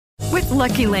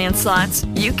Lucky Land Slots,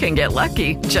 you can get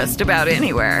lucky just about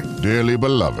anywhere. Dearly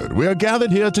beloved, we are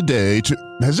gathered here today to...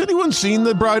 Has anyone seen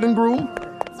the bride and groom?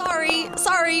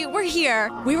 Sorry, we're here.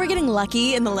 We were getting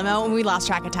lucky in the limo and we lost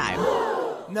track of time.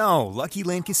 No, Lucky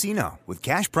Land Casino, with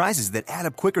cash prizes that add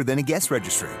up quicker than a guest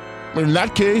registry. In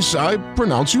that case, I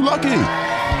pronounce you lucky.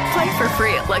 Play for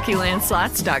free at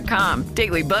LuckyLandSlots.com.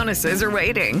 Daily bonuses are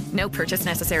waiting. No purchase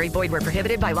necessary. Void where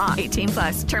prohibited by law.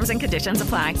 18+. Terms and conditions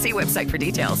apply. See website for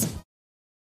details.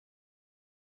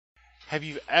 Have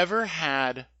you ever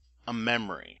had a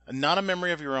memory, not a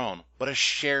memory of your own, but a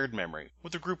shared memory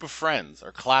with a group of friends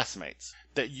or classmates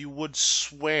that you would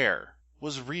swear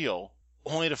was real,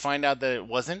 only to find out that it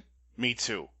wasn't? Me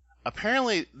too.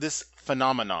 Apparently, this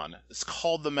phenomenon is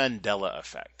called the Mandela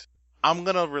effect. I'm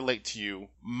going to relate to you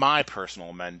my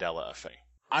personal Mandela effect.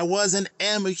 I was and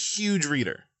am a huge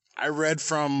reader. I read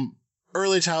from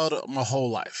early childhood my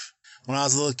whole life. When I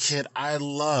was a little kid, I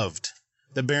loved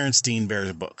the Berenstain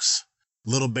Bears books.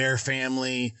 Little bear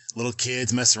family, little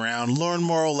kids mess around, learn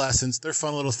moral lessons. They're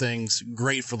fun little things,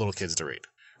 great for little kids to read.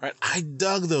 Right? I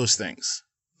dug those things.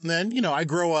 And then, I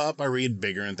grow up, I read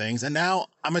bigger and things, and now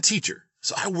I'm a teacher.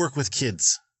 So I work with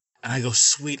kids. And I go,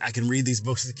 sweet, I can read these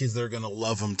books to the kids that are going to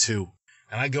love them too.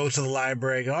 And I go to the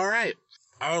library, all right,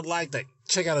 I would like to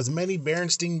check out as many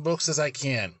Berenstain books as I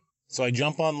can. So I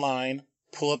jump online,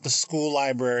 pull up the school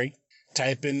library,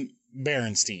 type in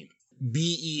Berenstain.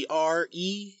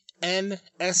 Berenstein.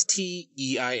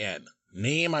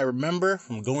 Name I remember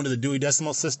from going to the Dewey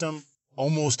Decimal System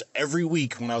almost every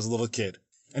week when I was a little kid.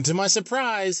 And to my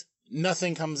surprise,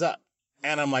 nothing comes up.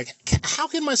 And I'm like, how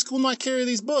can my school not carry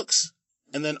these books?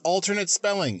 And then alternate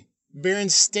spelling,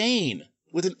 Berenstain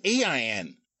with an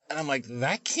A-I-N. And I'm like,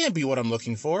 that can't be what I'm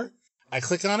looking for. I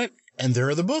click on it, and there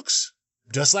are the books.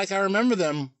 Just like I remember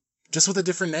them, just with a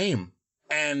different name.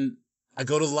 And I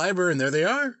go to the library, and there they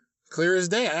are. Clear as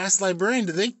day. I asked the librarian,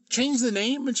 did they change the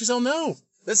name? And she said, oh, no.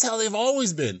 That's how they've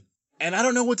always been. And I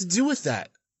don't know what to do with that.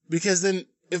 Because then,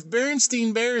 if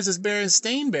Berenstain Bears is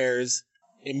Berenstain Bears,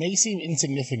 it may seem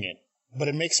insignificant. But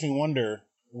it makes me wonder,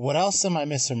 what else am I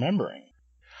misremembering?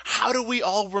 How do we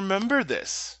all remember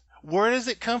this? Where does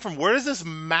it come from? Where does this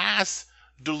mass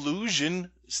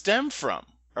delusion stem from?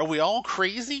 Are we all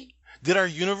crazy? Did our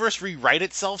universe rewrite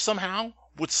itself somehow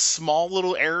with small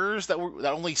little errors that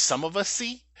only some of us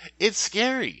see? It's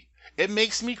scary. It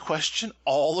makes me question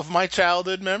all of my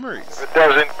childhood memories. It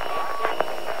doesn't.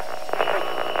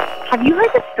 Have you heard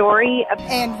the story of...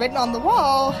 And written on the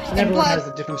wall. And everyone has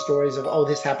the different stories of, oh,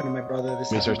 this happened to my brother.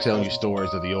 This They start telling you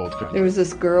stories of the old. There was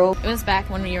this girl. It was back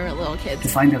when we were little kids. To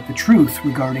find out the truth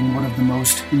regarding one of the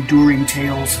most enduring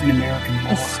tales in American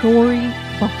law. A story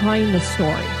behind the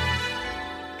story.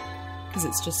 Because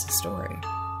it's just a story.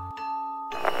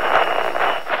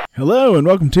 Hello and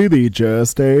welcome to the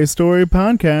Just a Story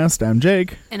podcast. I'm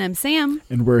Jake. And I'm Sam.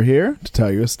 And we're here to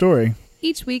tell you a story.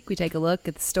 Each week we take a look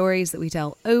at the stories that we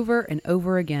tell over and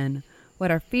over again. What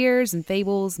our fears and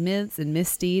fables, myths and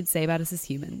misdeeds say about us as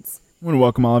humans. I want to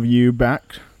welcome all of you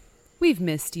back. We've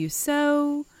missed you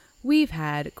so. We've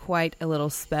had quite a little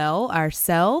spell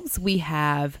ourselves. We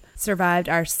have survived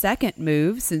our second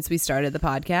move since we started the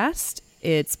podcast.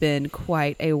 It's been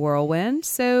quite a whirlwind,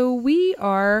 so we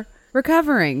are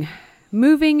recovering.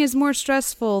 Moving is more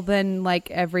stressful than like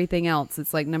everything else.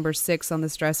 It's like number 6 on the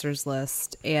stressors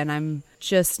list, and I'm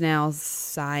just now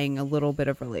sighing a little bit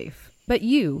of relief. But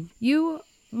you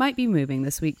might be moving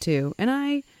this week too, and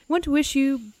I want to wish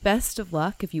you best of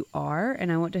luck if you are,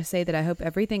 and I want to say that I hope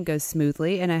everything goes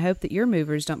smoothly, and I hope that your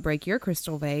movers don't break your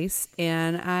crystal vase,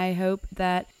 and I hope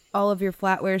that all of your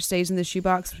flatware stays in the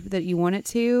shoebox that you want it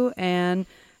to, and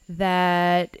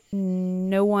that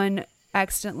no one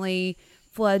accidentally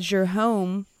floods your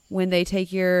home when they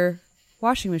take your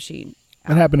washing machine out.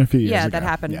 That happened a few years ago. Yeah, that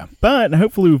happened. Yeah. But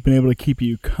hopefully we've been able to keep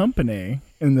you company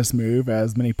in this move,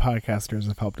 as many podcasters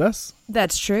have helped us.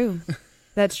 That's true.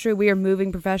 That's true. We are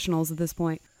moving professionals at this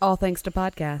point, all thanks to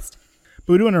podcast.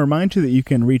 But we do want to remind you that you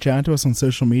can reach out to us on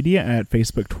social media at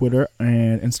Facebook, Twitter,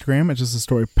 and Instagram. It's Just a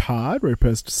Story Pod, where we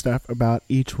post stuff about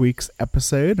each week's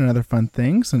episode and other fun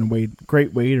things, and a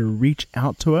great way to reach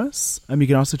out to us. You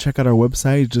can also check out our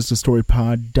website,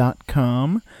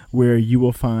 justastorypod.com, where you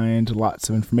will find lots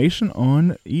of information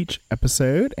on each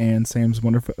episode and Sam's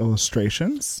wonderful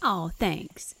illustrations. Oh,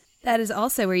 thanks. That is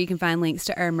also where you can find links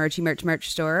to our merch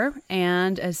store.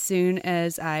 And as soon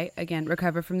as I, again,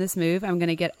 recover from this move, I'm going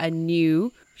to get a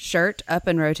new shirt up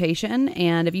in rotation.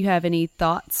 And if you have any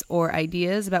thoughts or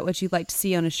ideas about what you'd like to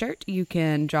see on a shirt, you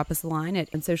can drop us a line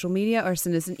on social media or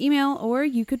send us an email, or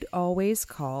you could always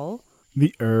call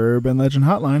The Urban Legend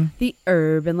Hotline. The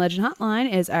Urban Legend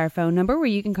Hotline is our phone number where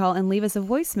you can call and leave us a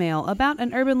voicemail about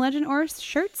an urban legend or a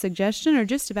shirt suggestion or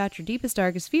just about your deepest,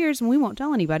 darkest fears, and we won't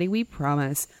tell anybody, we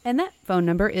promise. And that phone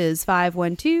number is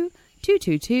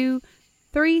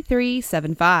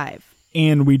 512-222-3375.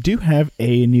 And we do have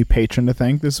a new patron to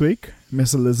thank this week,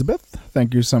 Miss Elizabeth.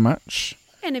 Thank you so much.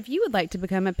 And if you would like to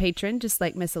become a patron just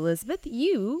like Miss Elizabeth,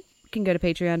 you can go to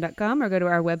patreon.com or go to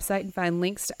our website and find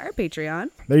links to our Patreon.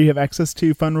 There you have access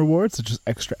to fun rewards such as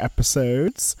extra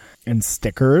episodes and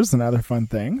stickers and other fun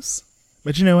things.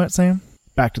 But you know what, Sam?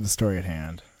 Back to the story at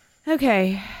hand.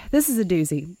 Okay, this is a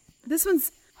doozy. This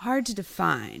one's hard to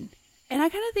define. And I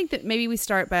kind of think that maybe we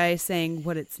start by saying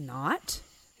what it's not,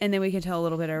 and then we can tell a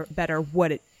little bit better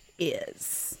what it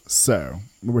is. So,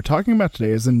 what we're talking about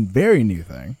today is a very new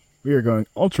thing. We are going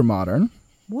ultra modern.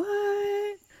 What?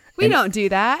 We don't do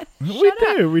that. We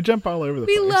do. We jump all over the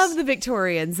place. We love the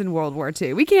Victorians in World War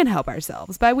II. We can't help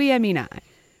ourselves. By we, I mean I.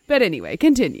 But anyway,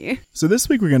 continue. So this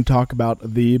week we're going to talk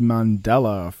about the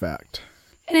Mandela effect.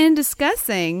 And in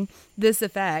discussing this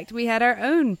effect, we had our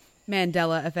own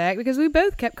Mandela effect because we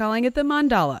both kept calling it the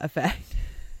Mandela effect.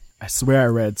 I swear I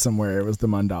read somewhere it was the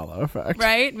Mandela effect.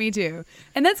 Right? Me too.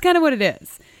 And that's kind of what it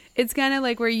is. It's kind of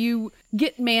like where you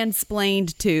get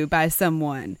mansplained to by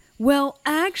someone. Well,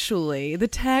 actually, the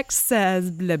text says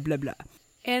blah, blah, blah.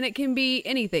 And it can be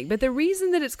anything. But the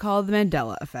reason that it's called the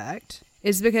Mandela effect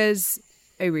is because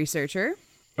a researcher,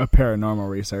 a paranormal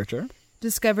researcher,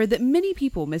 discovered that many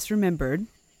people misremembered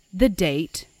the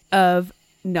date of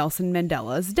Nelson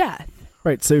Mandela's death.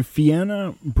 Right. So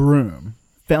Fiona Broom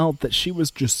felt that she was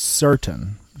just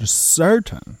certain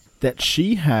that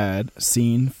she had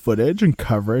seen footage and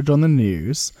coverage on the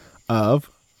news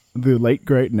of the late,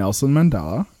 great Nelson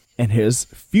Mandela and his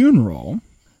funeral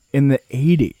in the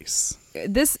 80s.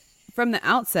 This, from the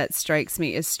outset, strikes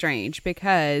me as strange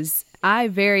because I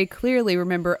very clearly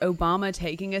remember Obama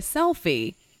taking a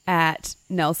selfie at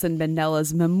Nelson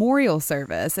Mandela's memorial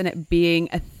service and it being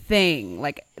a thing.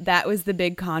 Like, that was the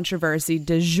big controversy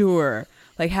du jour.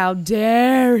 Like, how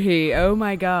dare he? Oh,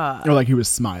 my God. Or like he was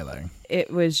smiling.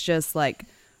 It was just like,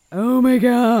 oh, my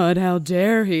God, how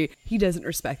dare he? He doesn't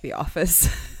respect the office.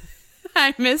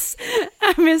 I miss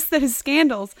those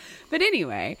scandals. But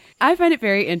anyway, I find it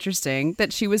very interesting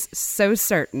that she was so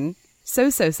certain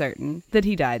that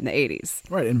he died in the 80s.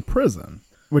 Right, in prison.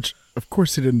 Which, of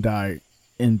course, he didn't die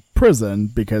in prison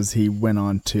because he went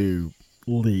on to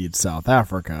lead South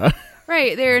Africa.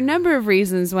 Right, there are a number of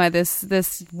reasons why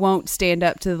this won't stand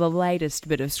up to the lightest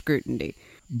bit of scrutiny.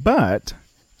 But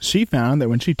she found that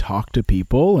when she talked to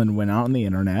people and went out on the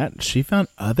internet, she found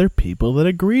other people that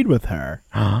agreed with her.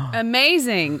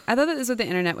 Amazing. I thought that was what the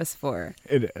internet was for.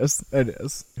 It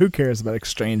is. Who cares about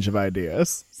exchange of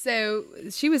ideas? So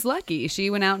she was lucky. She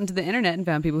went out into the internet and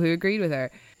found people who agreed with her.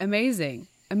 Amazing.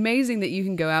 Amazing that you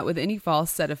can go out with any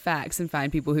false set of facts and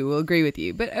find people who will agree with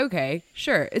you. But okay,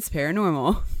 sure, it's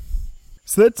paranormal.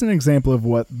 So that's an example of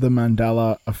what the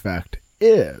Mandela effect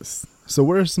is. So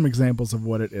what are some examples of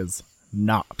what it is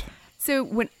not? So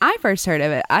when I first heard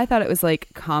of it, I thought it was like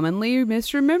commonly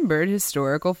misremembered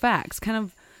historical facts, kind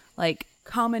of like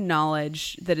common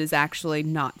knowledge that is actually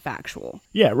not factual.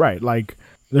 Yeah, right. Like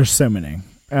there's so many.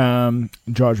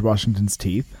 George Washington's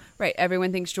teeth. Right.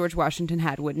 Everyone thinks George Washington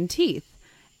had wooden teeth.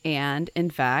 And in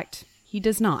fact, he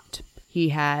does not. He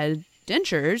had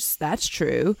dentures, that's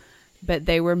true, but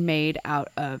they were made out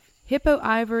of hippo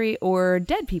ivory or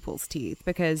dead people's teeth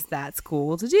because that's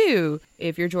cool to do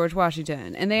if you're George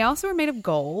Washington. And they also were made of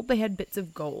gold. They had bits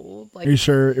of gold. Like, are you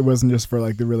sure it wasn't just for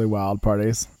like the really wild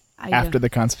parties after the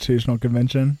Constitutional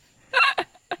Convention?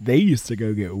 They used to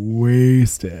go get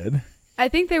wasted. I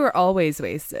think they were always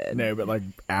wasted. No, but like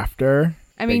after.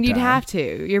 I mean, you'd have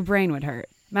to. Your brain would hurt.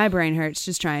 My brain hurts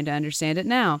just trying to understand it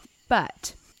now.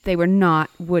 But they were not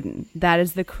wooden. That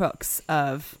is the crux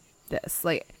of this.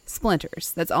 Like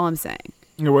splinters. That's all I'm saying.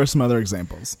 What are some other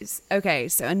examples? Okay,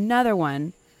 so another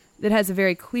one that has a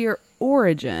very clear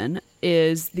origin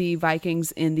is the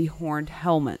Vikings in the horned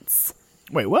helmets.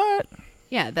 Wait, what?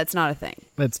 Yeah, that's not a thing.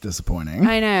 That's disappointing.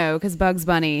 I know, because Bugs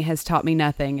Bunny has taught me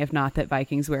nothing if not that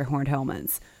Vikings wear horned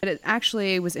helmets. But it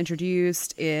actually was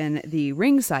introduced in the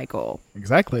ring cycle.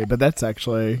 Exactly, but that's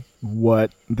actually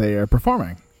what they are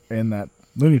performing in that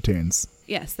Looney Tunes.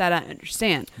 Yes, that I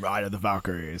understand. Ride of the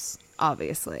Valkyries.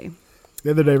 Obviously.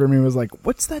 The other day, Remy was like,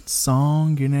 what's that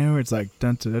song, you know? It's like,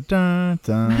 dun dun dun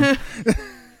dun.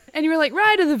 And you were like,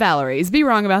 Ride of the Valkyries. Be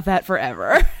wrong about that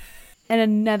forever. And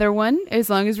another one, as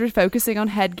long as we're focusing on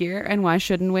headgear, and why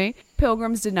shouldn't we?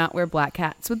 Pilgrims did not wear black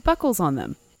hats with buckles on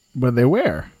them. What did they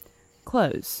wear?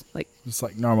 Clothes. Like just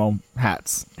like normal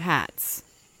hats. Hats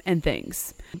and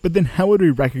things. But then how would we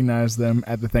recognize them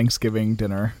at the Thanksgiving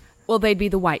dinner? Well, they'd be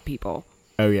the white people.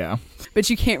 Oh, yeah. But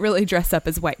you can't really dress up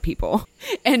as white people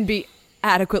and be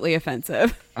adequately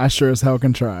offensive. I sure as hell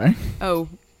can try. Oh,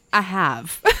 I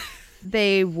have.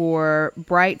 They wore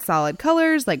bright, solid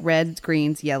colors like reds,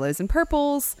 greens, yellows, and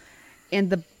purples. And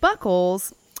the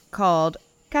buckles, called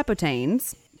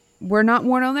capotaines, were not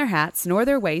worn on their hats, nor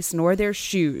their waists, nor their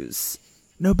shoes.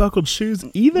 No buckled shoes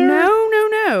either? No.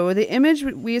 The image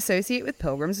we associate with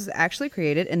pilgrims was actually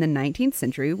created in the 19th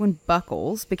century when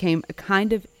buckles became a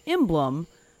kind of emblem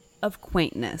of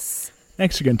quaintness.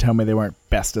 Next you're going to tell me they weren't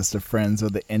bestest of friends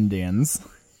with the Indians.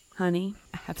 Honey,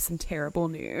 I have some terrible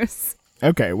news.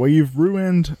 Okay, well, you've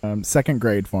ruined second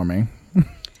grade for me.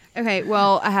 Okay,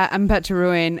 well, I'm about to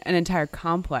ruin an entire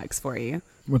complex for you.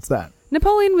 What's that?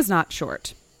 Napoleon was not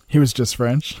short. He was just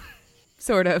French?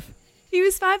 Sort of. He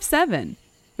was 5'7",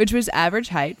 which was average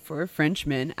height for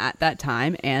Frenchmen at that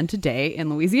time and today in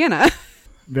Louisiana.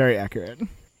 Very accurate.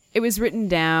 It was written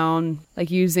down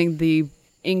like using the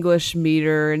English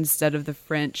meter instead of the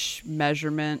French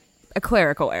measurement. A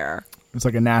clerical error. It's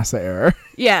like a NASA error.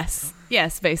 Yes,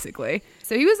 basically.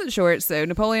 So he wasn't short, so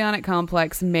Napoleonic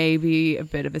complex may be a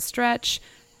bit of a stretch.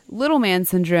 Little man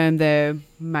syndrome, though,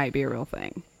 might be a real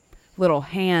thing. Little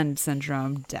hand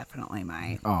syndrome definitely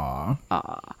might. Aw.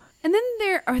 And then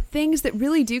there are things that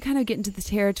really do kind of get into the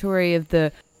territory of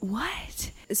the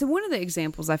what? So one of the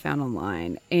examples I found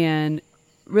online and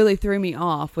really threw me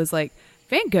off was like,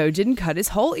 Van Gogh didn't cut his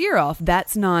whole ear off.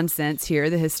 That's nonsense. Here are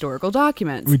the historical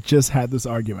documents. We just had this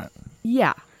argument.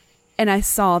 Yeah. And I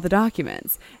saw the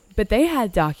documents. But they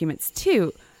had documents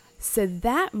too. So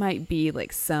that might be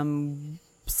like something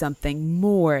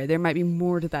more. There might be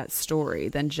more to that story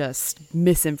than just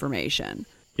misinformation.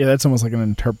 Yeah, that's almost like an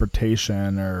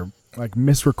interpretation or like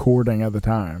misrecording at the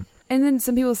time. And then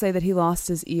some people say that he lost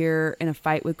his ear in a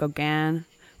fight with Gauguin,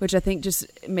 which I think just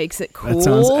makes it cool. That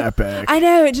sounds epic. I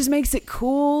know, it just makes it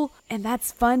cool. And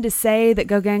that's fun to say that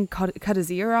Gauguin cut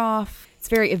his ear off. It's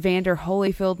very Evander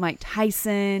Holyfield, Mike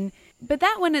Tyson. But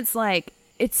that one, it's like,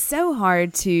 it's so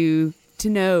hard to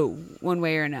know one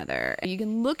way or another. You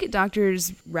can look at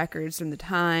doctors' records from the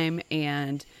time,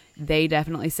 and they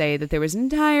definitely say that there was an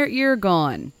entire ear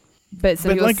gone. But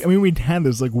like, I mean, we had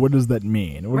this, like, what does that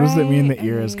mean? What does that mean the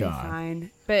ear is gone?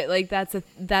 Fine. But, like,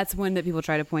 that's one that people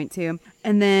try to point to.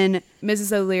 And then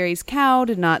Mrs. O'Leary's cow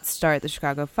did not start the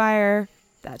Chicago fire.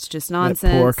 That's just nonsense.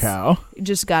 That poor cow.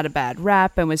 Just got a bad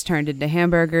rap and was turned into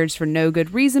hamburgers for no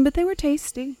good reason, but they were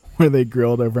tasty. Were they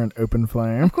grilled over an open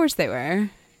flame? Of course they were.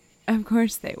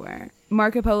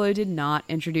 Marco Polo did not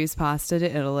introduce pasta to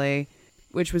Italy,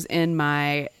 which was in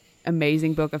my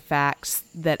amazing book of facts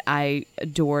that I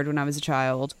adored when I was a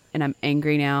child, and I'm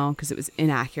angry now because it was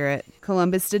inaccurate.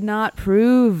 Columbus did not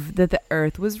prove that the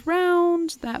earth was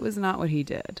round. That was not what he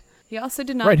did. He also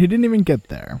did not... Right, he didn't even get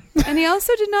there. And he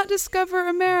also did not discover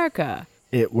America.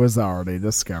 It was already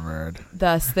discovered.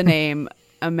 Thus the name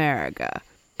America,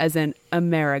 as in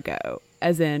Amerigo,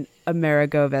 as in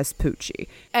Amerigo Vespucci.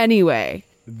 Anyway.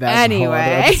 That's a whole other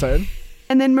episode.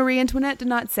 And then Marie Antoinette did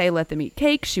not say, let them eat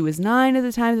cake. She was 9 at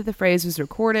the time that the phrase was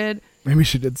recorded. Maybe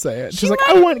she did say it. She's like,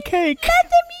 I want cake. Let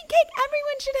them eat cake.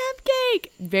 Everyone should have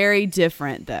cake. Very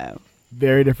different, though.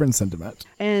 Very different sentiment.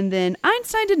 And then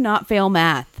Einstein did not fail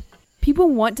math. People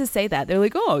want to say that. They're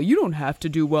like, oh, you don't have to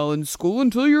do well in school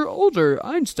until you're older.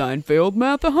 Einstein failed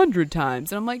math 100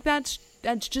 times. And I'm like, that's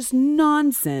just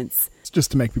nonsense. It's just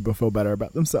to make people feel better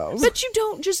about themselves. But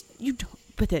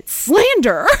but that's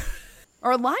slander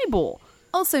or libel.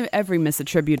 Also, every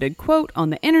misattributed quote on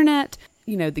the internet,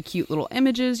 the cute little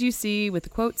images you see with the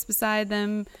quotes beside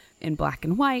them in black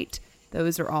and white,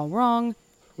 those are all wrong.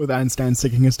 With Einstein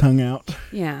sticking his tongue out.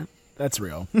 Yeah. That's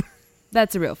real.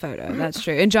 That's a real photo. That's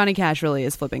true. And Johnny Cash really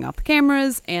is flipping off the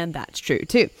cameras, and that's true,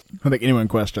 too. I don't think anyone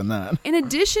questioned that. In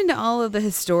addition to all of the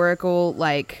historical,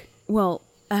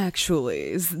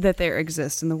 actuallys that there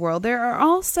exist in the world, there are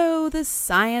also the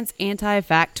science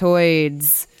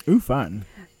anti-factoids. Ooh, fun.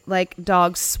 Like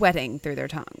dogs sweating through their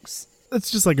tongues.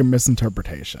 That's just like a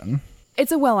misinterpretation.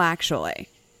 It's a actually.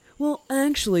 Well,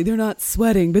 actually, they're not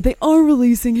sweating, but they are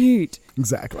releasing heat.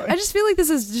 Exactly. I just feel like this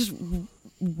is just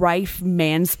rife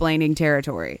mansplaining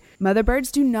territory. Mother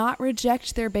birds do not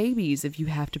reject their babies if you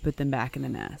have to put them back in the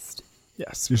nest.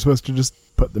 Yes, you're supposed to just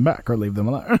put them back or leave them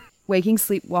alone. Waking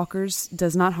sleepwalkers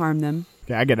does not harm them.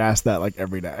 Yeah, I get asked that like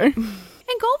every day.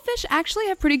 And goldfish actually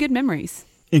have pretty good memories.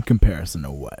 In comparison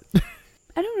to what?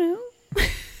 I don't know.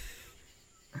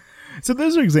 So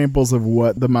those are examples of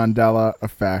what the Mandela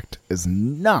effect is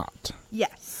not.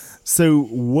 Yes. So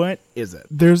what is it?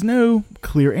 There's no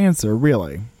clear answer,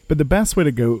 really, But the best way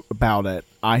to go about it,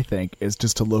 I think, is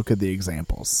just to look at the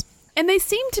examples. And they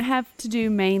seem to have to do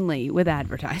mainly with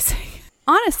advertising.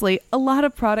 Honestly, a lot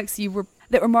of products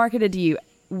that were marketed to you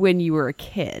when you were a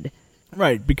kid.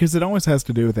 Right, because it always has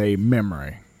to do with a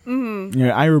memory. Mm-hmm. You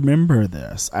know, I remember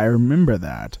this. I remember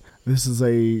that. This is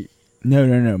a...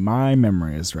 No. My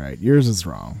memory is right. Yours is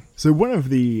wrong. So one of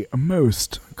the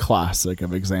most classic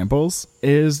of examples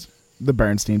is the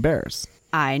Bernstein Bears.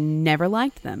 I never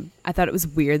liked them. I thought it was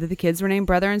weird that the kids were named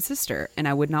brother and sister, and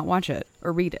I would not watch it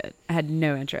or read it. I had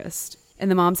no interest. And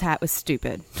the mom's hat was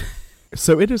stupid.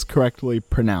 So it is correctly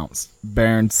pronounced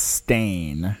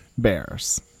Bernstein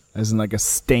Bears, as in like a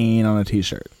stain on a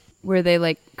t-shirt. Were they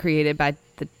like created by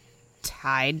the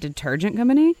Tide Detergent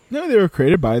Company? No, they were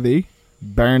created by the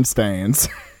Bernsteins.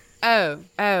 Oh.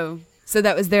 So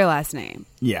that was their last name.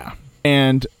 Yeah.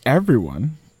 And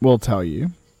everyone will tell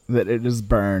you that it is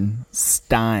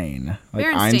Bernstein. Like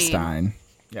Bernstein. Einstein.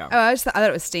 Yeah. Oh, I thought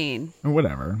it was Steen. Or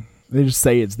whatever. They just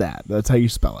say it's that. That's how you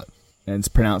spell it. And it's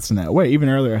pronounced in that way. Even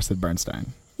earlier I said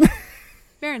Bernstein.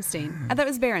 Berenstein. I thought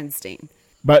it was Berenstein.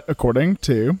 But according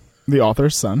to the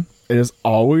author's son, it has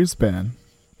always been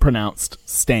pronounced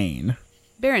Stain.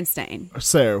 Berenstain.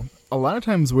 So, a lot of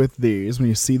times with these, when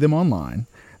you see them online,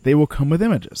 they will come with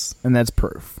images, and that's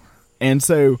proof. And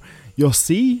so, you'll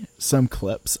see some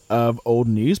clips of old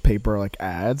newspaper like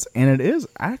ads, and it is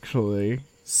actually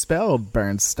spelled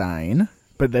Bernstein,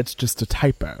 but that's just a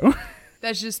typo.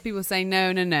 That's just people saying,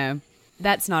 no.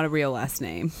 That's not a real last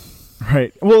name.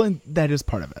 Right. Well, and that is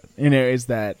part of it. You know, is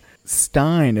that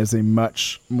Stein is a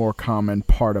much more common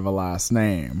part of a last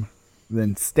name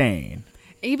than Stain.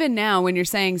 Even now, when you're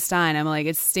saying Stein, I'm like,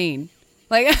 it's Steen.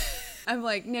 Like, I'm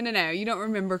like, no, you don't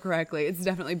remember correctly. It's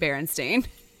definitely Berenstain.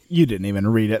 You didn't even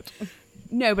read it.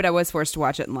 No, but I was forced to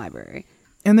watch it in the library.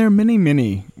 And there are many,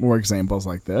 many more examples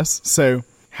like this. So,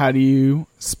 how do you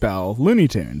spell Looney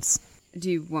Tunes?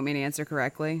 Do you want me to answer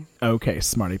correctly? Okay,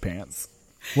 smarty pants.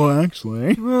 Well,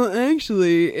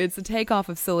 actually, it's a takeoff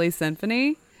of Silly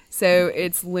Symphony. So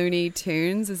it's Looney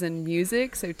Tunes as in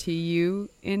music, so Tune.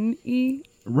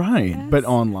 Right, but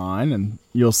online, and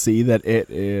you'll see that it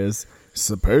is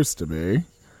supposed to be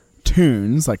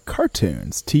tunes, like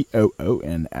cartoons,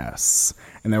 Toons.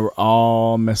 And they were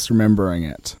all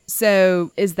misremembering it.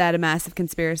 So is that a massive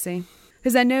conspiracy?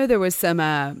 Because I know there was some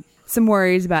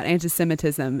worries about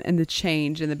anti-Semitism and the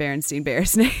change in the Berenstain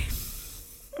Bears name.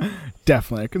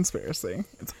 Definitely a conspiracy.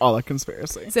 It's all a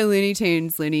conspiracy. So Looney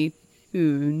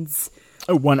Tunes.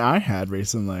 Oh, one I had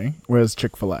recently was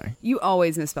Chick-fil-A. You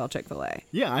always misspell Chick-fil-A.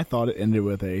 Yeah, I thought it ended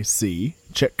with a C.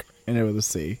 Chick ended with a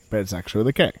C, but it's actually with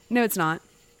a K. No, it's not.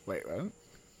 Wait, what?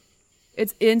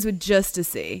 It ends with just a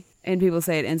C, and people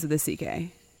say it ends with a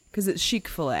CK because it's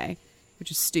Chic-fil-A, which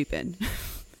is stupid.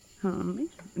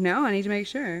 No, I need to make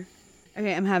sure.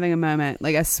 Okay, I'm having a moment.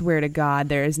 Like, I swear to God,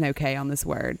 there is no K on this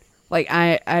word. Like,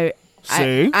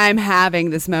 I'm having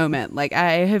this moment. Like,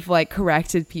 I have, like,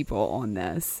 corrected people on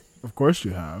this. Of course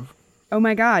you have. Oh,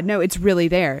 my God. No, it's really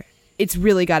there. It's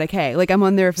really got a K. Like, I'm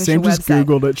on their official Sam website. just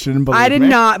Googled it. She didn't believe me. I did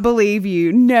not believe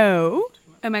you. No.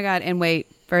 Oh, my God. And wait,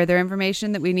 further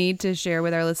information that we need to share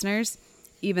with our listeners?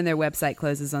 Even their website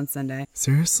closes on Sunday.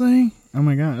 Seriously? Oh,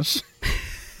 my gosh.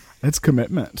 That's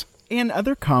commitment. And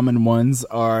other common ones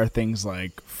are things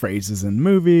like phrases in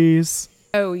movies.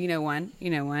 Oh, you know one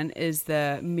is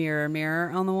the mirror, mirror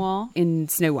on the wall in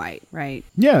Snow White, right?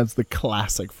 Yeah, it's the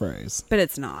classic phrase. But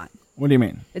it's not. What do you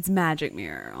mean? It's magic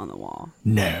mirror on the wall.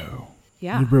 No.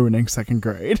 Yeah. You're ruining second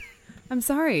grade. I'm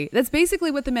sorry. That's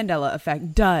basically what the Mandela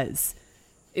effect does.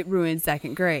 It ruins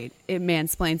second grade. It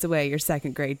mansplains away your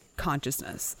second grade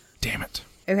consciousness. Damn it.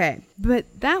 Okay. But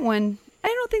that one, I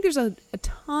don't think there's a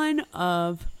ton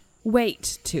of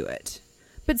weight to it.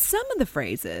 But some of the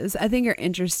phrases I think are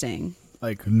interesting.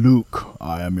 Like, Luke,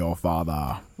 I am your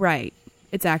father. Right.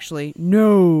 It's actually,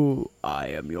 no, I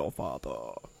am your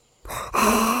father.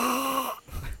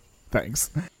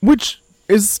 Thanks. Which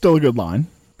is still a good line.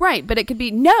 Right, but it could be,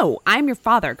 no, I'm your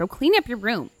father. Go clean up your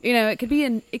room. You know,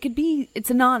 it's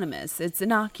anonymous. It's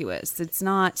innocuous. It's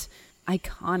not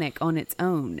iconic on its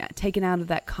own. Taken out of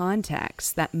that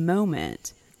context, that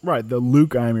moment. Right, the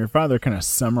Luke, I am your father kind of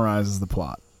summarizes the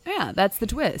plot. Yeah, that's the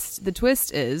twist. The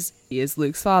twist is he is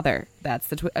Luke's father. That's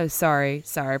the twist. Oh, sorry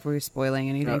if we're spoiling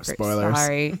anything. Oh,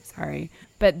 spoilers. Sorry.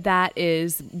 But that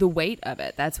is the weight of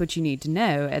it. That's what you need to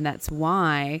know. And that's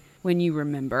why when you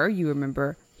remember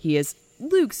he is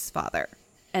Luke's father.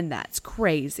 And that's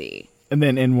crazy. And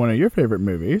then in one of your favorite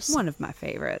movies. One of my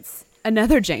favorites.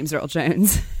 Another James Earl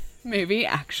Jones movie,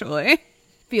 actually.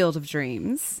 Field of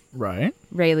Dreams. Right.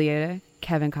 Ray Liotta.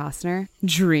 Kevin Costner.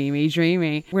 Dreamy,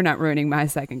 dreamy. We're not ruining my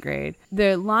second grade.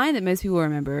 The line that most people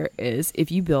remember is,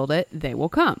 if you build it, they will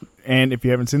come. And if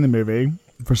you haven't seen the movie,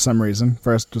 for some reason,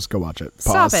 first just go watch it.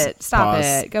 Pause. Stop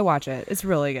it. Go watch it. It's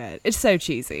really good. It's so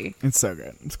cheesy. It's so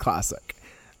good. It's classic.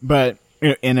 But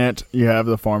in it, you have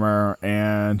the farmer,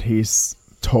 and he's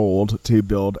told to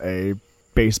build a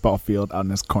baseball field out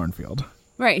in his cornfield.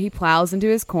 Right. He plows into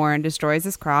his corn, destroys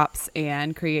his crops,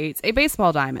 and creates a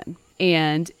baseball diamond.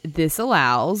 And this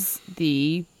allows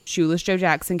the Shoeless Joe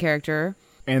Jackson character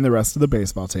and the rest of the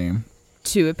baseball team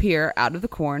to appear out of the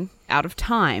corn, out of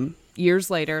time.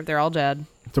 Years later, they're all dead.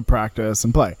 To practice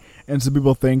and play. And so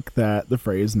people think that the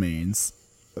phrase means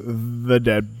the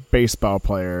dead baseball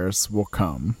players will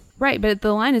come. Right, but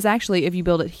the line is actually, if you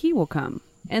build it, he will come.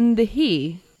 And the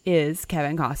he is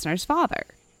Kevin Costner's father,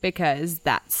 because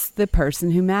that's the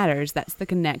person who matters. That's the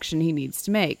connection he needs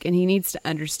to make. And he needs to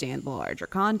understand the larger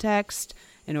context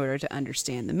in order to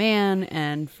understand the man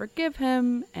and forgive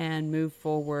him and move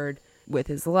forward with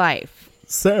his life.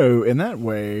 So, in that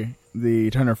way,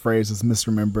 the turn of phrase is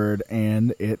misremembered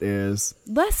and it is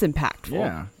less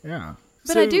impactful. Yeah.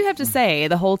 But I do have to say,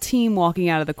 the whole team walking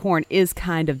out of the corn is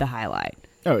kind of the highlight.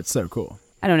 Oh, it's so cool.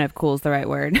 I don't know if cool is the right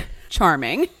word.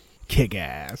 Charming.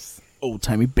 Kick-ass.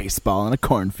 Old-timey baseball in a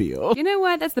cornfield. You know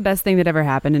what? That's the best thing that ever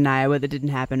happened in Iowa that didn't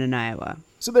happen in Iowa.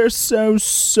 So there's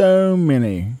so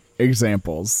many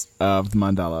examples of the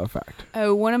Mandela effect.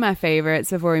 Oh, one of my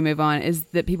favorites before we move on is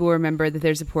that people remember that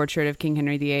there's a portrait of King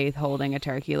Henry VIII holding a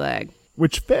turkey leg.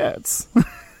 Which fits.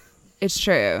 It's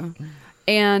true.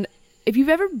 And if you've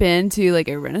ever been to like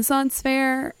a Renaissance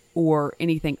fair or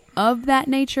anything of that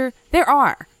nature, there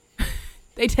are.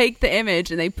 They take the image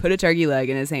and they put a turkey leg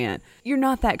in his hand. You're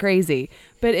not that crazy.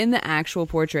 But in the actual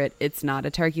portrait, it's not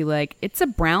a turkey leg. It's a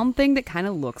brown thing that kind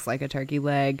of looks like a turkey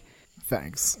leg.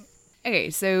 Thanks. Okay,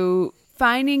 so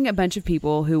finding a bunch of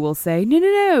people who will say,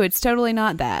 no, it's totally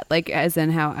not that. Like, as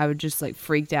in how I would just like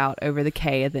freaked out over the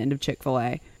K at the end of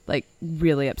Chick-fil-A. Like,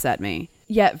 really upset me.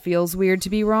 Yet feels weird to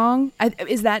be wrong.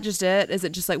 Is that just it? Is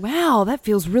it just like, wow, that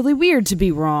feels really weird to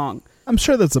be wrong? I'm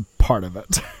sure that's a part of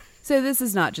it. So this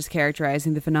is not just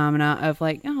characterizing the phenomena of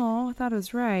like, oh, I thought it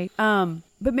was right.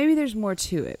 But maybe there's more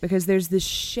to it because there's this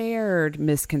shared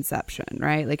misconception,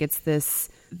 right? Like it's this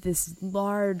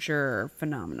larger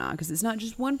phenomena because it's not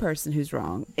just one person who's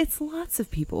wrong. It's lots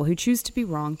of people who choose to be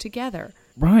wrong together.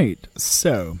 Right.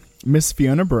 So Miss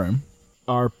Fiona Broome,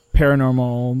 our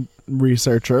paranormal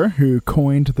researcher who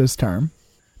coined this term.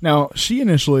 Now, she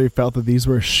initially felt that these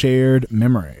were shared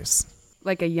memories.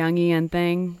 Like a Jungian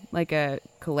thing? Like a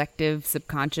collective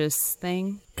subconscious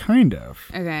thing? Kind of.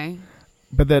 Okay.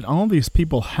 But that all these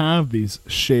people have these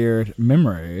shared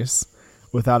memories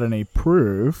without any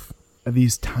proof of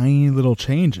these tiny little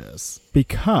changes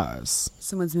because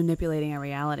someone's manipulating our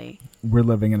reality. We're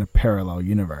living in a parallel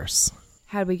universe.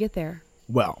 How'd we get there?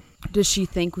 Well, does she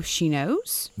think she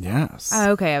knows? Yes.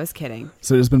 Oh, okay, I was kidding.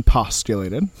 So it has been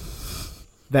postulated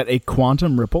that a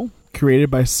quantum ripple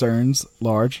created by CERN's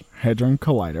Large Hadron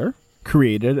Collider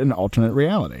created an alternate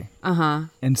reality. Uh-huh.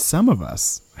 And some of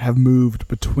us have moved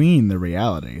between the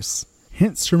realities,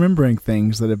 hence remembering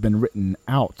things that have been written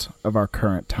out of our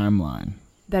current timeline.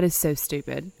 That is so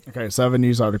stupid. Okay, so I have a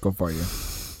news article for you.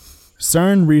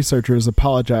 CERN researchers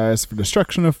apologize for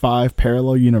destruction of 5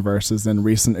 parallel universes in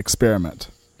recent experiment.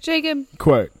 Jacob.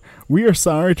 Quote, "We are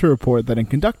sorry to report that in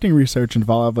conducting research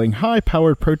involving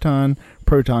high-powered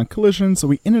proton-proton collisions,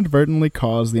 we inadvertently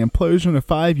caused the implosion of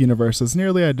 5 universes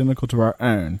nearly identical to our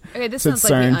own," okay, this said sounds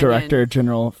like CERN the Director Onion.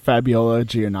 General Fabiola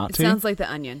Giannotti. It sounds like The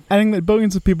Onion. Adding that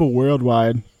billions of people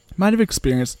worldwide might have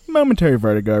experienced momentary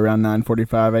vertigo around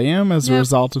 9:45 a.m. as a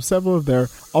result of several of their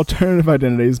alternative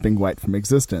identities being wiped from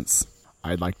existence.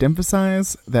 I'd like to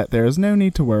emphasize that there is no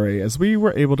need to worry, as we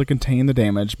were able to contain the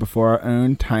damage before our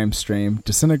own time stream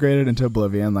disintegrated into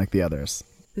oblivion like the others.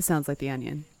 This sounds like The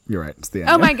Onion. You're right, it's The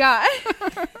Onion. Oh my god.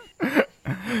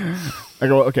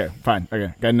 Okay, fine.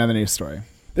 Okay, got another news story.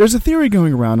 There's a theory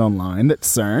going around online that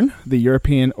CERN, the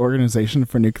European Organization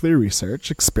for Nuclear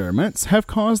Research, experiments have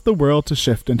caused the world to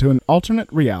shift into an alternate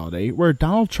reality where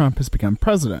Donald Trump has become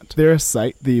president. They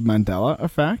cite the Mandela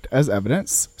effect as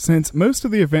evidence, since most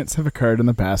of the events have occurred in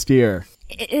the past year.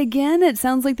 Again, it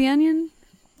sounds like The Onion.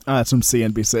 That's from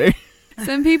CNBC.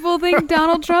 Some people think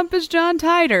Donald Trump is John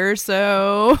Titor,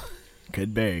 so...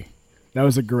 Could be. That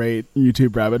was a great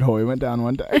YouTube rabbit hole we went down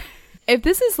one day. If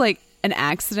this is like an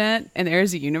accident and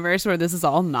there's a universe where this is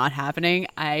all not happening,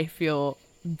 I feel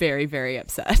very, very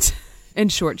upset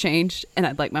and shortchanged, and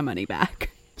I'd like my money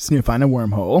back. Just need to find a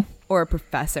wormhole. Or a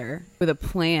professor with a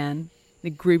plan,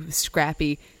 a group of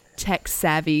scrappy,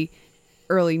 tech-savvy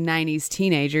early 90s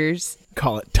teenagers.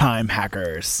 Call it time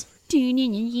hackers. 9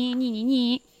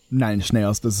 Inch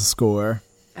Nails does a score.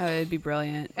 Oh, it'd be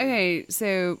brilliant. Okay,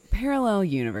 so parallel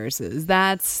universes.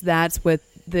 That's what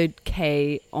the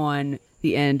K on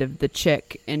the end of the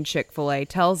chick in Chick-fil-A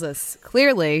tells us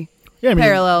clearly. Yeah, I mean,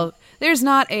 parallel. There's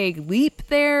not a leap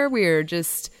there. We're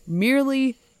just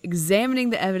merely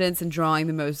examining the evidence and drawing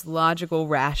the most logical,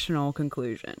 rational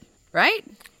conclusion. Right?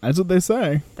 That's what they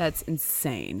say. That's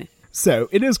insane. So,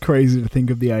 it is crazy to think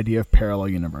of the idea of parallel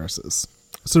universes.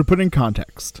 So, to put in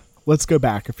context, let's go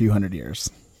back a few hundred years.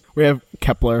 We have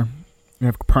Kepler, we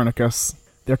have Copernicus.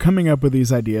 They're coming up with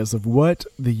these ideas of what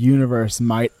the universe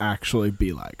might actually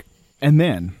be like. And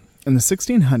then, in the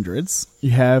 1600s,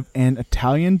 you have an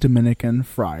Italian Dominican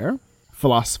friar,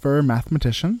 philosopher,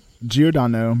 mathematician,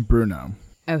 Giordano Bruno.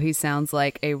 Oh, he sounds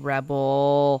like a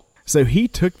rebel. So he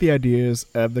took the ideas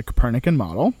of the Copernican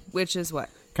model. Which is what?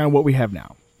 Kind of what we have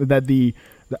now. That the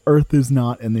Earth is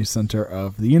not in the center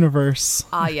of the universe.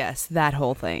 Ah, yes, that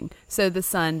whole thing. So the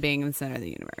sun being in the center of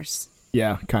the universe.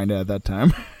 Yeah, kind of at that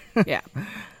time. Yeah.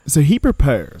 So he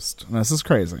proposed, and this is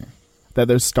crazy, that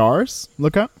those stars,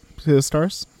 look up, see those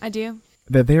stars? I do.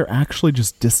 That they're actually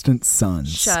just distant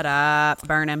suns. Shut up.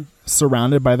 Burn him.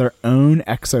 Surrounded by their own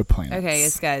exoplanets. Okay,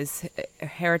 this guy's a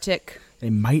heretic. They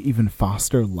might even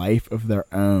foster life of their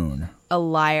own. A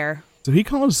liar. So he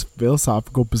called his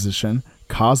philosophical position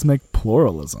cosmic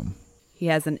pluralism. He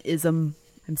has an ism.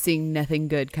 I'm seeing nothing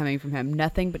good coming from him.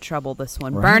 Nothing but trouble this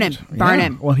one. Right? Burn him. Burn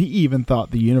him. Well, he even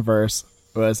thought the universe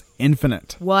was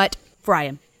infinite. What? Fry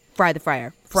him. Fry the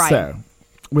fryer. Fry him. So,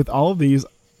 with all of these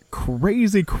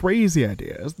crazy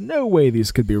ideas, no way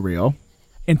these could be real.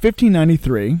 In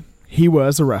 1593, he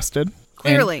was arrested.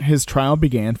 Clearly. And his trial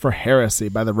began for heresy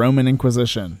by the Roman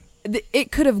Inquisition.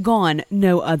 It could have gone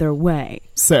no other way.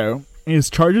 So,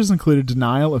 his charges included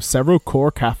denial of several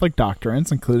core Catholic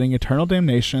doctrines, including eternal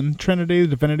damnation, Trinity, the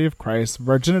divinity of Christ,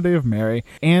 virginity of Mary,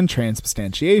 and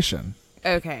transubstantiation.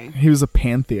 Okay. He was a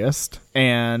pantheist,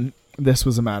 and this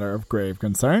was a matter of grave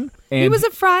concern. And he was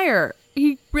a friar.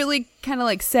 He really kind of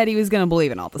like said he was going to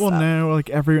believe in all this stuff. Well, no,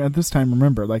 like at this time,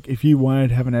 remember, like if you wanted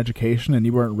to have an education and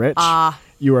you weren't rich,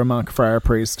 you were a monk, friar,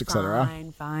 priest, etc.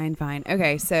 Fine.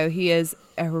 Okay, so he is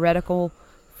a heretical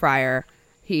friar.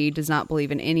 He does not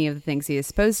believe in any of the things he is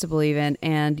supposed to believe in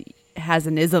and has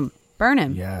an ism. Burn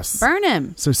him. Yes. Burn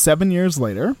him. So 7 years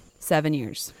later. 7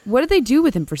 years. What did they do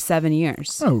with him for 7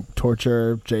 years? Oh,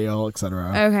 torture, jail,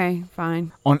 etc. Okay,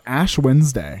 fine. On Ash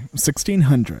Wednesday,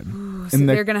 1600. Ooh, so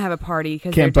they're going to have a party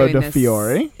because they're Campo doing de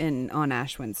Fiore. on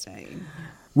Ash Wednesday.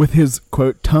 With his,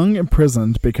 quote, tongue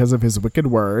imprisoned because of his wicked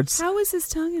words. How was his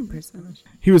tongue imprisoned?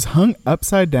 He was hung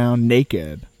upside down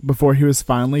naked before he was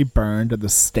finally burned at the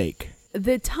stake.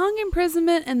 The tongue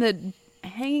imprisonment and the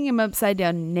hanging him upside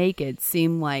down naked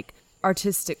seem like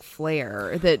artistic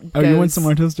flair that goes... you want some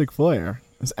artistic flair?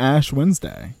 It's Ash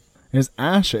Wednesday. His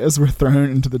ashes were thrown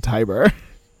into the Tiber.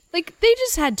 Like, they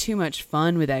just had too much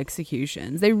fun with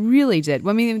executions. They really did.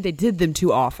 Well, I mean, they did them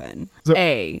too often. So,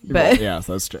 but... Well, yes,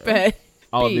 that's true. But...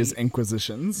 All of these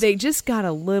inquisitions. They just got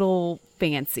a little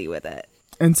fancy with it.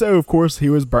 And so, of course, he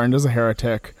was burned as a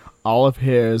heretic. All of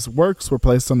his works were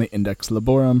placed on the Index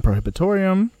Laborum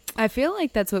Prohibitorium. I feel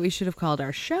like that's what we should have called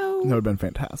our show. That would have been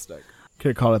fantastic. Could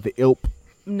have called it the ILP.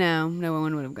 No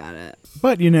one would have got it.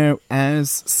 But,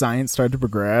 as science started to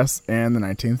progress in the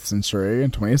 19th century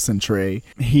and 20th century,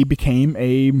 he became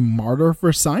a martyr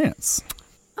for science.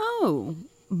 Oh,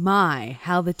 my,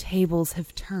 how the tables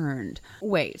have turned.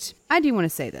 Wait, I do want to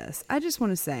say this. I just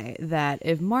want to say that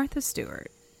if Martha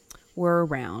Stewart were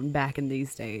around back in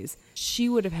these days, she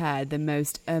would have had the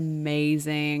most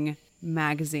amazing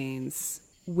magazines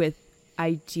with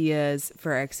ideas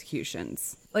for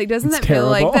executions. Like, doesn't that feel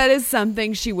like that is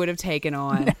something she would have taken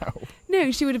on?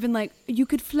 No, she would have been like, you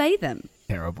could flay them.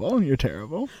 Terrible. You're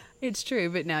terrible. It's true,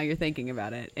 but now you're thinking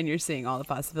about it and you're seeing all the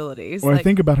possibilities. Or I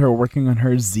think about her working on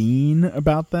her zine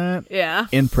about that. Yeah.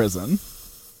 In prison.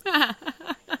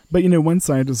 But one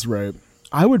scientist wrote,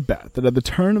 I would bet that at the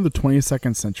turn of the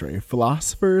 22nd century,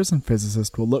 philosophers and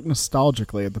physicists will look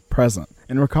nostalgically at the present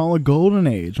and recall a golden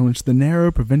age in which the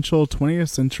narrow provincial 20th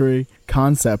century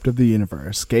concept of the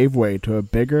universe gave way to a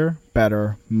bigger,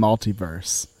 better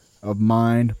multiverse of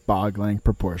mind-boggling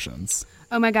proportions.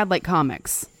 Oh my God, like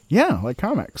comics. Yeah, like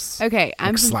comics. Okay,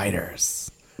 like sliders.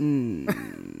 You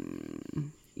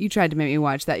tried to make me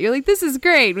watch that. You're like, this is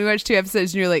great. We watched 2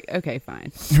 episodes and you're like, okay,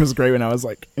 fine. It was great when I was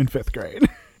like in 5th grade.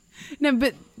 No,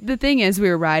 but the thing is, we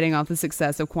were riding off the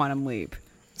success of Quantum Leap.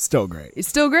 Still great. It's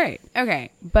still great.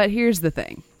 Okay, but here's the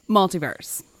thing.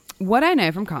 Multiverse. What I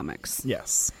know from comics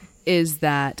yes, is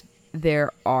that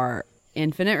there are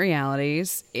infinite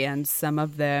realities, and some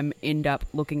of them end up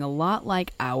looking a lot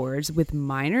like ours with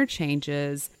minor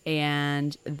changes,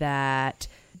 and that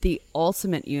the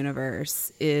ultimate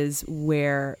universe is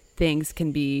where things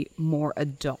can be more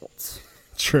adult.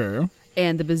 True.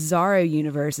 And the bizarro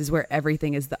universe is where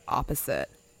everything is the opposite.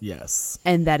 Yes.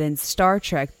 And that in Star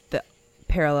Trek, the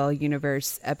parallel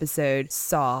universe episode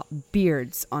saw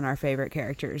beards on our favorite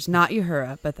characters. Not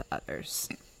Uhura, but the others.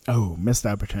 Oh, missed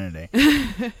opportunity.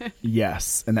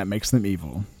 Yes, and that makes them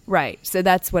evil. Right. So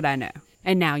that's what I know.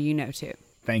 And now you know too.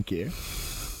 Thank you.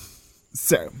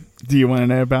 So, do you want to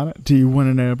know about it? Do you want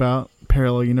to know about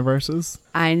parallel universes?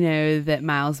 I know that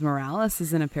Miles Morales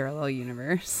is in a parallel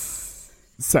universe.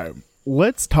 So,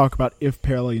 let's talk about if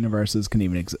parallel universes can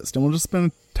even exist. And we'll just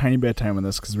spend a tiny bit of time on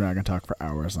this because we're not going to talk for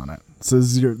hours on it. So,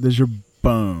 there's your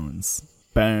bones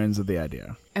of the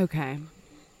idea. Okay.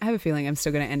 I have a feeling I'm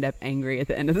still going to end up angry at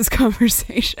the end of this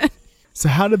conversation. So,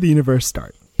 how did the universe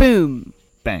start? Boom.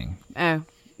 Bang. Oh,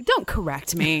 don't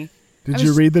correct me. Did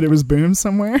you read that it was boom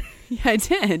somewhere? Yeah, I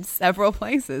did. Several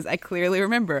places. I clearly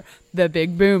remember the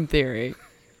Big Boom theory.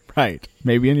 Right.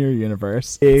 Maybe in your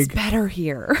universe. It's better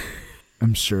here.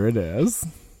 I'm sure it is.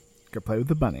 Go play with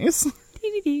the bunnies.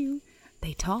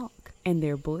 They talk, and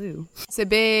they're blue. So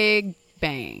Big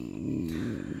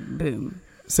Bang. Boom.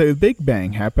 So the Big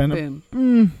Bang happened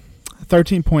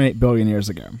 13.8 billion years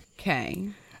ago. Okay.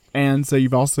 And so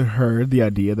you've also heard the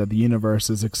idea that the universe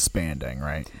is expanding,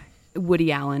 right?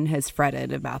 Woody Allen has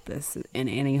fretted about this in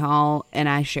Annie Hall, and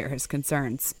I share his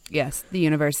concerns. Yes, the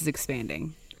universe is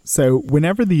expanding. So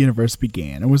whenever the universe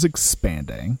began and was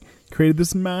expanding, created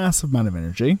this massive amount of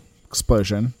energy,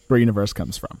 explosion, where universe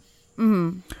comes from.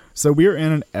 Mm-hmm. So we're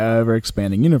in an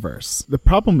ever-expanding universe. The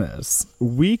problem is,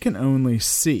 we can only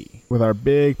see, with our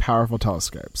big, powerful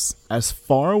telescopes, as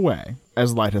far away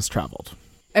as light has traveled.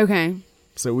 Okay.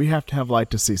 So we have to have light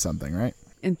to see something, right?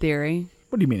 In theory.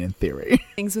 What do you mean in theory?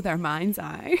 Things with our mind's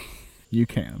eye. You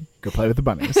can. Go play with the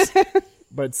bunnies.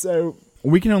 But so,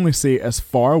 we can only see as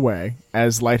far away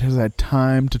as light has had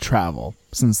time to travel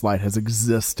since light has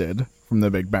existed from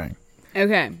the Big Bang.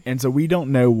 Okay. And so we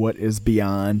don't know what is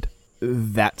beyond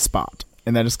that spot.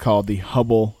 And that is called the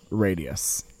Hubble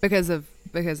radius. Because of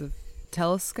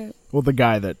telescope? Well, the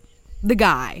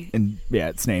guy. And yeah,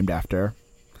 it's named after.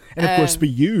 And of course, we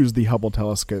use the Hubble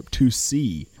telescope to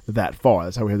see that far.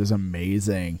 That's how we have these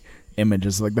amazing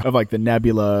images of the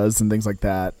nebulas and things like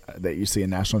that you see in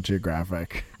National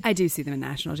Geographic. I do see them in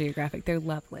National Geographic. They're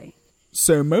lovely.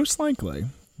 So most likely,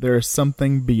 there is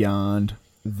something beyond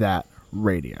that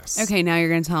radius. Okay, now you're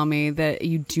going to tell me that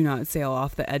you do not sail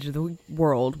off the edge of the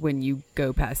world when you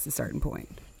go past a certain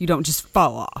point. You don't just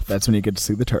fall off. That's when you get to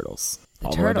see the turtles. The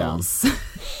turtles.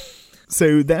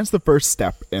 So that's the first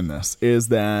step in this, is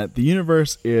that the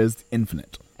universe is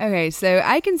infinite. Okay, so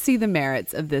I can see the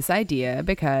merits of this idea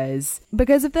because of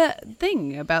the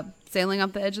thing about sailing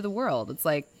off the edge of the world. It's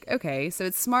like, okay, so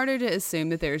it's smarter to assume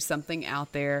that there's something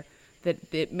out there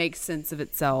that it makes sense of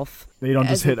itself. That you don't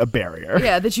just hit a barrier.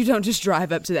 Yeah, that you don't just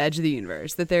drive up to the edge of the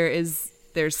universe. That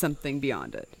there's something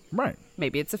beyond it. Right.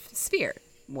 Maybe it's a sphere.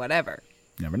 Whatever.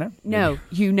 Never know. No,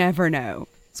 you never know.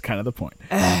 It's kind of the point.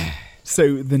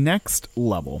 So the next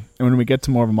level, and when we get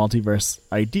to more of a multiverse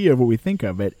idea, what we think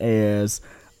of it is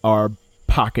our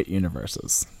pocket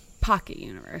universes. Pocket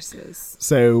universes.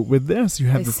 So with this, you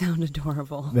have... They sound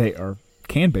adorable. They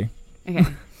can be. Okay.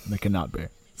 They cannot be.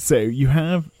 So you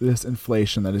have this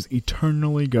inflation that is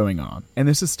eternally going on. And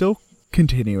this is still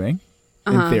continuing,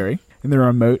 in theory, in the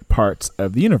remote parts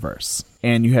of the universe.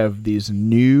 And you have these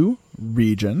new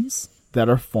regions that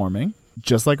are forming,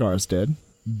 just like ours did,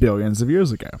 billions of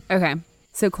years ago. Okay.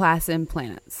 So class in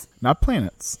planets. Not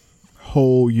planets.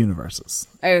 Whole universes.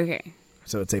 Okay.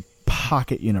 So it's a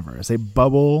pocket universe, a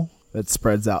bubble that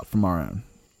spreads out from our own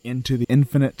into the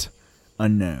infinite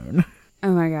unknown.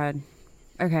 Oh my God.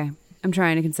 Okay. I'm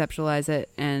trying to conceptualize it,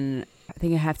 and I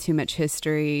think I have too much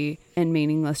history and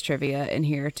meaningless trivia in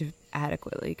here to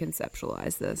adequately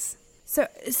conceptualize this. So,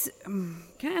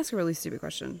 can I ask a really stupid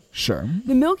question? Sure.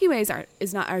 The Milky Way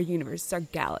is not our universe, it's our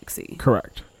galaxy.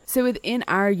 Correct. So within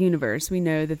our universe, we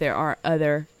know that there are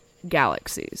other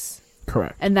galaxies.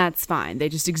 Correct. And that's fine. They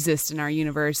just exist in our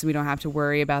universe, and we don't have to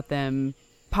worry about them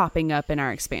popping up in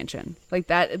our expansion. Like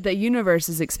that, the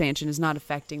universe's expansion is not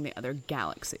affecting the other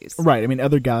galaxies. Right. I mean,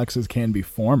 other galaxies can be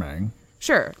forming.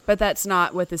 Sure, but that's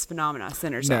not what this phenomena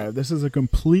centers on. No, this is a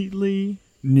completely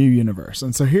new universe.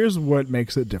 And so here's what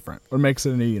makes it different. What makes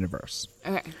it a new universe.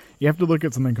 Okay. You have to look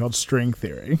at something called string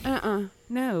theory.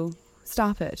 No.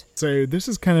 Stop it. So this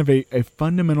is kind of a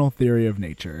fundamental theory of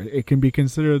nature. It can be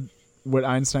considered what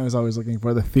Einstein was always looking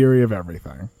for, the theory of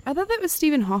everything. I thought that was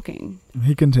Stephen Hawking.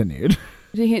 He continued.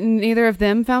 Neither of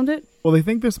them found it? Well, they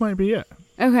think this might be it.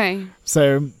 Okay.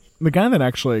 So the guy that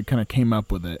actually kind of came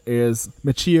up with it is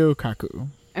Michio Kaku.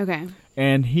 Okay.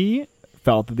 And he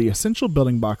felt that the essential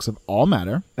building blocks of all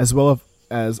matter, as well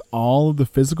as all of the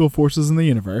physical forces in the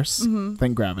universe,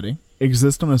 think gravity,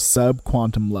 exist on a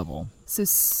sub-quantum level. So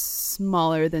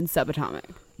smaller than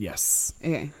subatomic. Yes.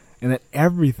 Okay. And that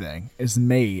everything is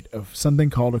made of something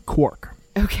called a quark.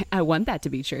 Okay, I want that to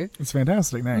be true. It's a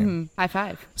fantastic name. High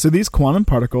five. So these quantum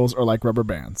particles are like rubber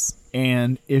bands.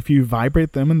 And if you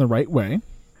vibrate them in the right way,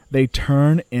 they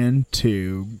turn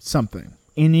into something.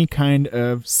 Any kind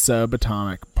of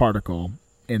subatomic particle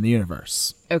in the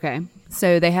universe. Okay.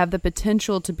 So they have the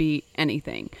potential to be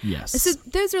anything. Yes. So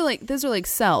those are like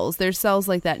cells. There's cells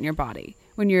like that in your body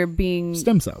when you're being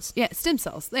stem cells. Yeah, stem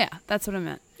cells. Yeah, that's what I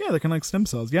meant. Yeah, they're kind of like stem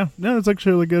cells. Yeah. No, that's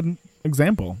actually a really good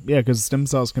example. Yeah, because stem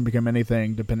cells can become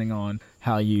anything depending on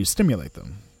how you stimulate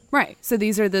them. Right. So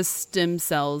these are the stem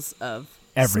cells of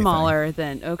everything. Smaller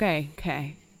than okay.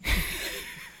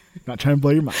 Not trying to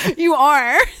blow your mind. You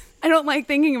are. I don't like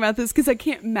thinking about this because I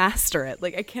can't master it.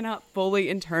 Like I cannot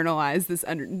fully internalize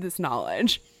this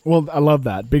knowledge. Well, I love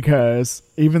that because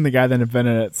even the guy that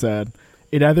invented it said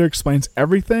it either explains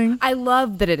everything. I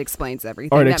love that it explains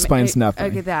everything. Or it explains nothing.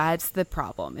 Okay, that's the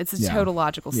problem. It's a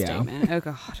tautological statement. Oh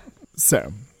God.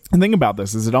 So the thing about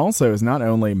this is it also is not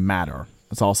only matter,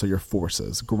 it's also your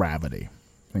forces, gravity,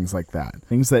 things like that.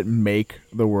 Things that make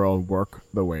the world work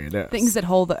the way it is. Things that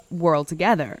hold the world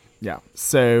together. Yeah.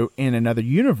 So in another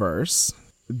universe,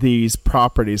 these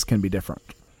properties can be different.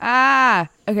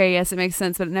 Okay, yes, it makes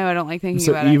sense, but no, I don't like thinking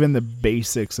about it. So even the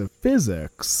basics of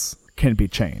physics can be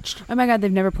changed. Oh my God,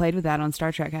 they've never played with that on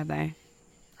Star Trek, have they?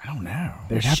 I don't know.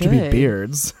 There'd have to be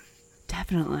beards.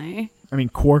 Definitely. I mean,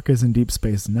 Quark is in Deep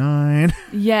Space Nine.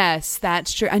 Yes,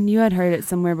 that's true. I knew I'd heard it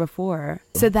somewhere before.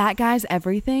 So that guy's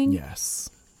everything? Yes.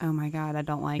 Oh my God, I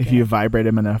don't like it. If you vibrate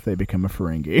them enough, they become a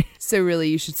Ferengi. So really,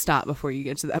 you should stop before you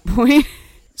get to that point.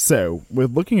 So,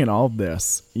 with looking at all of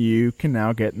this, you can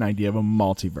now get an idea of a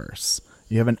multiverse.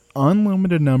 You have an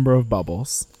unlimited number of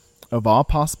bubbles of all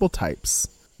possible types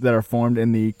that are formed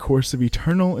in the course of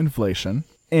eternal inflation,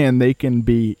 and they can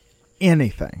be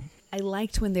anything. I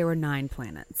liked when there were 9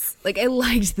 planets. Like, I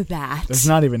liked that. There's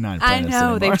not even 9 planets I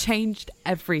know, anymore. they've changed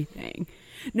everything.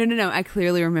 No, I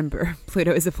clearly remember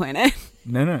Pluto is a planet.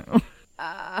 No.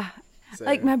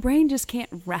 Like, my brain just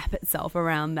can't wrap itself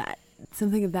around that,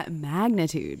 something of that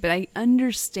magnitude. But I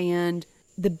understand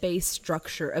the base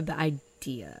structure of the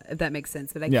idea, if that makes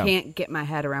sense. But I can't get my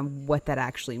head around what that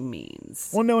actually means.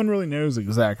 Well, no one really knows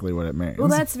exactly what it means. Well,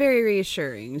 that's very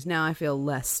reassuring. Now I feel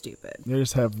less stupid. They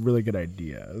just have really good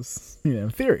ideas.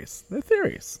 Theories. They're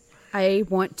theories. I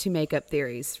want to make up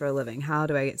theories for a living. How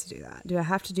do I get to do that? Do I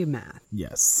have to do math?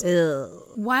 Yes. Ugh.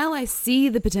 While I see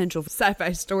the potential for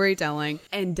sci-fi storytelling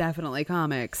and definitely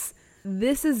comics,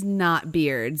 this is not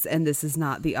beards and this is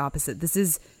not the opposite. This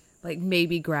is like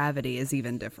maybe gravity is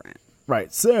even different.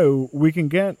 Right. So we can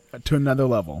get to another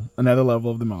level of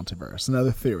the multiverse,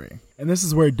 another theory. And this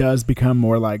is where it does become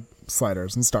more like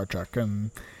Sliders and Star Trek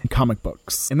and comic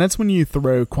books. And that's when you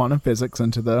throw quantum physics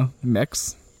into the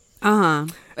mix.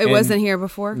 It wasn't here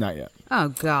before? Not yet. Oh,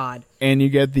 God. And you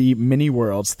get the many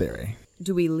worlds theory.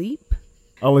 Do we leap?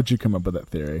 I'll let you come up with that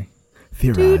theory.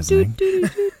 Theorizing.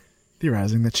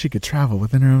 Theorizing that she could travel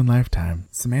within her own lifetime.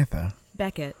 Samantha.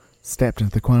 Beckett. Stepped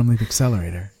into the quantum leap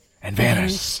accelerator and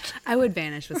vanished. I would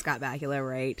vanish with Scott Bakula,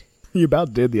 right? You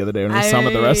about did the other day when we saw him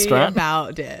at the restaurant. I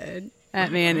about did.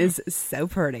 That man is so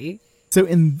pretty. So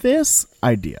in this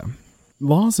idea,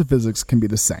 laws of physics can be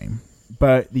the same.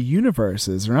 But the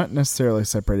universes are not necessarily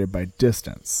separated by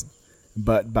distance,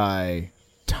 but by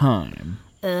time.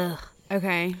 Ugh.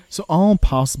 Okay. So all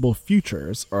possible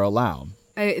futures are allowed.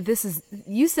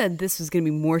 You said this was going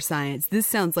to be more science. This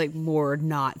sounds like more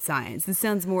not science. This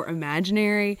sounds more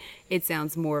imaginary. It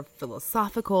sounds more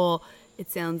philosophical.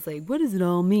 It sounds like, what does it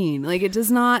all mean? Like, it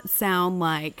doesn't sound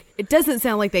like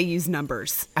they use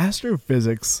numbers.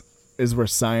 Astrophysics is where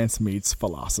science meets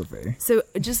philosophy. So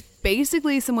just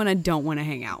basically someone I don't want to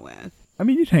hang out with. I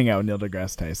mean, you'd hang out with Neil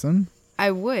deGrasse Tyson. I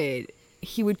would.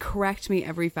 He would correct me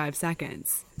every 5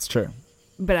 seconds. It's true.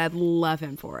 But I'd love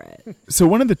him for it. So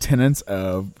one of the tenets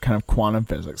of kind of quantum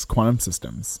physics, quantum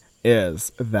systems,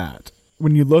 is that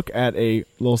when you look at a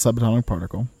little subatomic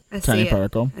particle, tiny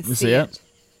particle, you see it?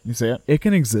 You see it? It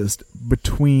can exist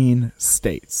between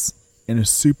states in a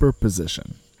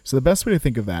superposition. So the best way to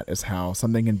think of that is how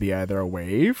something can be either a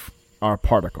wave or a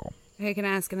particle. Hey, can I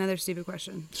ask another stupid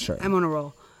question? Sure. I'm on a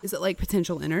roll. Is it like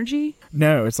potential energy?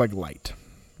 No, it's like light.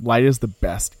 light is the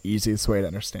best, easiest way to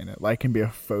understand it. Light can be a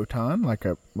photon, like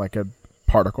a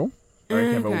particle, or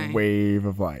it can have a wave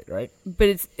of light, right? But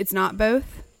it's not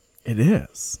both? It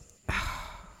is.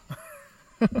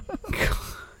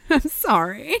 I'm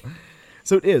sorry.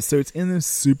 So it is. So it's in this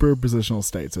superpositional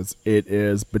state. So it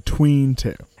is between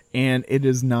two. And it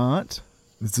is not,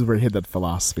 this is where you hit that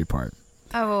philosophy part.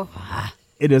 Oh.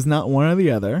 It is not one or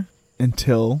the other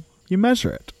until you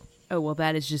measure it. Oh, well,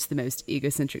 that is just the most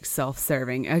egocentric,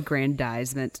 self-serving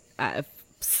aggrandizement of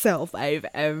self I've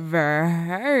ever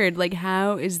heard. Like,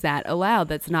 how is that allowed?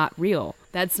 That's not real.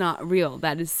 That's not real.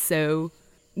 That is so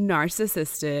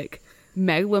narcissistic,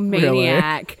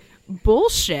 megalomaniac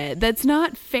bullshit. That's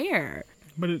not fair.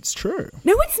 But it's true.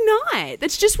 No, it's not.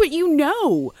 That's just what you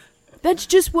know. That's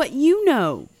just what you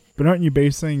know. But aren't you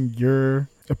basing your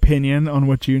opinion on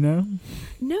what you know?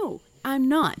 No, I'm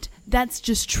not. That's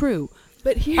just true.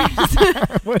 But here's...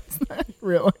 What's that?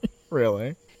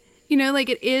 Really? You know, like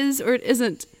it is or it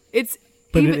isn't. It's...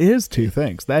 But it is two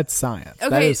things. That's science. Okay,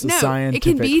 that is a scientific it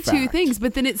can be fact. two things,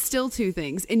 but then it's still two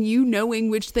things. And you knowing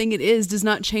which thing it is does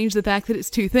not change the fact that it's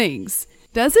two things.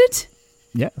 Does it?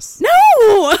 Yes.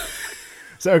 No!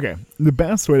 So, okay. The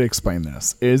best way to explain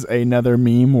this is another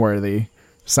meme-worthy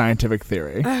scientific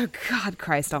theory. Oh, God,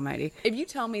 Christ almighty. If you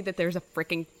tell me that there's a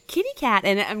freaking kitty cat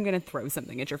in it, I'm going to throw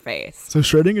something at your face. So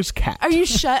Schrodinger's cat. Are you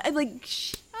shut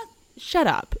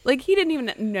up. Like, he didn't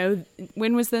even know.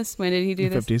 When was this? When did he do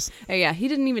this? 50s. Oh, yeah. He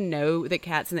didn't even know that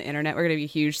cats on the internet were going to be a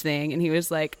huge thing. And he was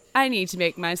like, I need to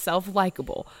make myself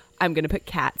likable. I'm going to put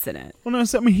cats in it. Well, no,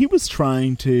 so, I mean, he was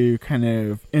trying to kind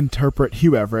of interpret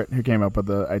Hugh Everett, who came up with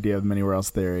the idea of the many worlds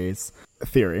theory,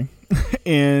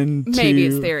 into... Maybe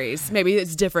it's theories. Maybe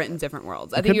it's different in different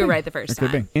worlds. I think you were right the first time.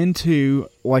 Could be. Into,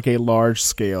 like, a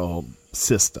large-scale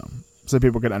system, so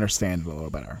people could understand it a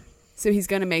little better. So he's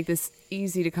going to make this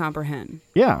easy to comprehend.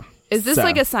 Yeah. Is this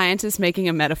like a scientist making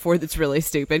a metaphor that's really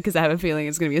stupid? Because I have a feeling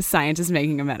it's going to be a scientist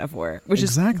making a metaphor, which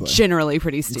is generally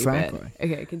pretty stupid. Exactly.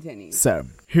 Okay, continue. So,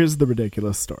 here's the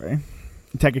ridiculous story.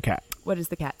 Take a cat. What is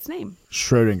the cat's name?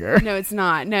 Schrodinger. No, it's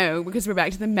not. No, because we're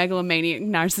back to the megalomaniac,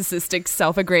 narcissistic,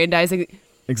 self-aggrandizing...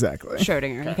 Exactly.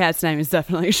 Schrodinger. Okay. The cat's name is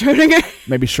definitely Schrodinger.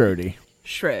 Maybe Schrody.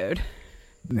 Schrode.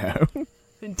 No.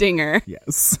 Dinger.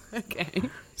 Yes. Okay.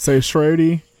 So,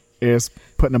 Schrody is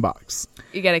put in a box.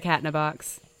 You got a cat in a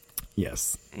box?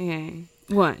 Yes. Okay.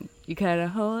 1. You cut a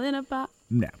hole in a box.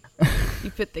 No.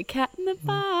 You put the cat in the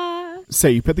box. So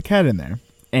you put the cat in there,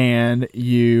 and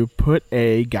you put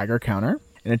a Geiger counter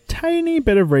and a tiny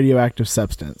bit of radioactive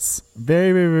substance,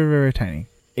 very, very, very, very tiny,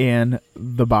 in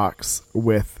the box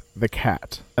with the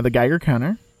cat. Now, the Geiger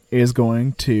counter is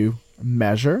going to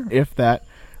measure if that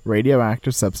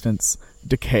radioactive substance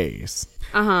decays.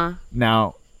 Uh-huh.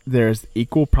 Now, there's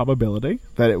equal probability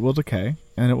that it will decay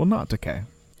and it will not decay.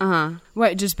 Uh-huh.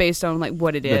 What, just based on, like,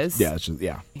 what it is? Yeah,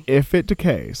 If it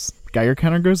decays, Geiger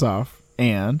counter goes off,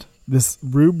 and this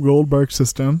Rube Goldberg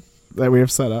system that we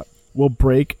have set up will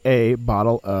break a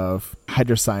bottle of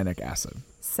hydrocyanic acid.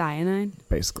 Cyanide?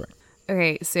 Basically.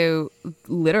 Okay, so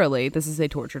literally, this is a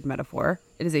tortured metaphor.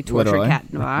 It is a tortured cat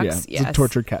in a box. Yeah, it's a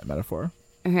tortured cat metaphor.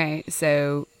 Okay,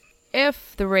 so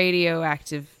if the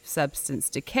radioactive substance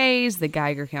decays, the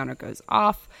Geiger counter goes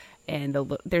off, and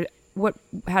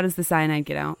how does the cyanide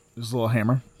get out? There's a little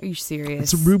hammer. Are you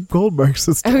serious? It's a Rube Goldberg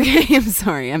system. Okay, I'm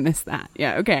sorry, I missed that.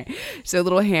 Yeah, okay. So a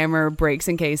little hammer breaks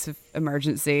in case of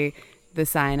emergency. The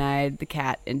cyanide, the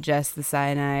cat ingests the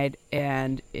cyanide,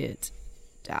 and it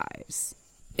dies.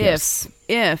 Yes.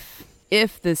 If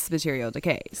this material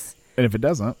decays. And if it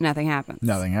doesn't, nothing happens.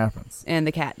 Nothing happens. And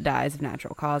the cat dies of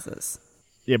natural causes.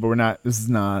 Yeah, but this is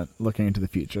not looking into the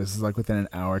future. This is like within an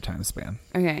hour time span.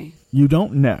 Okay. You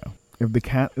don't know if the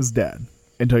cat is dead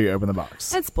until you open the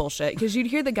box. That's bullshit, because you'd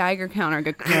hear the Geiger counter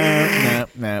go...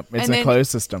 No. It's a closed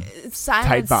system.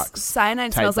 Tight box.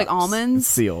 Cyanide smells like almonds. It's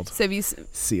sealed. So if you...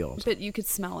 Sealed. But you could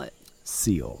smell it.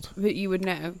 Sealed. But you would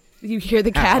know. You hear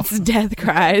the cat's death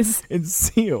cries. It's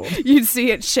sealed. You'd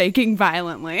see it shaking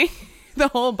violently. The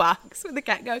whole box with the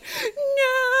cat going,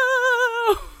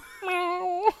 no!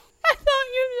 I thought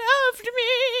you loved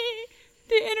me.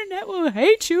 The internet will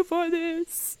hate you for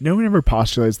this. No one ever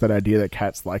postulates that idea that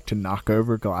cats like to knock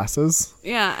over glasses.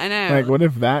 Yeah, I know. Like, what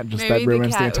if that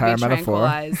ruins the entire metaphor? Maybe the cat would be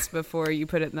tranquilized before you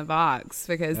put it in the box,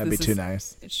 because that'd be too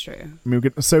nice. It's true. I mean,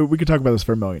 we could talk about this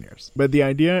for a million years, but the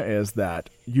idea is that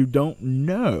you don't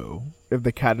know if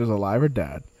the cat is alive or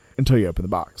dead until you open the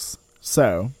box.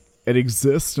 So it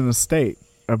exists in a state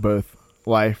of both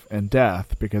life and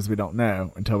death because we don't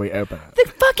know until we open it. The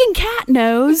fucking cat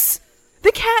knows.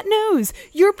 The cat knows.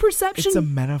 Your perception... It's a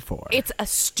metaphor. It's a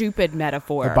stupid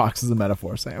metaphor. The box is a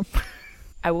metaphor, Sam.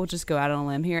 I will just go out on a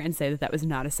limb here and say that was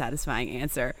not a satisfying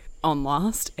answer on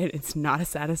Lost, and it's not a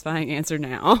satisfying answer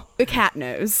now. The cat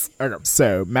knows. Okay,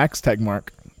 so Max Tegmark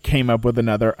came up with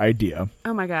another idea.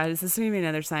 Oh my God, is this going to be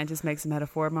another scientist makes a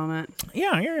metaphor moment?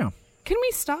 Yeah. Can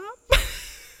we stop?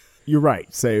 You're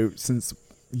right. So since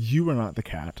you are not the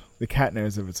cat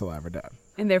knows if it's alive or dead.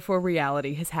 And therefore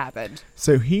reality has happened.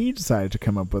 So he decided to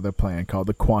come up with a plan called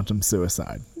the quantum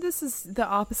suicide. This is the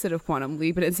opposite of quantum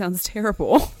leap, but it sounds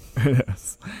terrible. It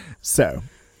is. So,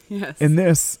 yes. In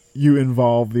this, you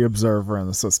involve the observer in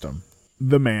the system.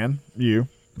 The man, you,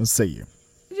 let's say you.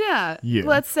 Yeah, you.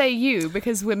 Let's say you,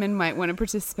 because women might want to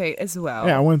participate as well.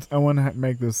 Yeah, I want to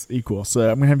make this equal. So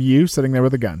I'm going to have you sitting there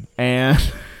with a gun. And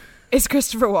is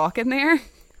Christopher Walken there?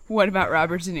 What about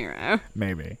Robert De Niro?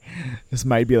 Maybe. This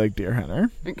might be like Deer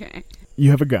Hunter. Okay.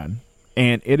 You have a gun,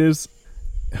 and it is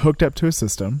hooked up to a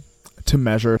system to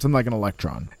measure something like an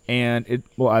electron, and it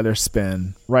will either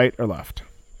spin right or left.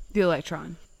 The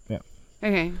electron. Yeah.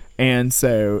 Okay. And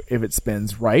so if it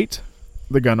spins right,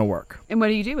 the gun will work. And what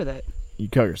do you do with it? You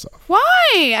kill yourself.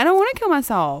 Why? I don't want to kill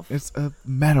myself. It's a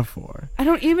metaphor. I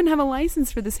don't even have a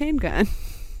license for this handgun.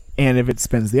 And if it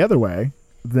spins the other way,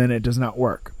 then it does not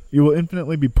work. You will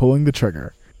infinitely be pulling the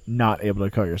trigger, not able to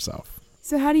kill yourself.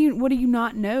 So what do you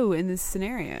not know in this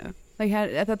scenario? Like,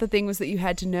 I thought the thing was that you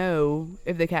had to know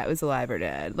if the cat was alive or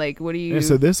dead. Like, what do you... And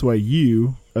so this way,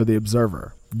 you are the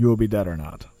observer. You will be dead or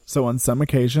not. So on some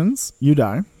occasions, you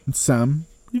die. And some,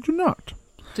 you do not.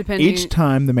 Depending... Each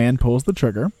time the man pulls the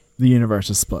trigger, the universe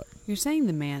is split. You're saying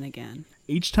the man again.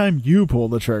 Each time you pull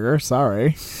the trigger,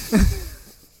 sorry,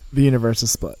 the universe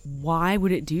is split. Why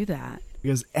would it do that?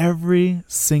 Because every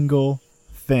single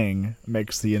thing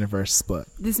makes the universe split.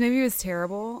 This movie was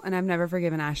terrible, and I've never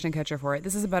forgiven Ashton Kutcher for it.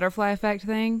 This is a butterfly effect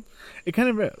thing? It kind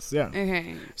of is, yeah.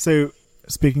 Okay. So,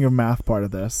 speaking of math part of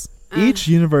this, each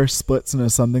universe splits into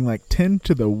something like 10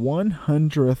 to the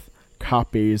 100th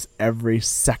copies every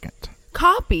second.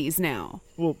 Copies now?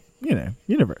 Well,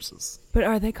 universes. But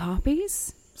are they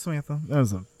copies? Samantha, that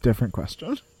was a different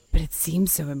question. But it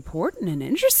seems so important and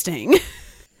interesting.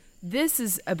 This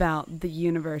is about the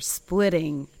universe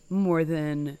splitting more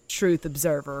than truth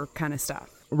observer kind of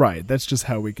stuff. Right. That's just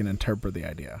how we can interpret the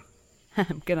idea.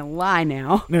 I'm going to lie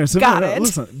now. No, so Got it.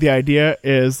 Listen, the idea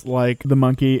is like the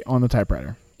monkey on the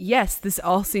typewriter. Yes, this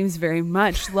all seems very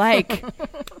much like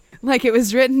like it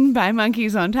was written by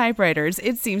monkeys on typewriters.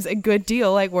 It seems a good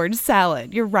deal like word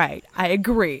salad. You're right. I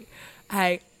agree.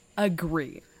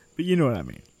 But you know what I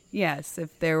mean. Yes,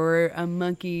 if there were a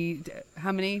monkey,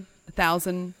 how many?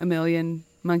 1,000, a million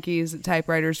monkeys at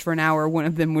typewriters for an hour, one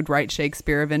of them would write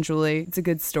Shakespeare eventually. It's a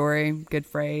good story, good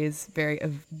phrase, very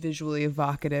visually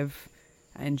evocative.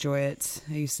 I enjoy it.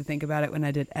 I used to think about it when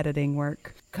I did editing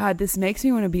work. God, this makes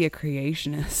me want to be a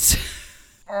creationist.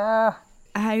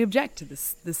 I object to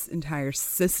this entire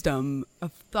system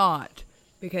of thought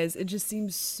because it just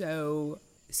seems so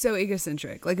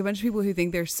egocentric. Like a bunch of people who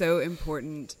think they're so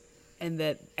important and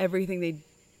that everything they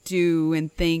do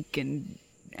and think and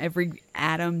every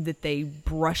atom that they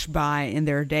brush by in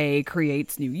their day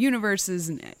creates new universes,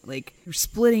 and like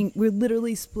we're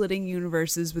literally splitting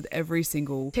universes with every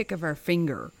single tick of our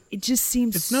finger. It just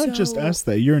seems it's not just us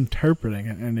though. You're interpreting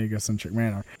it in an egocentric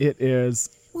manner. It is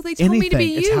they told me to be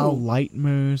you. It's how light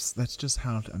moves. That's just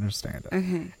how to understand it.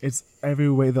 Okay. It's every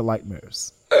way that light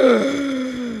moves.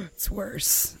 It's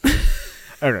worse.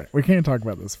 Okay, we can't talk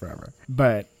about this forever.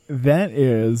 But that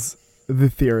is the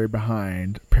theory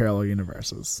behind parallel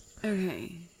universes.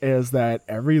 Okay. Is that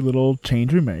every little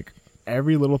change we make,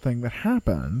 every little thing that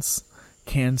happens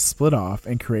can split off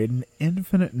and create an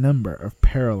infinite number of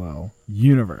parallel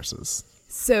universes.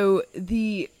 So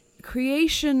the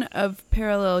creation of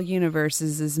parallel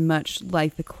universes is much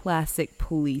like the classic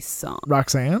Police song.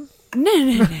 Roxanne?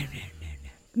 No.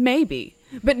 Maybe.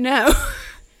 But no.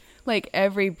 Like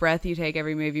every breath you take,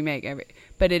 every move you make,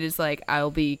 but it is like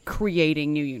I'll be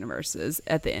creating new universes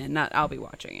at the end, not I'll be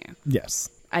watching you.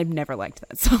 Yes. I've never liked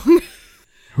that song.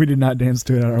 We did not dance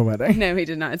to it at our wedding. No, we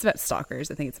did not. It's about stalkers.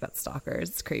 I think it's about stalkers.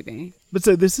 It's creepy. But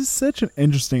so this is such an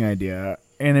interesting idea.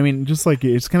 And I mean, just like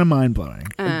it's kind of mind-blowing.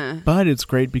 But it's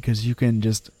great because you can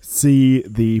just see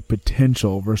the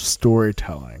potential for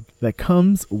storytelling that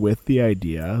comes with the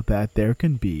idea that there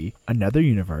can be another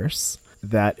universe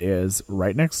that is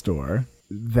right next door,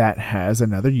 that has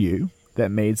another you, that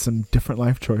made some different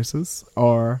life choices,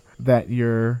 or that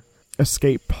your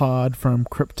escape pod from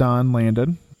Krypton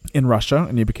landed in Russia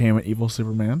and you became an evil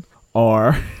Superman,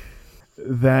 or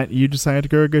that you decided to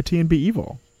grow a goatee and be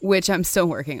evil. Which I'm still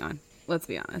working on, let's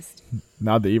be honest.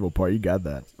 Not the evil part, you got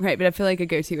that. Right, but I feel like a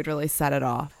goatee would really set it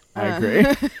off. I agree.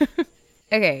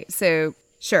 Okay, so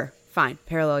sure, fine,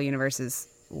 parallel universes,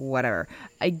 whatever.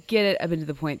 I get it up into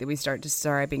the point that we start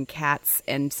describing cats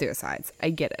and suicides. I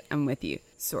get it. I'm with you,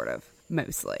 sort of,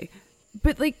 mostly.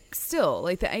 But, like, still,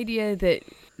 like, the idea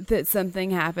that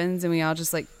something happens and we all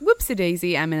just, like,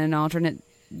 whoopsie-daisy, I'm in an alternate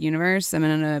universe, I'm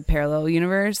in a parallel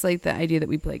universe, like, the idea that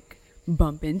we, like,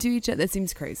 bump into each other, that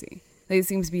seems crazy. Like, it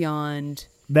seems beyond...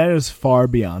 That is far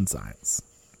beyond science.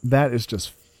 That is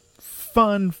just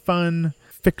fun,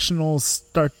 fictional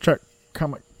Star Trek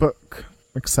comic book,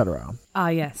 etc. Ah,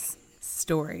 yes.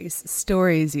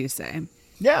 Stories, you say.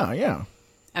 Yeah.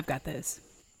 I've got those.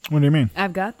 What do you mean?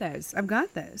 I've got those.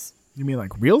 You mean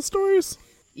like real stories?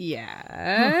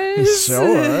 Yes.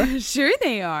 Sure. Sure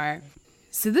they are.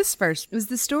 So this first was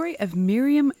the story of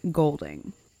Miriam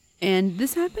Golding. And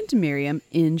this happened to Miriam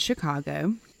in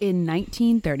Chicago in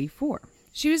 1934.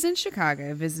 She was in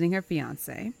Chicago visiting her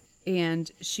fiancé,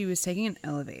 and she was taking an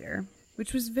elevator,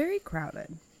 which was very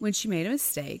crowded, when she made a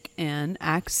mistake and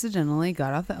accidentally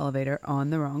got off the elevator on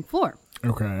the wrong floor.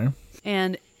 Okay.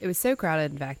 And it was so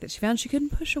crowded, in fact, that she found she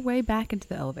couldn't push her way back into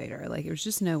the elevator. Like, it was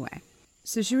just no way.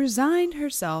 So she resigned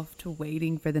herself to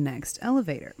waiting for the next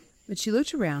elevator. But she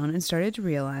looked around and started to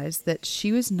realize that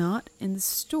she was not in the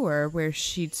store where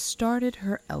she'd started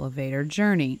her elevator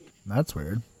journey. That's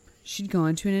weird. She'd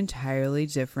gone to an entirely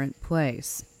different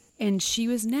place. And she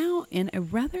was now in a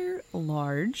rather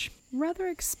large, rather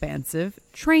expansive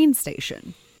train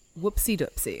station.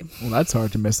 Whoopsie-doopsie. Well, that's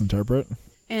hard to misinterpret.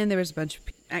 And there was a bunch of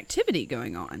activity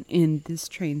going on in this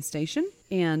train station.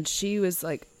 And she was,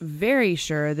 like, very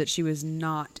sure that she was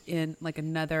not in, like,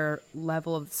 another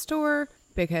level of the store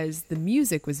because the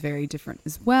music was very different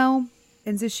as well.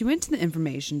 And so she went to the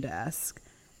information desk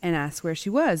and asked where she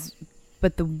was.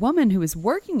 But the woman who was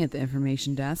working at the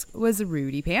information desk was a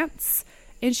Rudy Pants.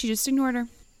 And she just ignored her.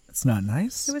 It's not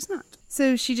nice. It was not.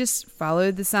 So she just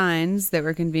followed the signs that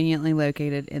were conveniently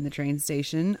located in the train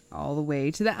station all the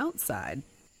way to the outside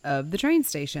of the train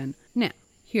station. Now,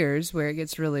 here's where it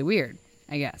gets really weird,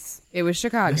 I guess. It was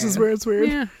Chicago. This is where it's weird?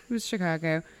 Yeah, it was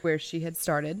Chicago, where she had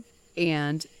started.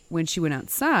 And when she went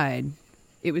outside,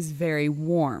 it was very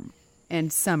warm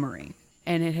and summery.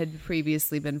 And it had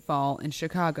previously been fall in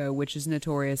Chicago, which is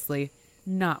notoriously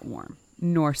not warm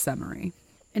nor summery.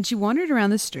 And she wandered around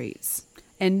the streets,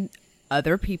 and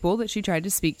other people that she tried to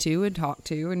speak to and talk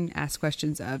to and ask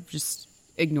questions of just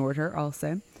ignored her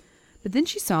also. But then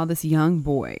she saw this young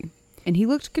boy, and he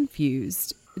looked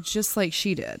confused, just like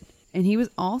she did. And he was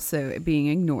also being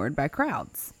ignored by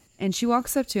crowds. And she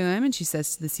walks up to him and she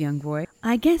says to this young boy,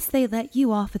 "I guess they let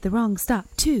you off at the wrong stop,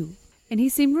 too." And he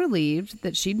seemed relieved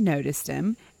that she'd noticed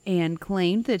him and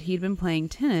claimed that he'd been playing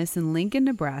tennis in Lincoln,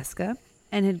 Nebraska,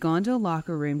 and had gone to a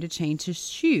locker room to change his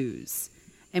shoes.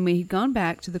 And when he'd gone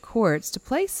back to the courts to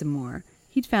play some more,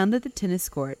 he'd found that the tennis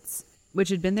courts, which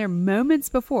had been there moments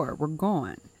before, were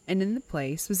gone. And in the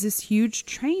place was this huge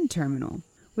train terminal,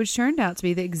 which turned out to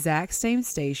be the exact same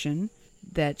station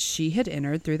that she had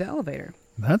entered through the elevator.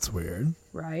 That's weird.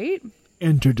 Right?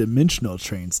 Interdimensional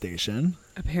train station.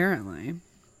 Apparently.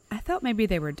 I thought maybe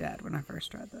they were dead when I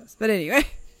first read this. But anyway,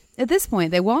 at this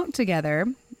point, they walked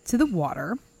together to the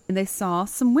water, and they saw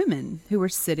some women who were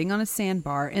sitting on a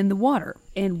sandbar in the water.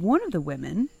 And one of the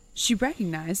women she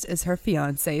recognized as her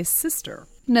fiancé's sister.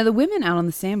 Now, the women out on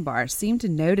the sandbar seemed to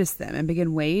notice them and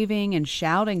began waving and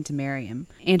shouting to Miriam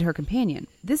and her companion.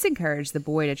 This encouraged the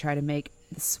boy to try to make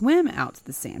the swim out to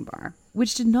the sandbar,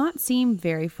 which did not seem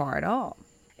very far at all.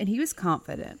 And he was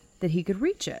confident that he could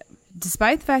reach it.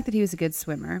 Despite the fact that he was a good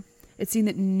swimmer, it seemed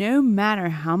that no matter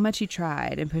how much he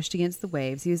tried and pushed against the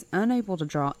waves, he was unable to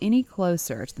draw any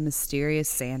closer to the mysterious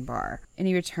sandbar, and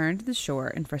he returned to the shore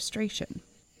in frustration.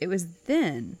 It was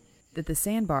then that the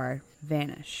sandbar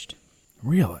vanished.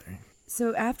 Really?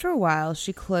 So after a while,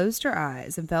 she closed her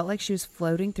eyes and felt like she was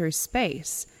floating through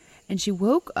space, and she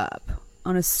woke up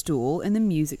on a stool in the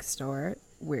music store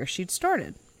where she'd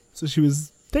started. So she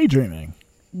was daydreaming.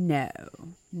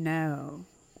 No.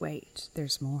 Wait,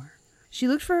 there's more. She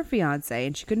looked for her fiancé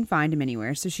and she couldn't find him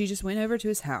anywhere, so she just went over to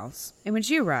his house. And when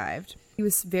she arrived, he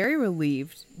was very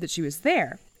relieved that she was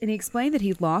there. And he explained that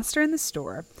he'd lost her in the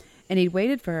store and he'd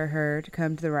waited for her to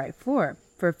come to the right floor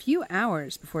for a few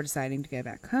hours before deciding to go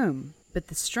back home. But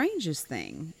the strangest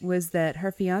thing was that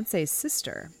her fiancé's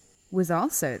sister was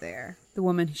also there, the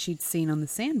woman she'd seen on the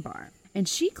sandbar. And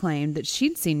she claimed that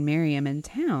she'd seen Miriam in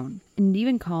town and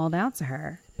even called out to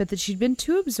her, but that she'd been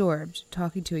too absorbed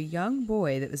talking to a young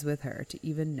boy that was with her to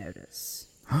even notice.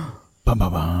 Bum,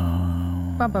 bum,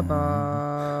 bum. Bum, bum,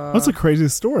 bum. That's a crazy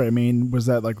story. I mean, was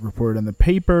that like reported in the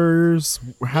papers?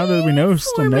 How did we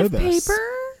still know this? Paper?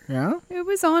 Yeah? It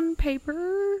was on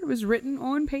paper. It was written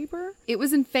on paper. It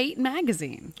was in Fate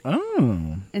magazine.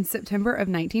 Oh. In September of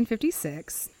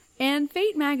 1956. And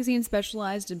Fate magazine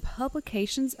specialized in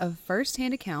publications of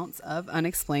first-hand accounts of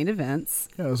unexplained events.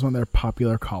 Yeah, it was one of their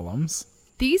popular columns.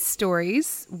 These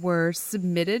stories were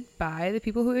submitted by the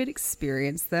people who had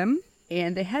experienced them,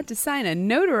 and they had to sign a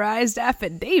notarized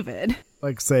affidavit.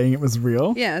 Like saying it was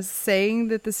real? Yes, saying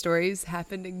that the stories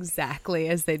happened exactly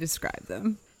as they described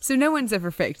them. So no one's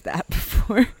ever faked that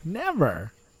before.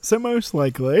 Never. So most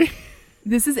likely.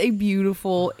 This is a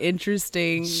beautiful,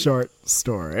 interesting... short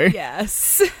story.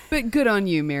 Yes. But good on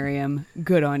you, Miriam.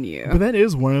 Good on you. But that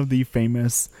is one of the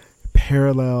famous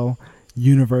parallel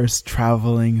universe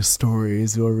traveling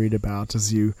stories you'll read about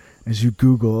as you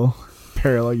Google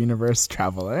parallel universe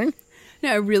traveling.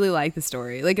 No, I really like the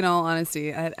story. Like, in all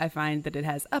honesty, I find that it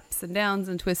has ups and downs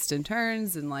and twists and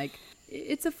turns, and, like,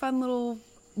 it's a fun little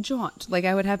jaunt. Like,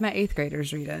 I would have my 8th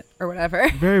graders read it, or whatever.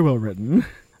 Very well written.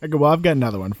 Okay, well, I've got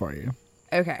another one for you.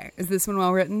 Okay. Is this one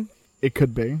well written? It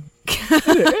could be.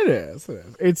 It is.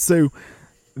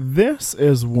 This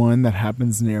is one that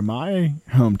happens near my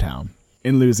hometown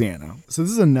in Louisiana. So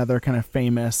this is another kind of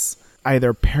famous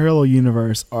either parallel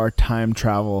universe or time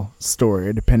travel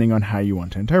story, depending on how you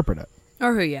want to interpret it.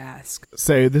 Or who you ask.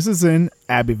 So this is in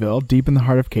Abbeville, deep in the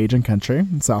heart of Cajun country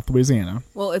in South Louisiana.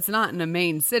 Well, it's not in a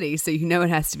main city, so you know it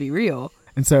has to be real.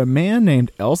 And so a man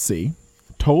named L.C.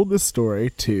 told this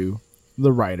story to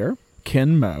the writer,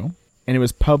 Ken Moe, and it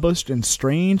was published in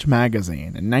Strange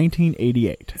Magazine in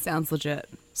 1988. Sounds legit.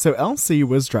 So L.C.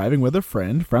 was driving with a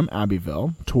friend from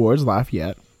Abbeville towards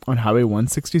Lafayette on Highway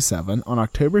 167 on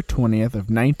October 20th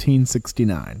of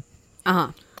 1969.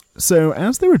 Uh-huh. So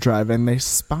as they were driving, they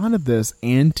spotted this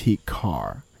antique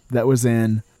car that was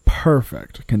in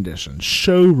perfect condition,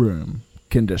 showroom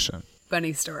condition.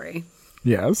 Funny story.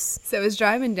 Yes. So I was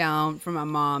driving down from my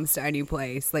mom's to our new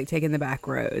place, like taking the back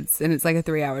roads, and it's like a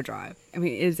 3-hour drive. I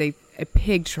mean, it is a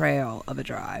pig trail of a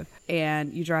drive.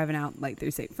 And you're driving out like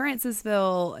through St.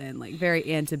 Francisville and like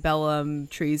very antebellum,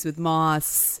 trees with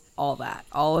moss, all that,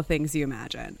 all the things you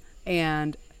imagine.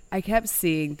 And I kept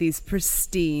seeing these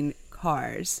pristine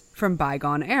cars from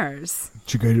bygone eras.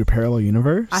 Did you go to a parallel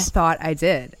universe? I thought I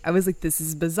did. I was like, this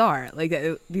is bizarre. Like,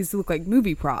 these look like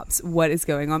movie props. What is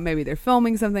going on? Maybe they're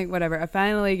filming something, whatever. I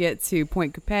finally get to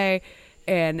Point Coupé,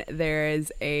 and there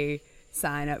is a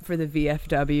sign up for the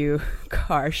VFW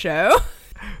car show.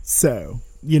 So,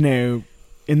 in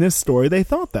this story, they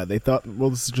thought, well,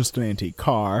 this is just an antique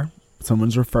car.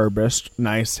 Someone's refurbished,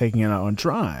 nice, taking it out on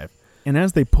drive. And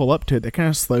as they pull up to it, they kind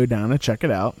of slow down and check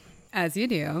it out. As you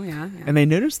do, yeah. And they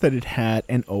noticed that it had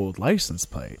an old license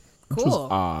plate, which was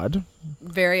odd.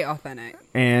 Very authentic.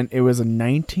 And it was a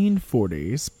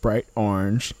 1940s bright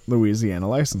orange Louisiana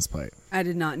license plate. I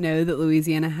did not know that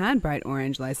Louisiana had bright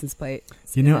orange license plates.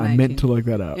 I meant to look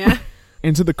that up. Yeah.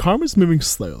 And so the car was moving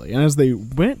slowly, and as they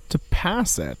went to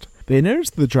pass it, they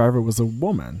noticed the driver was a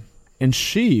woman. And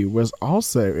she was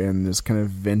also in this kind of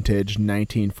vintage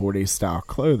 1940s style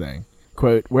clothing.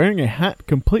 Quote, wearing a hat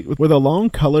complete with a long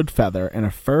colored feather and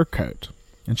a fur coat.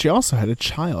 And she also had a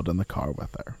child in the car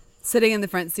with her. Sitting in the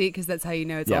front seat, because that's how you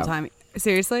know it's all time.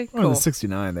 Seriously? Well, in the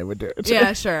 69, they would do it.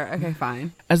 Yeah, sure. Okay,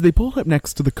 fine. As they pulled up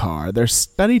next to the car, their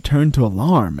study turned to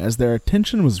alarm as their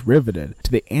attention was riveted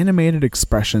to the animated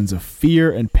expressions of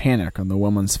fear and panic on the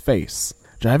woman's face.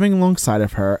 Driving alongside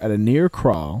of her at a near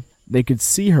crawl, they could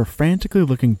see her frantically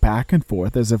looking back and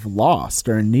forth as if lost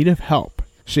or in need of help.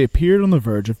 She appeared on the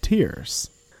verge of tears.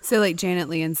 So like Janet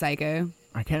Leigh in Psycho?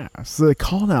 I guess. So they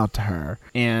called out to her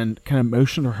and kind of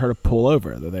motioned for her to pull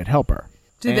over, that they'd help her.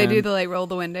 Did they do the like roll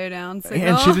the window down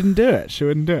signal? And she didn't do it. She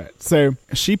wouldn't do it. So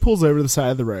she pulls over to the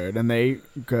side of the road and they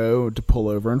go to pull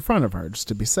over in front of her just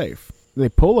to be safe. They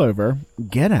pull over,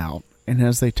 get out, and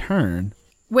as they turn...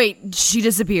 Wait, she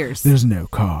disappears. There's no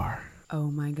car.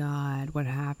 Oh my God, what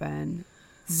happened?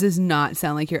 This does not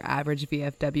sound like your average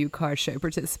VFW car show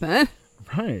participant.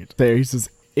 Right. There he says,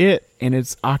 it and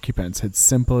its occupants had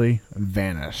simply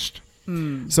vanished.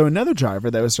 So another driver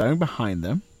that was driving behind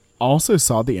them also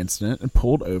saw the incident and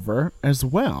pulled over as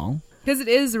well. Because it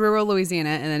is rural Louisiana,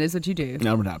 and that is what you do.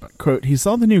 Now what happened? Quote, he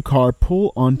saw the new car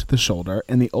pull onto the shoulder,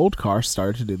 and the old car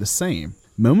started to do the same.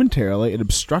 Momentarily, it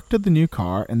obstructed the new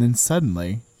car, and then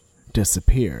suddenly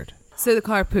disappeared. So the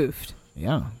car poofed.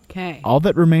 Yeah. Okay. All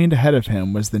that remained ahead of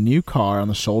him was the new car on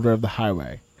the shoulder of the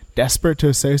highway. Desperate to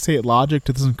associate logic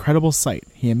to this incredible sight,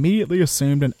 he immediately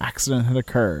assumed an accident had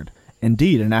occurred.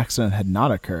 Indeed, an accident had not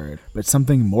occurred, but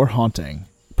something more haunting,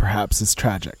 perhaps as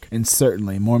tragic, and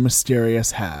certainly more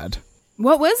mysterious had.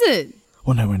 What was it?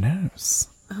 Well, no one knows.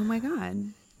 Oh my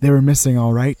God. They were missing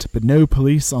all right, but no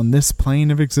police on this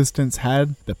plane of existence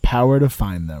had the power to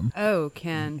find them. Oh,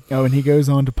 Ken. Oh, and he goes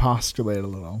on to postulate a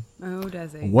little. Oh,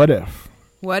 does he? What if?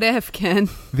 What if, Ken?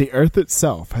 The Earth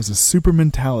itself has a super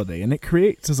mentality, and it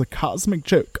creates as a cosmic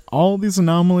joke all these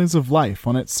anomalies of life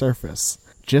on its surface,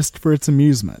 just for its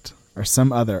amusement, or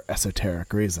some other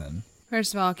esoteric reason.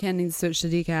 First of all, Ken needs to switch to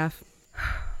decaf.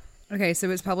 Okay, so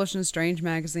it's published in Strange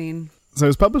Magazine. So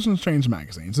it's published in Strange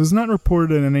Magazine, so it's not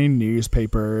reported in any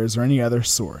newspapers or any other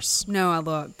source. No, I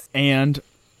looked. And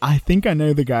I think I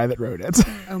know the guy that wrote it.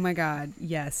 Oh my God.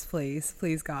 Yes, please.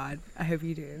 Please, God. I hope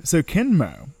you do. So Ken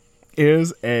Mo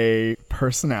is a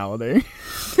personality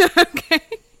Okay.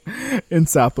 in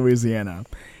South Louisiana.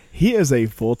 He is a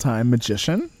full-time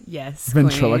magician. Yes.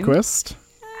 Ventriloquist.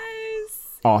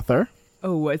 Nice. Author.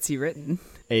 Oh, what's he written?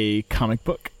 A comic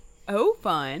book. Oh,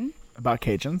 fun. About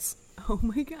Cajuns. Oh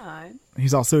my God.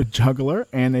 He's also a juggler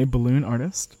and a balloon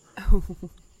artist. Oh,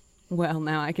 well,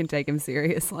 now I can take him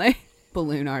seriously.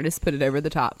 Balloon artist, put it over the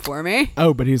top for me.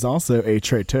 Oh, but he's also a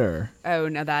traiteur. Oh,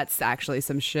 now that's actually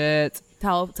some shit.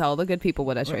 Tell the good people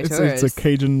what a traiteur is. It's a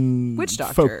Cajun witch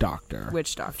doctor. folk doctor.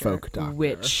 Witch doctor. Folk doctor.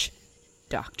 Witch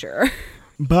doctor.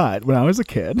 But when I was a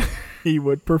kid, he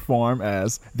would perform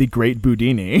as the Great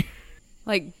Boudini.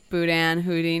 Like Boudin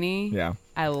Houdini? Yeah.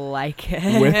 I like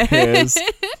it.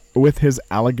 With his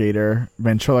alligator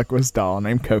ventriloquist doll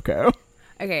named Coco.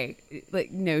 Okay,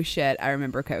 like no shit, I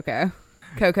remember Coco.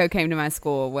 Coco came to my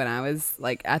school when I was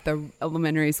like at the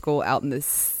elementary school out in the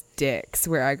sticks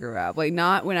where I grew up. Like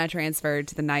not when I transferred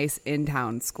to the nice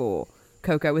in-town school.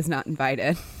 Coco was not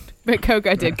invited, but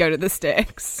Coco did go to the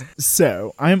sticks.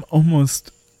 So I'm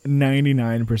almost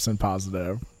 99%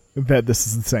 positive that this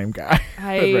is the same guy.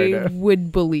 I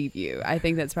would believe you. I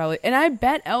think that's probably, and I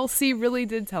bet Elsie really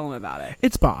did tell him about it.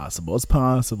 It's possible. It's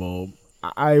possible.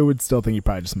 I would still think he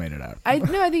probably just made it up. I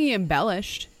think he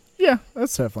embellished. Yeah,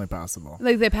 that's definitely possible.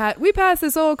 Like we passed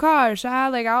this old car,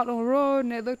 like out on the road,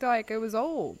 and it looked like it was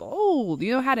old.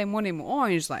 You know, had him one of them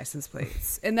orange license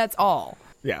plates, and that's all.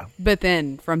 Yeah. But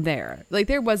then from there, like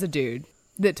there was a dude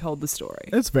that told the story.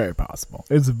 It's very possible.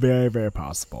 It's very, very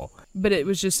possible. But it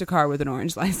was just a car with an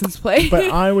orange license plate.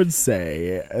 But I would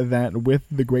say that with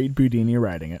the Great Boudini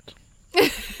writing it.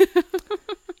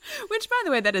 Which, by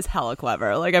the way, that is hella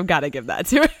clever. Like, I've got to give that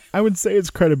to it. I would say its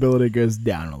credibility goes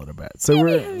down a little bit. So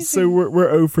we're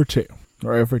 0 for 2.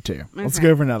 We're 0 for 2. Okay. Let's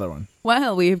go for another one.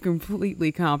 Well, we have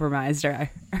completely compromised our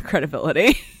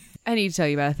credibility. I need to tell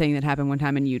you about a thing that happened one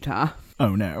time in Utah.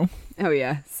 Oh, no. Oh,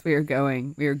 yes. We are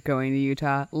going to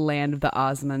Utah, land of the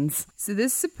Osmonds. So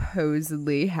this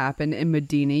supposedly happened in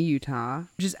Medina, Utah,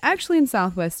 which is actually in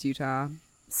southwest Utah.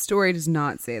 Story does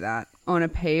not say that. On a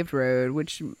paved road,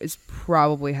 which is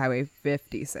probably Highway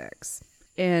 56.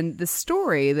 And the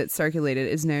story that circulated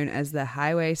is known as the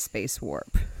Highway Space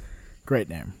Warp. Great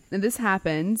name. And this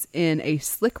happens in a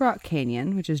slick rock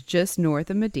canyon, which is just north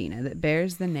of Medina, that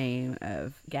bears the name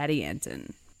of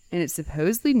Gadianton. And it's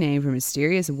supposedly named for a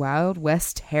mysterious Wild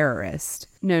West terrorist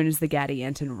known as the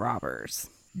Gadianton Robbers.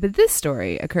 But this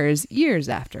story occurs years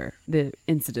after the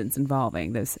incidents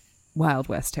involving those Wild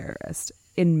West terrorists.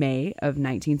 In May of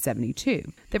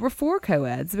 1972. There were 4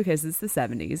 co-eds because it's the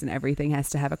 70s and everything has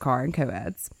to have a car and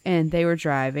co-eds. And they were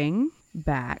driving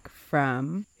back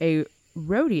from a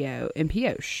rodeo in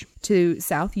Pioche to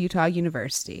South Utah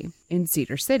University in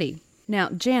Cedar City. Now,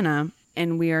 Jana,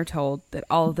 and we are told that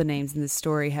all of the names in this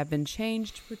story have been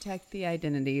changed to protect the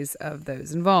identities of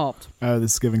those involved. Oh,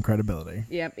 this is giving credibility.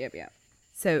 Yep.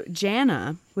 So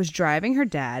Jana was driving her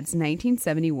dad's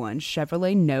 1971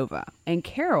 Chevrolet Nova, and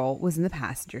Carol was in the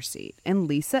passenger seat, and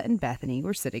Lisa and Bethany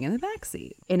were sitting in the back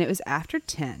seat. And it was after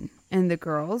 10, and the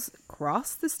girls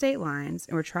crossed the state lines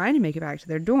and were trying to make it back to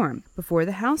their dorm before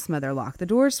the house mother locked the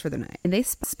doors for the night. And they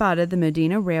spotted the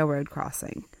Medina Railroad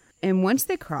crossing. And once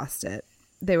they crossed it,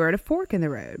 they were at a fork in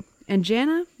the road, and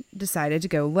Jana decided to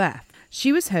go left.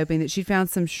 She was hoping that she'd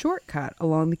found some shortcut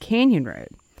along the canyon road.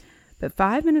 But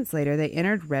 5 minutes later, they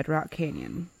entered Red Rock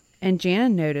Canyon, and Jana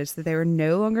noticed that they were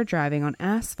no longer driving on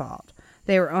asphalt.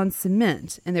 They were on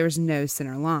cement, and there was no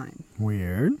center line.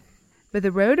 Weird. But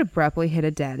the road abruptly hit a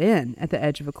dead end at the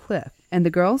edge of a cliff, and the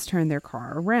girls turned their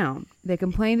car around. They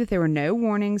complained that there were no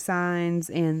warning signs,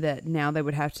 and that now they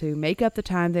would have to make up the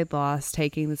time they'd lost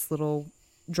taking this little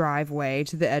driveway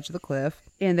to the edge of the cliff,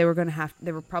 and they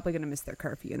were probably going to miss their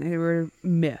curfew, and they were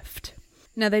miffed.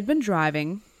 Now, they'd been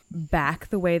driving back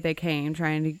the way they came,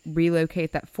 trying to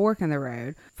relocate that fork in the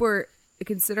road for a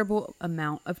considerable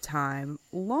amount of time,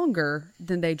 longer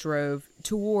than they drove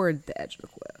toward the edge of the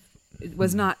cliff. It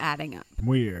was not adding up.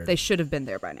 Weird. They should have been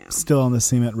there by now. Still on the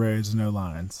cement roads, no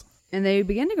lines. and they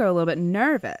began to grow a little bit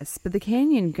nervous, but the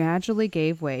canyon gradually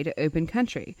gave way to open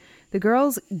country. The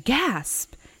girls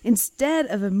gasped. Instead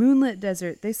of a moonlit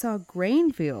desert, they saw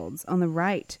grain fields on the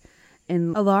right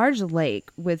and a large lake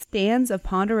with stands of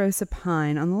ponderosa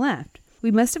pine on the left.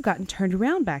 "We must have gotten turned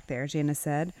around back there," Jana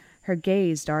said, her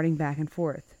gaze darting back and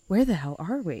forth. "Where the hell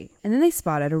are we?" And then they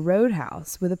spotted a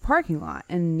roadhouse with a parking lot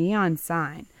and a neon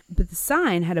sign. But the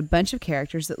sign had a bunch of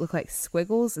characters that looked like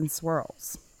squiggles and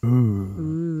swirls.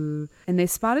 Ooh. And they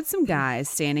spotted some guys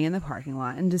standing in the parking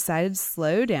lot and decided to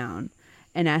slow down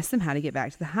and ask them how to get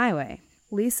back to the highway.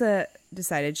 Lisa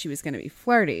decided she was going to be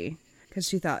flirty because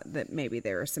she thought that maybe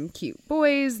there were some cute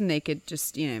boys and they could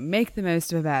just, make the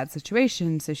most of a bad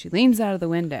situation. So she leans out of the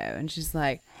window and she's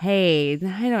like, "Hey,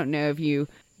 I don't know if you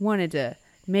wanted to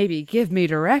maybe give me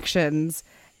directions."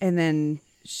 And then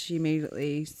she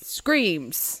immediately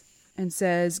screams and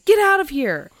says, "Get out of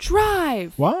here!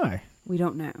 Drive!" Why? We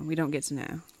don't know. We don't get to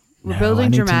know. We're No, I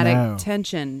building need to dramatic know.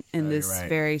 tension in this You're right.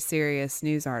 very serious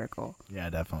news article, Yeah,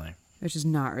 definitely. which is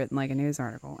not written like a news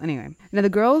article. Anyway, now the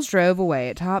girls drove away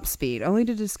at top speed, only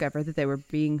to discover that they were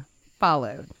being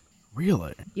followed.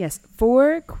 Really? Yes,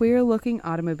 4 queer-looking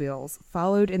automobiles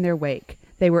followed in their wake.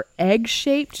 They were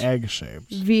egg-shaped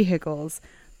Egg-shaped. vehicles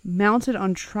mounted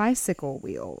on tricycle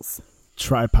wheels.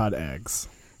 Tripod eggs.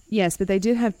 Yes, but they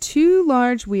did have 2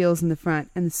 large wheels in the front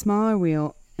and the smaller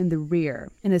wheel in the rear,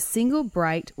 and a single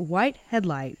bright white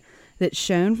headlight that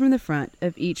shone from the front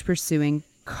of each pursuing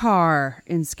car,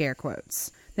 in scare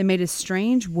quotes. They made a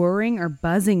strange whirring or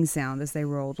buzzing sound as they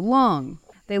rolled along.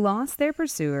 They lost their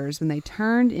pursuers when they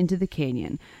turned into the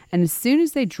canyon, and as soon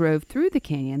as they drove through the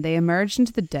canyon, they emerged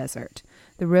into the desert.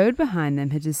 The road behind them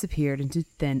had disappeared into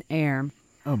thin air.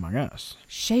 Oh my gosh.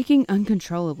 Shaking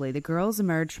uncontrollably, the girls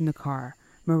emerged from the car.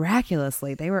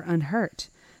 Miraculously, they were unhurt.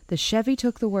 The Chevy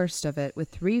took the worst of it with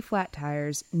 3 flat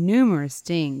tires, numerous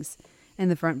dings in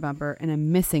the front bumper, and a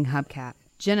missing hubcap.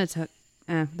 Jenna took...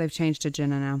 they've changed to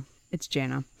Jenna now. It's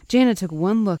Jana. Jana took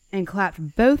one look and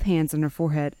clapped both hands on her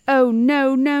forehead. "Oh,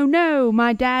 no, no, no!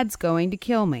 My dad's going to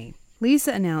kill me."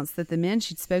 Lisa announced that the men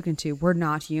she'd spoken to were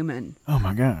not human. Oh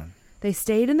my God. They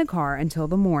stayed in the car until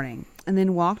the morning, and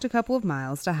then walked a couple of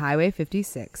miles to Highway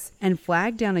 56 and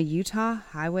flagged down a Utah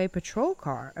Highway Patrol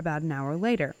car about an hour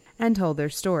later and told their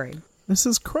story. This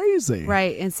is crazy.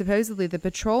 Right, and supposedly the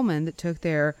patrolman that took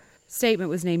their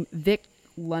statement was named Vic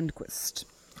Lundquist.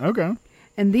 Okay.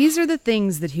 And these are the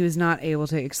things that he was not able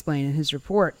to explain in his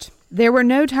report. There were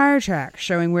no tire tracks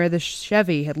showing where the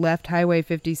Chevy had left Highway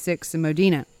 56 in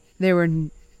Modena. There were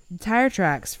tire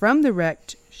tracks from the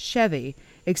wrecked Chevy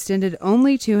extended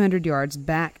only 200 yards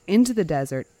back into the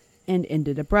desert and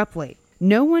ended abruptly.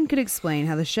 No one could explain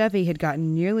how the Chevy had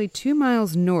gotten nearly 2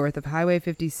 miles north of Highway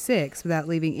 56 without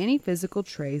leaving any physical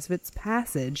trace of its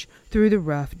passage through the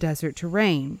rough desert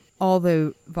terrain.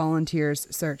 Although volunteers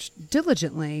searched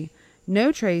diligently,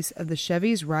 no trace of the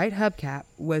Chevy's right hubcap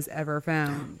was ever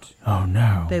found. Oh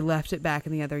no. They left it back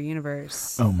in the other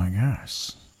universe. Oh my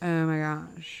gosh. Oh my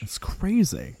gosh. It's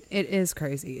crazy. It is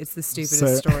crazy. It's the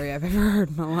stupidest story I've ever heard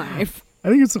in my life. I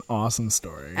think it's an awesome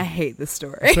story. I hate this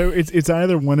story. So it's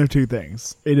either one of two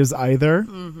things. It is either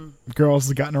girls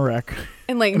have gotten a wreck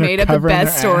and like and are made up the covering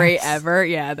best their story ass. ever.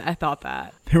 Yeah, I thought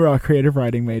that. They were all creative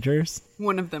writing majors.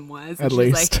 One of them was. At She's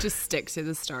least. like, just stick to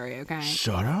the story, okay?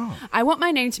 Shut up. I want my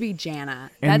name to be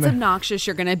Jana. And That's obnoxious.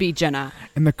 You're going to be Jenna.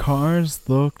 And the cars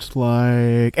looked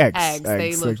like eggs. Eggs.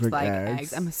 They looked like eggs.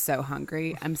 eggs. I'm so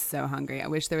hungry. I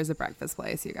wish there was a breakfast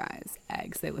place, you guys.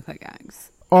 Eggs. They look like eggs.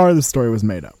 Or the story was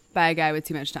made up. By a guy with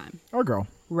too much time. Or girl.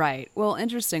 Right. Well,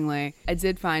 interestingly, I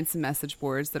did find some message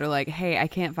boards that are like, hey, I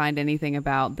can't find anything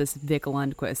about this Vic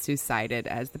Lundquist who's cited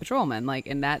as the patrolman. Like,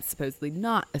 and that's supposedly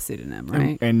not a pseudonym,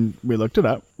 right? And we looked it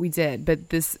up. We did. But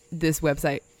this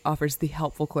website offers the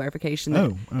helpful clarification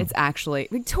that Oh. it's actually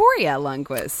Victoria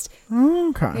Lundquist,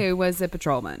 Okay. who was a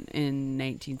patrolman in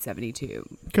 1972.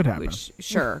 Could happen. Which,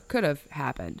 sure, could have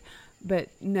happened. But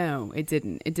no, it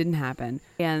didn't. It didn't happen.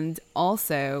 And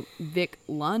also, Vic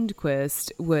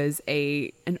Lundquist was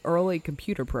an early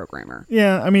computer programmer.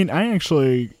 Yeah, I mean, I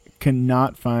actually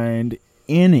cannot find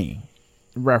any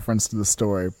reference to the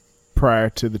story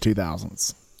prior to the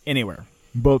 2000s. Anywhere.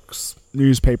 Books,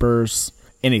 newspapers,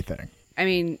 anything. I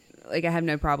mean, like, I have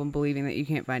no problem believing that you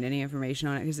can't find any information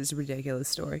on it because it's a ridiculous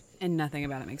story and nothing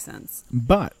about it makes sense.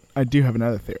 But I do have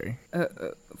another theory.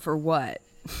 For what?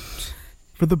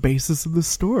 For the basis of the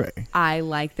story. I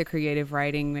like the creative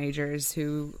writing majors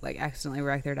who like accidentally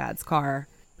wrecked their dad's car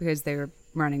because they were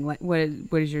running.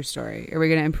 What is your story? Are we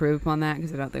going to improve upon that?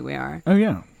 Because I don't think we are. Oh,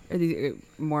 yeah. Are these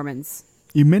Mormons?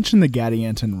 You mentioned the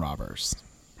Gadianton robbers.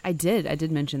 I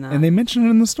did mention that. And they mentioned it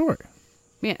in the story.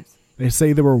 Yes. They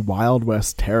say they were Wild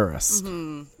West terrorists.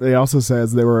 They also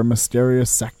says they were a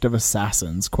mysterious sect of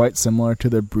assassins, quite similar to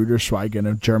the Bruderschweigen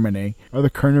of Germany or the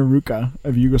Kerneruka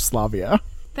of Yugoslavia.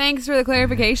 Thanks for the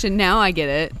clarification. Now I get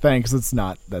it. Thanks. That's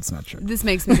not true. This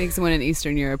makes me think someone in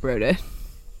Eastern Europe wrote it.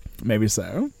 Maybe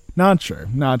so. Not sure.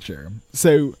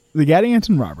 So the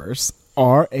Gadianton robbers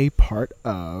are a part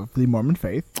of the Mormon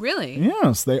faith. Really?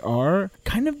 Yes, they are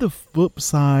kind of the flip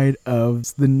side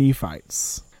of the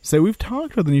Nephites. So we've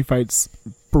talked about the Nephites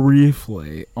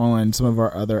briefly on some of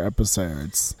our other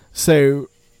episodes. So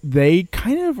they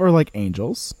kind of are like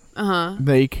angels.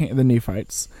 The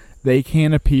Nephites. They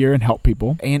can appear and help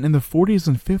people. And in the 40s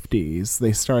and 50s,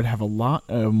 they started to have a lot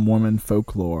of Mormon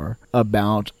folklore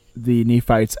about the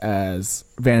Nephites as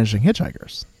vanishing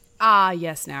hitchhikers. Ah,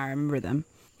 yes, now I remember them.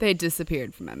 They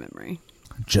disappeared from my memory.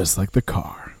 Just like the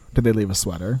car. Did they leave a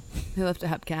sweater? They left a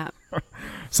hubcap.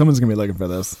 Someone's going to be looking for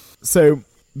this. So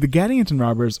the Gadianton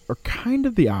robbers are kind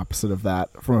of the opposite of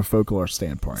that from a folklore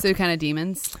standpoint. So kind of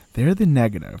demons? They're the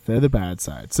negative. They're the bad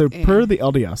side. So per the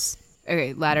LDS...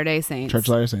 Okay, Latter-day Saints. Church of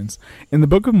Latter-day Saints. In the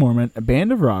Book of Mormon, a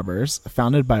band of robbers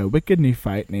founded by a wicked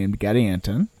Nephite named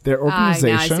Gadianton. Their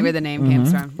organization now I see where the name came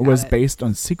from. was based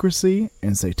on secrecy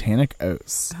and satanic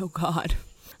oaths. Oh, God.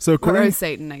 So or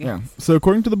Satan, I guess. Yeah. So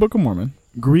according to the Book of Mormon,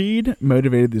 greed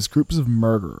motivated these groups of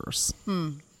murderers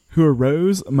who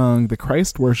arose among the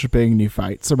Christ-worshipping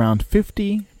Nephites around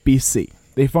 50 BC.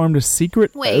 They formed a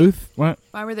secret oath. What?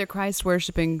 Why were there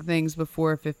Christ-worshipping things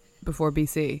before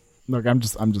BC? Look, I'm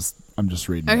just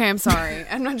reading. Okay, I'm sorry.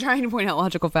 I'm not trying to point out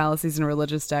logical fallacies in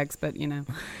religious texts, but you know.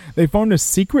 They formed a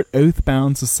secret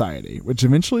oath-bound society, which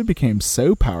eventually became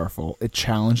so powerful it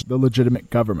challenged the legitimate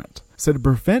government. So to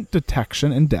prevent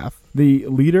detection and death, the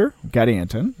leader,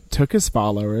 Gadianton, took his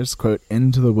followers, quote,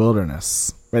 into the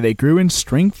wilderness, where they grew in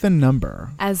strength and number.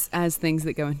 As things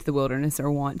that go into the wilderness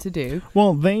are wont to do.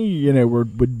 Well, they,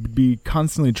 would be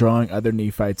constantly drawing other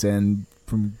Nephites in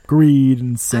from greed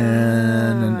and sin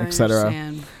and etc.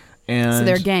 And so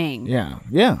they're a gang.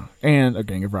 Yeah. And a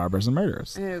gang of robbers and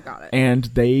murderers. Oh, got it. And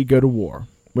they go to war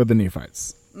with the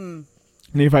Nephites.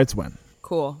 Nephites win.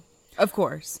 Cool. Of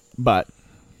course. But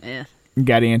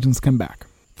Gadiantons come back.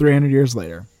 300 years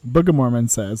later, Book of Mormon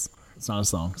says, it's not a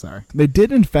song, sorry. They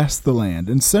did infest the land,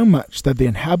 and so much that the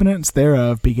inhabitants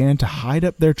thereof began to hide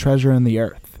up their treasure in the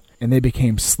earth, and they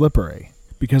became slippery,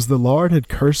 because the Lord had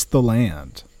cursed the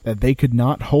land, that they could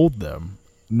not hold them,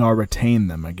 nor retain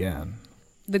them again.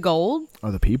 The gold?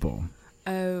 Or the people.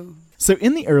 Oh. So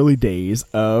in the early days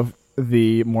of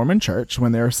the Mormon church,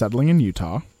 when they were settling in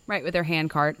Utah. Right, with their hand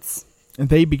carts.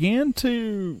 They began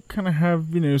to kind of have,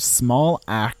 small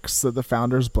acts that the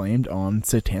founders blamed on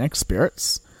satanic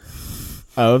spirits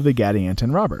of the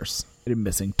Gadianton robbers.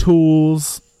 Missing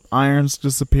tools, irons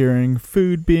disappearing,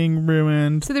 food being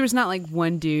ruined. So there was not like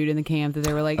one dude in the camp that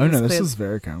they were like... Oh, no, this is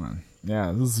very common.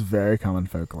 Yeah, this is very common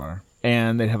folklore.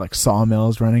 And they'd have like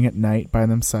sawmills running at night by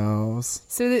themselves.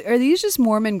 So are these just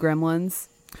Mormon gremlins?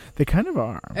 They kind of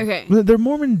are. Okay. They're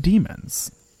Mormon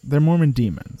demons.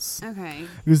 Okay.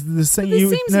 Because the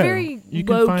same, very you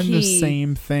can find the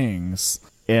same things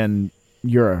in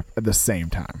Europe at the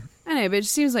same time. I know, but it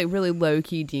seems like really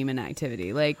low-key demon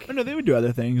activity. Like, oh, no, they would do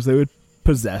other things. They would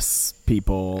possess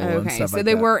people and stuff like that. So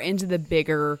they were into the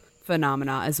bigger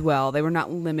phenomena as well. They were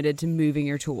not limited to moving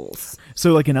your tools.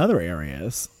 So like in other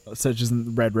areas, such as in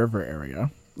the Red River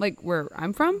area. Like where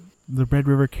I'm from? The Red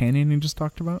River Canyon you just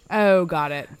talked about. Oh,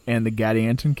 got it. And the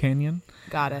Gadianton Canyon.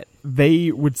 Got it.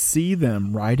 They would see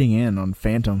them riding in on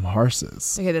phantom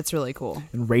horses. Okay, that's really cool.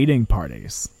 And raiding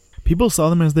parties. People saw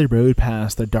them as they rode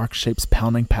past, their dark shapes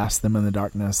pounding past them in the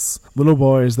darkness. Little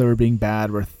boys that were being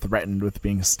bad were threatened with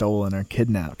being stolen or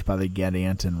kidnapped by the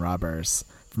Gadianton robbers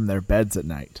from their beds at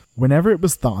night. Whenever it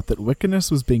was thought that wickedness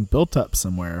was being built up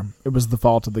somewhere, it was the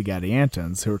fault of the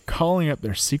Gadiantons, who were calling up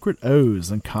their secret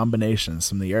oaths and combinations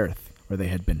from the earth where they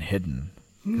had been hidden,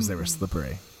 because they were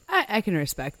slippery. I can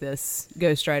respect this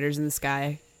Ghost Riders in the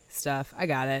Sky stuff. I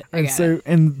got it.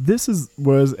 And this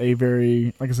was a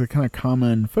very, like I said, kind of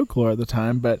common folklore at the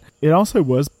time, but it also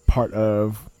was part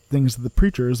of things that the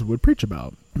preachers would preach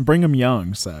about. Brigham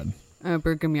Young said. Oh,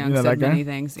 Brigham Young said many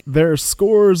things. There are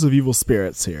scores of evil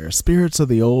spirits here, spirits of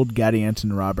the old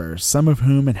Gadianton robbers, some of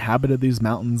whom inhabited these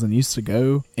mountains and used to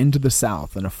go into the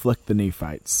south and afflict the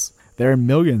Nephites. There are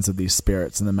millions of these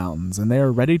spirits in the mountains, and they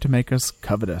are ready to make us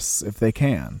covetous if they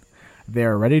can. They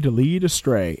are ready to lead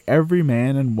astray every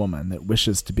man and woman that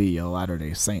wishes to be a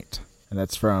Latter-day Saint. And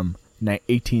that's from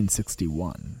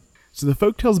 1861. So the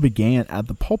folktales began at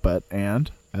the pulpit and,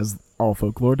 as all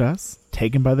folklore does,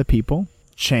 taken by the people,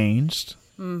 changed,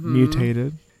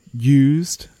 mutated,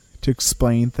 used to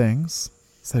explain things,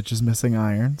 such as missing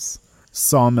irons,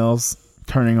 sawmills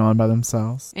turning on by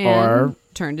themselves, and or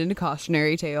turned into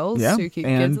cautionary tales to keep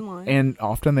kids in line. And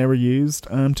often they were used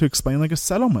to explain like a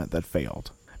settlement that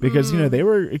failed. Because, they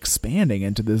were expanding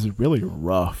into this really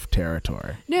rough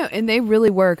territory. No, and they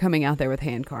really were coming out there with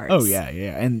hand carts. Oh, yeah.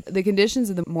 And the conditions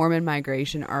of the Mormon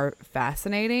migration are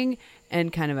fascinating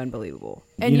and kind of unbelievable.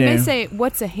 And you may say,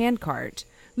 what's a hand cart?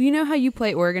 Well, you know how you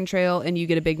play Oregon Trail and you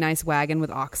get a big, nice wagon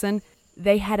with oxen?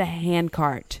 They had a hand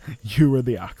cart. You were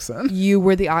the oxen. You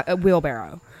were the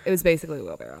wheelbarrow. It was basically a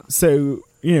wheelbarrow. So,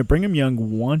 Brigham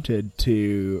Young wanted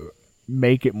to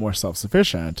make it more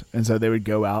self-sufficient, and so they would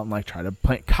go out and like try to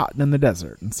plant cotton in the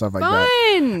desert and stuff like that,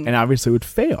 and obviously would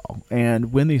fail.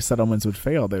 And when these settlements would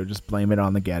fail, they would just blame it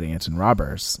on the Gadianton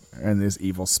robbers and these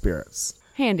evil spirits.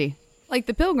 Handy. Like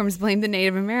the Pilgrims blamed the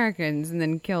Native Americans and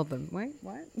then killed them. Wait,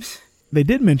 what? They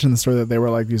did mention the story that they were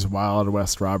like these Wild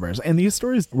West robbers, and these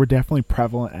stories were definitely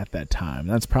prevalent at that time.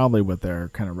 That's probably what they're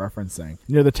kind of referencing.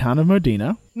 Near the town of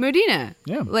Modena. Modena.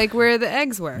 Yeah. Like where the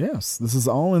eggs were. Yes, this is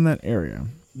all in that area.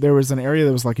 There was an area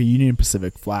that was like a Union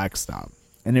Pacific flag stop,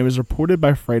 and it was reported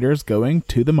by freighters going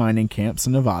to the mining camps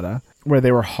in Nevada, where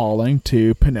they were hauling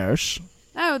to Pinoche.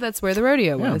 Oh, that's where the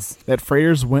rodeo was. That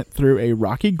freighters went through a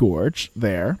rocky gorge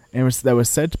there, and that was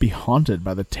said to be haunted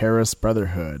by the terrorist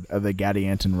brotherhood of the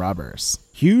Gadianton robbers.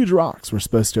 Huge rocks were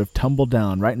supposed to have tumbled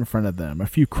down right in front of them, a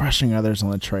few crushing others on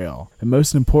the trail. And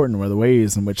most important were the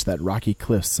ways in which that rocky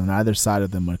cliffs on either side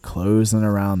of them would close in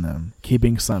around them,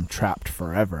 keeping some trapped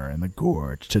forever in the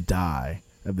gorge to die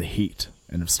of the heat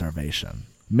and of starvation.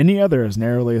 Many others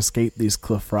narrowly escaped these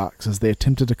cliff rocks as they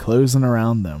attempted to close in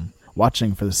around them,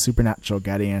 watching for the supernatural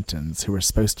Gadiantons who were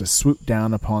supposed to swoop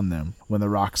down upon them when the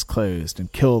rocks closed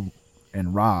and kill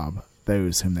and rob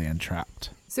those whom they entrapped.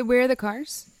 So where are the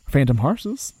cars? Phantom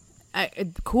horses.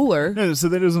 Cooler. No, so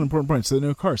that is an important point. So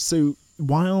no cars. So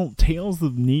while tales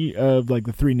of like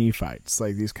the three Nephites,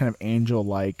 like these kind of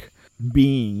angel-like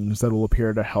beings that will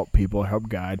appear to help people, help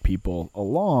guide people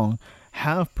along,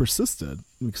 have persisted,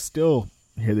 we still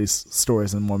hear these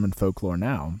stories in Mormon folklore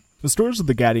now. The stories of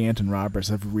the Gadianton robbers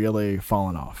have really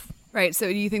fallen off. Right, so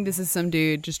do you think this is some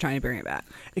dude just trying to bring it back?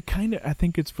 I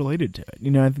think it's related to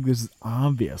it. I think this is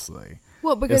obviously...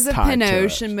 Well, because of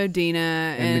Pinoche and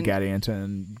Modena and the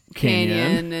Gadianton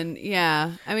Canyon. And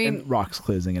yeah, I mean... And rocks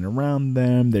closing in around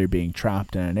them. They're being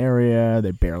trapped in an area.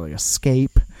 They barely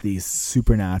escape. These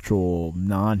supernatural,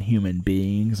 non-human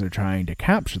beings are trying to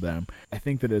capture them. I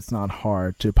think that it's not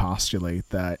hard to postulate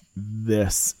that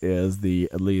this is the,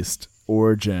 at least,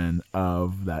 origin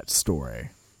of that story.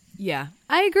 Yeah,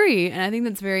 I agree. And I think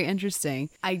that's very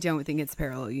interesting. I don't think it's a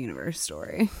parallel universe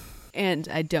story. And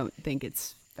I don't think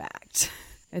it's fact.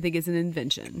 I think it's an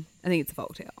invention. I think it's a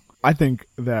folktale. I think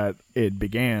that it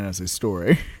began as a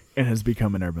story and has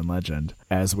become an urban legend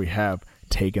as we have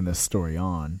taken this story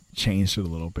on, changed it a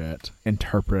little bit,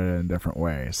 interpreted it in different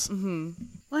ways. Mm-hmm.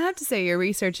 Well, I have to say, your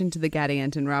research into the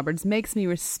Gadianton robbers makes me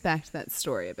respect that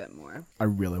story a bit more. I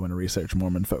really want to research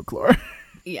Mormon folklore.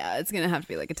 Yeah, it's going to have to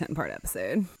be like a 10-part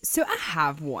episode. So I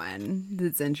have one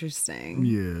that's interesting.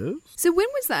 Yes. So when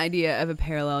was the idea of a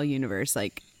parallel universe,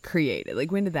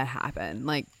 created? When did that happen?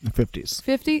 The 50s.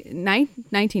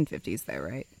 1950s though,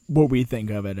 right? What we think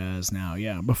of it as now,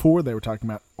 yeah. Before they were talking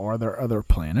about, are there other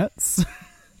planets?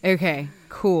 Okay,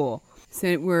 cool.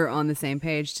 So we're on the same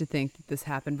page to think that this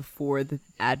happened before the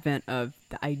advent of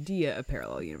the idea of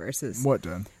parallel universes. What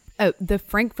did? Oh, the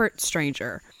Frankfurt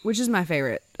Stranger, which is my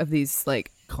favorite of these,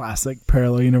 classic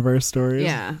parallel universe stories.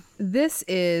 Yeah. This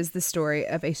is the story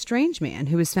of a strange man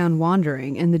who was found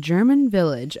wandering in the German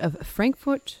village of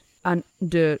Frankfurt an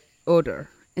der Oder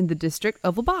in the district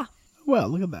of Laboe. Well,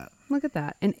 look at that. Look at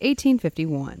that. In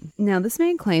 1851. Now, this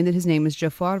man claimed that his name was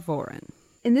Jofar Voren.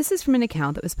 And this is from an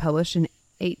account that was published in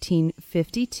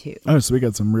 1852. Oh, so we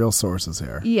got some real sources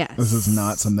here. Yes. This is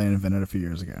not something invented a few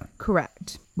years ago.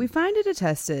 Correct. We find it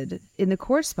attested in the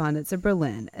correspondence of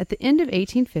Berlin. At the end of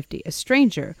 1850, a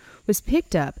stranger was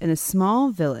picked up in a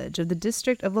small village of the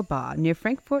district of Laboe near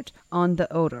Frankfurt on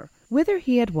the Oder. Whither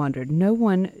he had wandered, no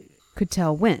one could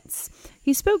tell whence.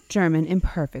 He spoke German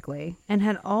imperfectly and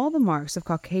had all the marks of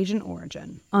Caucasian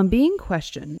origin. On being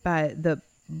questioned by the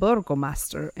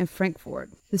Burgomaster in Frankfurt,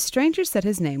 the stranger said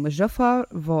his name was Jofar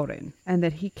Voren and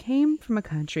that he came from a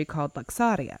country called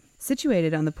Laxaria,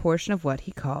 situated on the portion of what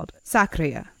he called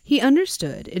Sacria. He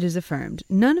understood, it is affirmed,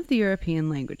 none of the European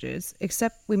languages,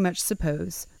 except, we much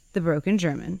suppose, the broken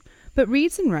German, but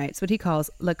reads and writes what he calls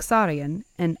Laxarian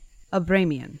and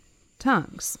Abramian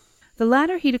tongues. The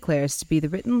latter he declares to be the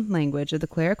written language of the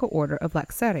clerical order of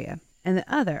Laxaria, and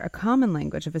the other a common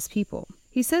language of his people.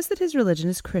 He says that his religion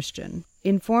is Christian,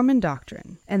 in form and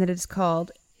doctrine, and that it is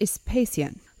called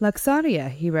Ispasian.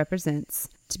 Laxaria he represents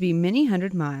to be many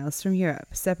hundred miles from Europe,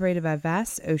 separated by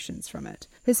vast oceans from it.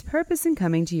 His purpose in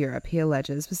coming to Europe, he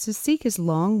alleges, was to seek his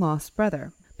long-lost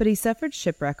brother, but he suffered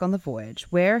shipwreck on the voyage,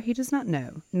 where he does not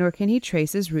know, nor can he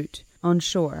trace his route on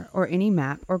shore or any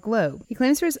map or globe. He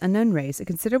claims for his unknown race a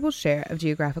considerable share of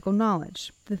geographical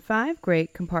knowledge. The 5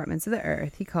 great compartments of the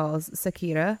earth he calls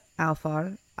Sakira,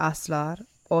 Alfar, Aslar,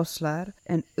 Oslar,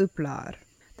 and Uplar.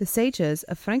 The sages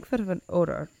of Frankfurt on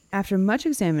Oder, after much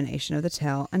examination of the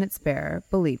tale and its bearer,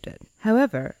 believed it.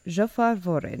 However, Jofar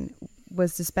Vorin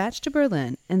was dispatched to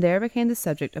Berlin and there became the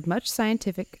subject of much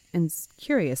scientific and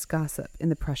curious gossip in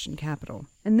the Prussian capital.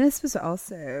 And this was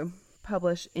also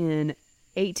published in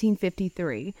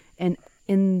 1853 and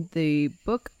in the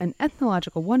book An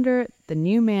Ethnological Wonder, The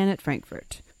New Man at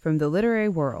Frankfurt, from the Literary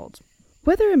World.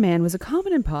 Whether a man was a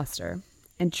common impostor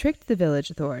and tricked the village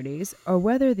authorities, or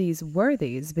whether these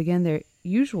worthies began their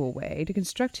usual way to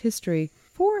construct history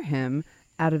for him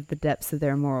out of the depths of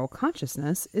their moral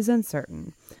consciousness, is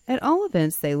uncertain. At all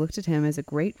events, they looked at him as a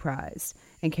great prize,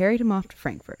 and carried him off to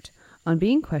Frankfurt. On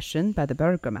being questioned by the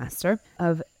burgomaster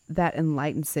of that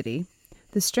enlightened city,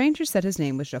 the stranger said his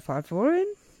name was Jofar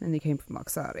Vorin, and he came from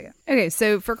Laxaria. Okay,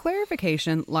 so for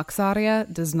clarification,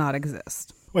 Laxaria does not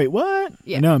exist. Wait, what?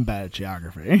 Yeah. I know I'm bad at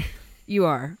geography. You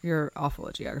are. You're awful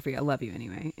at geography. I love you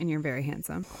anyway, and you're very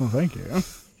handsome. Well, thank you.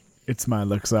 It's my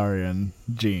Luxarian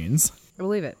genes. I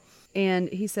believe it. And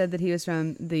he said that he was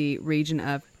from the region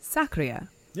of Sakria.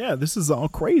 Yeah, this is all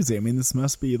crazy. I mean, this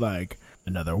must be like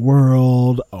another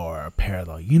world or a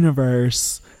parallel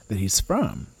universe that he's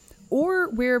from. Or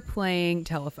we're playing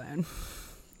telephone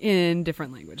in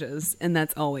different languages, and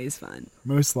that's always fun.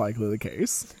 Most likely the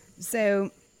case.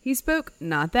 So he spoke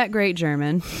not that great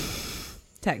German,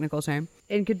 technical term,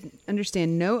 and could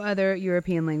understand no other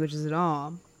European languages at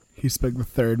all. He spoke the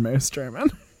third most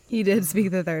German. He did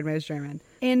speak the third most German.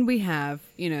 And we have,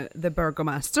 the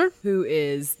burgomaster, who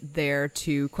is there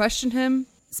to question him,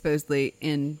 supposedly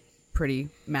in pretty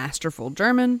masterful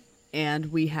German.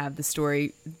 And we have the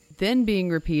story then being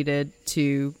repeated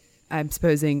to, I'm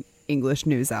supposing, English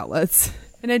news outlets.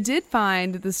 And I did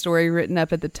find the story written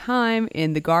up at the time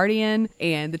in The Guardian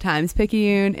and the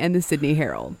Times-Picayune and the Sydney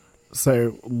Herald.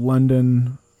 So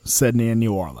London, Sydney, and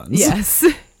New Orleans. Yes.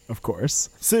 Of course.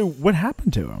 So what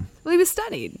happened to him? Well, he was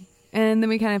studied. And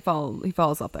then he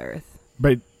falls off the earth.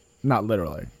 But not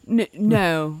literally.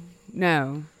 No.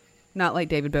 Not like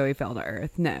David Bowie fell to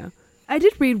earth. No. I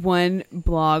did read one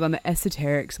blog on the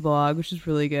Esoterics blog, which is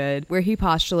really good, where he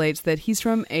postulates that he's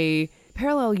from a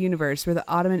parallel universe where the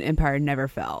Ottoman Empire never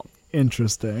fell.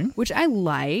 Interesting. Which I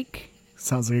like.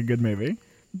 Sounds like a good movie.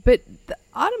 But the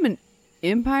Ottoman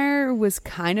Empire was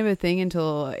kind of a thing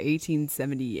until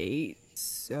 1878.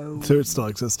 So it still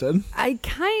existed? I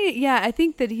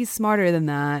think that he's smarter than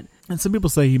that. And some people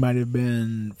say he might have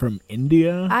been from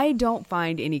India. I don't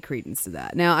find any credence to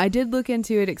that. Now, I did look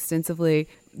into it extensively.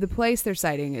 The place they're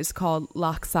citing is called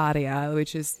Laxaria,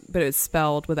 but it's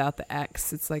spelled without the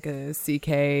X. It's like a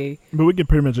CK. But we could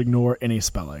pretty much ignore any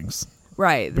spellings.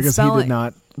 Right. Because he did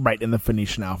not write in the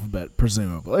Phoenician alphabet,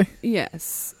 presumably.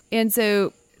 Yes. And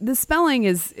so the spelling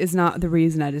is not the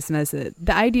reason I dismiss it.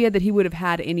 The idea that he would have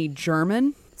had any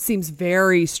German seems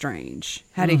very strange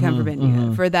had he come from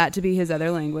India, for that to be his other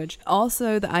language.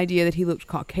 Also, the idea that he looked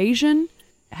Caucasian,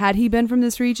 had he been from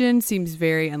this region, seems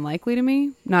very unlikely to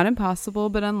me. Not impossible,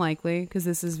 but unlikely, because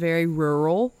this is very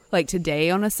rural. Like today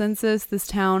on a census, this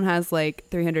town has like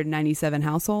 397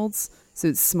 households, so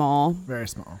it's small. Very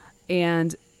small.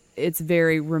 And it's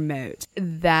very remote.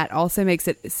 That also makes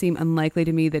it seem unlikely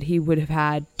to me that he would have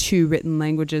had 2 written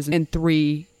languages and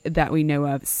 3 that we know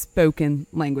of spoken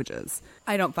languages.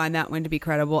 I don't find that one to be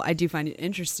credible. I do find it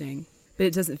interesting, but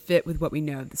it doesn't fit with what we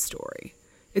know of the story.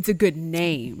 It's a good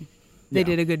name. They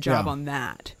did a good job on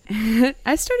that.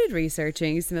 I started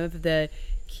researching some of the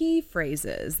key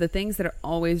phrases, the things that are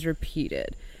always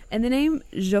repeated. And the name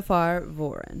Jofar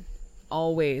Vorin,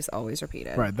 always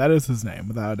repeated. Right, that is his name,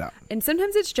 without a doubt. And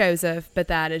sometimes it's Joseph, but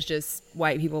that is just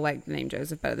white people like the name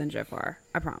Joseph better than Jofar.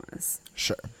 I promise.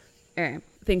 Sure. Okay.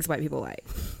 Things white people like.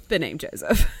 The name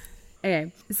Joseph.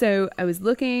 Okay. So I was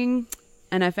looking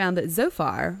and I found that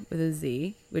Zophar with a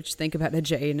Z, which think about the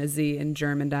J and a Z in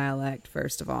German dialect,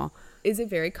 first of all, is a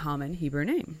very common Hebrew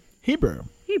name. Hebrew.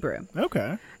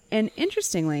 Okay. And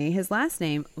interestingly, his last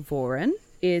name, Vorin,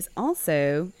 is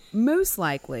also most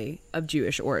likely of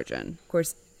Jewish origin. Of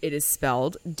course, it is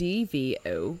spelled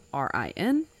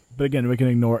Dvorin. But again, we can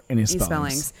ignore any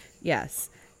spellings. Yes.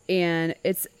 And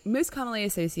it's most commonly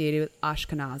associated with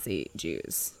Ashkenazi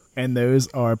Jews. And those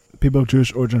are people of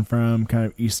Jewish origin from kind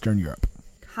of Eastern Europe.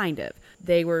 Kind of.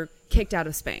 They were kicked out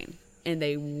of Spain and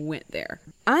they went there.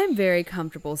 I'm very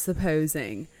comfortable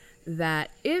supposing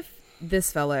that if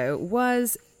this fellow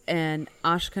was an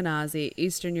Ashkenazi,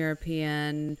 Eastern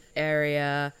European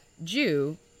area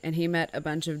Jew, and he met a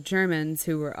bunch of Germans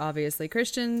who were obviously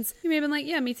Christians, he may have been like,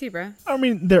 yeah, me too, bro. I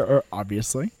mean, there are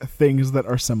obviously things that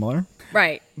are similar.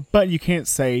 Right. But you can't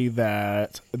say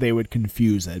that they would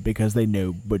confuse it because they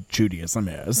know what Judaism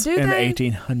is. Do in they?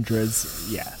 the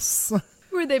 1800s, yes.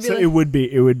 Would they be So like...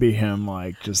 it would be him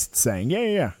like just saying,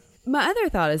 yeah. My other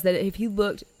thought is that if he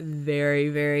looked very,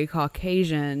 very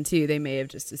Caucasian, too, they may have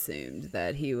just assumed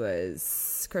that he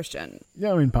was Christian.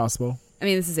 Yeah, I mean, possible. I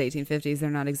mean, this is 1850s.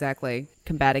 They're not exactly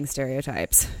combating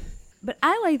stereotypes. But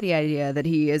I like the idea that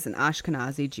he is an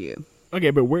Ashkenazi Jew.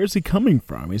 Okay, but where's he coming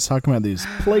from? He's talking about these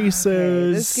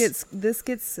places. Okay, this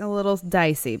gets a little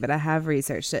dicey, but I have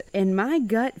researched it. And my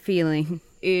gut feeling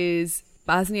is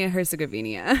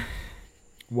Bosnia-Herzegovina.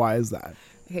 Why is that?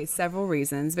 Okay, several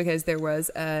reasons. Because there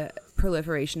was a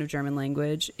proliferation of German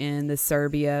language in the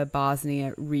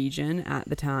Serbia-Bosnia region at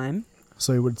the time.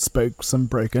 So he would speak some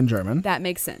broken German. That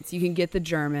makes sense. You can get the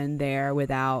German there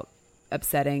without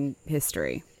upsetting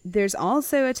history. There's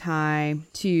also a tie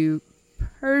to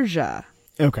Persia.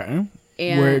 Okay.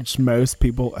 Which most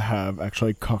people have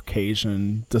actually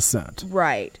Caucasian descent.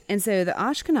 Right. And so the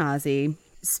Ashkenazi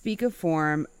speak a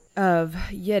form of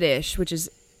Yiddish, which is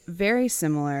very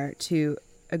similar to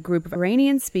a group of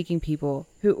Iranian-speaking people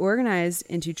who organized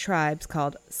into tribes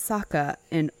called Saka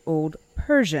in Old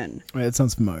Persian. It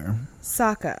sounds familiar.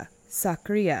 Saka,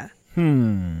 Sakriya.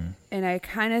 And I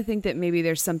kind of think that maybe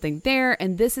there's something there,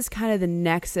 and this is kind of the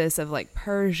nexus of like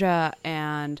Persia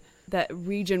and that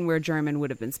region where German would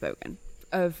have been spoken,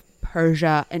 of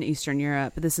Persia and Eastern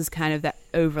Europe. This is kind of that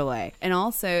overlay. And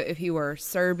also, if he were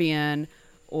Serbian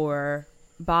or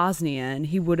Bosnian,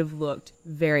 he would have looked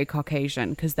very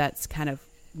Caucasian, because that's kind of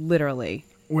literally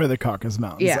where the Caucasus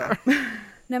Mountains are.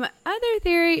 Now, my other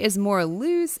theory is more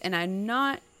loose, and I'm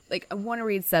not, like, I want to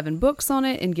read 7 books on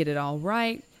it and get it all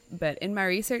right. But in my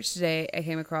research today, I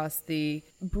came across the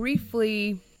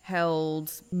briefly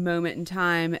held moment in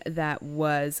time that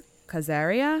was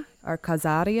Khazaria, or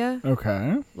Khazaria.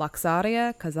 Okay.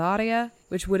 Laxaria, Khazaria,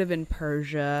 which would have been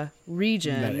Persia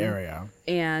region. That area.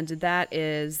 And that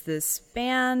is this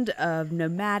band of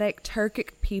nomadic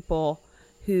Turkic people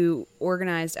who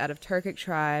organized out of Turkic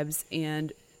tribes.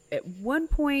 And at one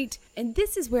point, and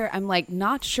this is where I'm like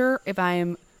not sure if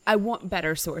I want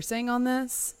better sourcing on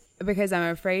this, because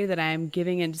I'm afraid that I'm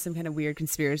giving into some kind of weird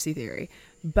conspiracy theory.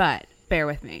 But bear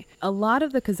with me. A lot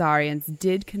of the Khazarians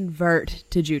did convert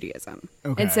to Judaism.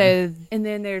 Okay. And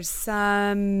then there's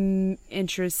some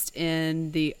interest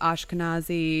in the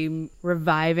Ashkenazi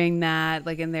reviving that,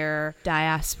 like in their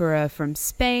diaspora from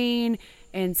Spain.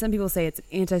 And some people say it's an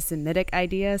anti-Semitic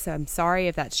idea, so I'm sorry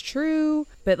if that's true.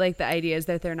 But like the idea is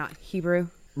that they're not Hebrew.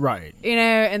 Right. You know,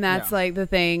 and that's like the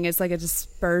thing. It's like a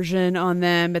dispersion on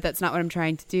them, but that's not what I'm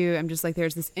trying to do. I'm just like,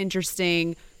 there's this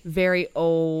interesting, very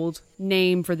old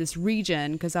name for this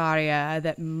region, Khazaria,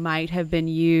 that might have been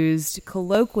used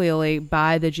colloquially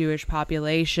by the Jewish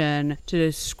population to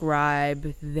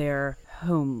describe their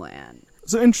homeland.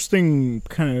 So interesting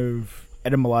kind of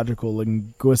etymological,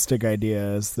 linguistic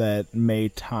ideas that may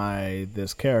tie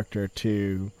this character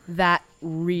to that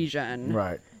region.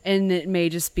 Right. And it may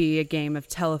just be a game of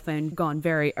telephone gone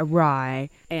very awry.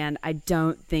 And I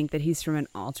don't think that he's from an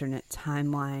alternate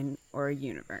timeline or a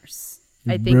universe.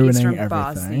 I think he's from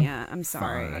Bosnia. I'm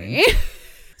sorry.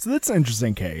 So that's an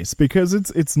interesting case, because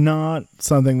it's not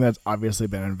something that's obviously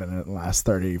been invented in the last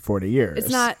 30, 40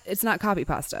 years. It's not copy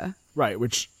pasta. Right,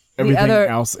 which everything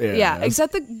else is. Yeah,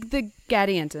 except the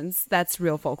Gadiantons. That's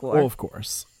real folklore. Well, of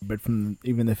course. But from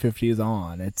even the 50s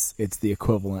on, it's the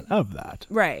equivalent of that.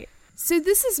 Right. So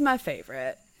this is my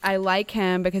favorite. I like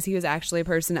him because he was actually a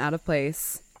person out of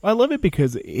place. I love it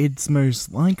because it's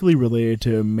most likely related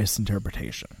to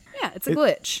misinterpretation. Yeah, it's a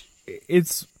glitch.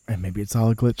 And maybe it's all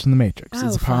a glitch in the Matrix. Oh,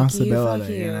 it's a possibility. Fuck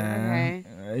you. You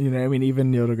know? Okay. I mean, even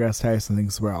Neil deGrasse Tyson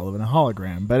thinks we're all living in a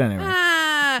hologram. But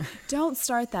anyway. Don't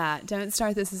start that. Don't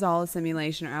start this is all a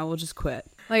simulation, or I will just quit.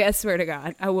 Like, I swear to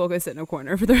God, I will go sit in a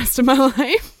corner for the rest of my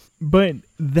life. But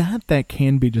that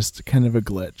can be just kind of a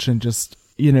glitch and just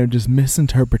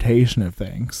misinterpretation of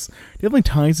things. Definitely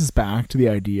ties us back to the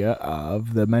idea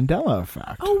of the Mandela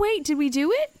effect. Oh, wait, did we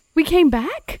do it? We came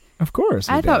back? Of course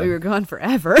I thought we were gone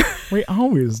forever. We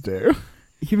always do.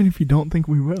 Even if you don't think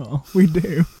we will, we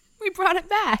do. We brought it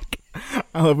back.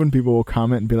 I love when people will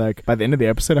comment and be like, by the end of the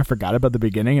episode, I forgot about the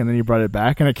beginning, and then you brought it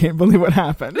back, and I can't believe what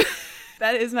happened.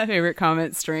 That is my favorite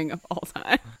comment string of all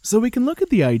time. So we can look at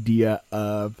the idea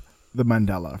of the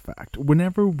Mandela effect.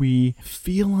 Whenever we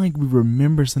feel like we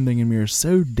remember something and we are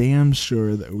so damn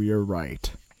sure that we are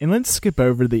right. And let's skip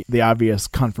over the obvious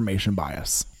confirmation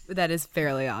bias. That is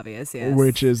fairly obvious, yes.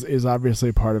 Which is obviously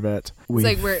a part of it. We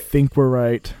like think we're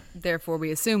right. Therefore,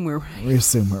 we assume we're right. We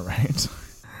assume we're right.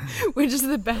 Which is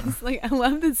the best. Like, I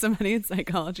love that somebody in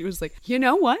psychology was like, you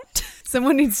know what?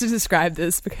 Someone needs to describe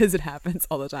this because it happens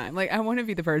all the time. Like, I want to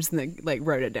be the person that like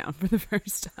wrote it down for the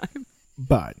first time.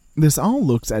 But this all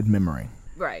looks at memory.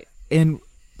 Right. And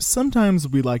sometimes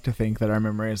we like to think that our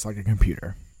memory is like a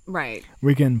computer. Right.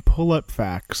 We can pull up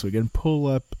facts, we can pull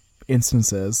up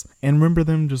instances, and remember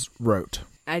them just rote.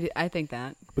 I think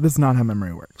that. But that's not how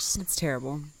memory works. It's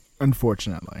terrible.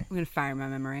 Unfortunately. I'm going to fire my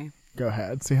memory. Go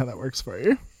ahead, see how that works for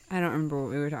you. I don't remember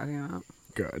what we were talking about.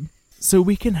 Good. So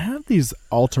we can have these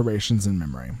alterations in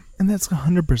memory, and that's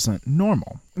 100%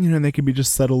 normal. You know, they can be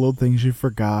just subtle little things you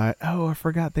forgot. Oh, I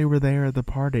forgot they were there at the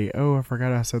party. Oh, I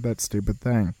forgot I said that stupid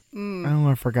thing. Oh,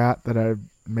 I forgot that I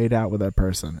made out with that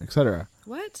person, etc.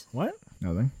 What? What?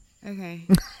 Nothing. Okay.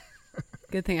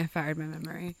 Good thing I fired my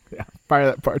memory. Yeah, fire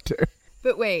that part too.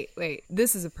 But wait.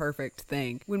 This is a perfect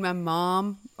thing. When my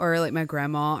mom or like my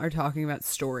grandma are talking about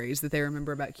stories that they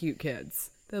remember about cute kids,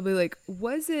 they'll be like,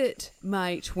 was it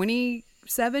my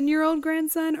 27-year-old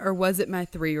grandson or was it my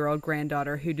 3-year-old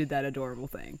granddaughter who did that adorable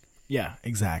thing? Yeah,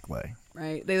 exactly.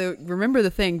 Right? They remember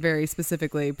the thing very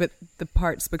specifically, but the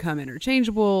parts become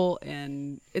interchangeable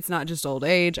and it's not just old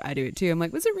age. I do it too. I'm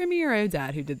like, was it Remy or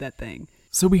Dad who did that thing?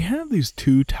 So we have these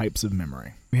two types of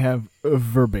memory. We have a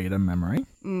verbatim memory.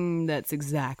 That's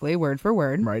exactly word for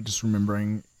word. Right, just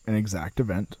remembering an exact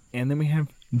event. And then we have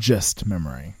gist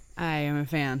memory. I am a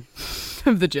fan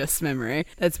of the gist memory.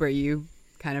 That's where you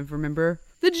kind of remember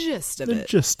the gist of it. The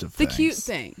gist of the things. cute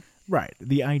thing. Right,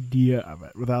 the idea of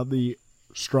it without the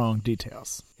strong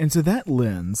details. And so that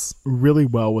lends really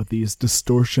well with these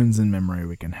distortions in memory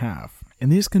we can have.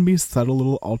 And these can be subtle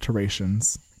little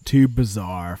alterations to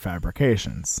bizarre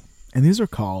fabrications. And these are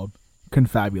called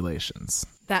confabulations.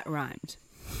 That rhymed.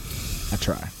 I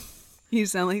try. You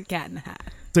sound like Cat in the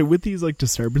Hat. So with these like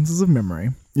disturbances of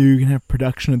memory, you can have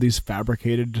production of these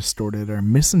fabricated, distorted, or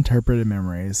misinterpreted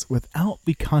memories without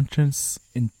the conscious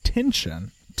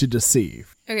intention to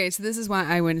deceive. Okay, so this is why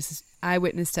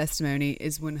eyewitness testimony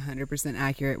is 100%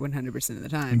 accurate 100% of the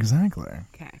time. Exactly.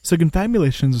 Okay. So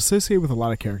confabulations associate with a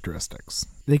lot of characteristics.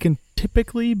 They can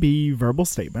typically be verbal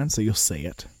statements, so you'll say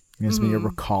it. It's when you're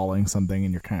recalling something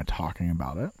and you're kind of talking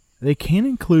about it. They can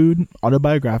include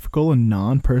autobiographical and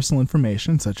non-personal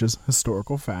information, such as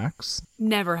historical facts.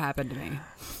 Never happened to me.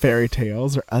 Fairy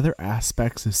tales or other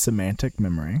aspects of semantic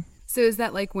memory. So is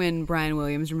that like when Brian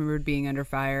Williams remembered being under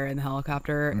fire in the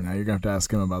helicopter? Now you're going to have to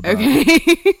ask him about that.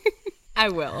 Okay. I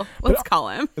will. Let's call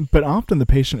him. But often the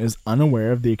patient is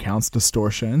unaware of the account's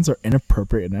distortions or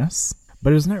inappropriateness,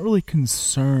 but is not really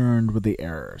concerned with the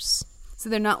errors. So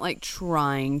they're not like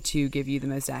trying to give you the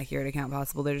most accurate account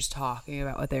possible. They're just talking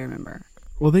about what they remember.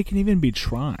 Well, they can even be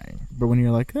trying, but when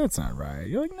you're like, that's not right,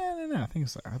 you're like, no, I think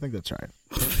so. I think that's right.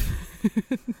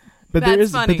 But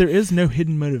there is no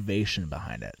hidden motivation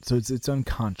behind it. So it's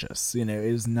unconscious. You know, it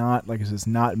is not, like I said, it's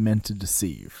not meant to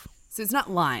deceive. So it's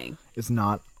not lying. It's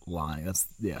not lying.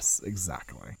 Yes,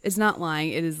 exactly. It's not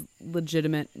lying. It is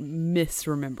legitimate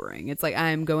misremembering. It's like,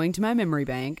 I'm going to my memory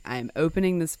bank, I'm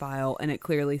opening this file, and it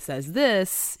clearly says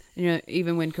this. You know,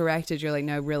 even when corrected, you're like,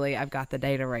 no, really, I've got the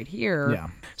data right here. Yeah.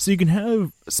 So you can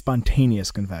have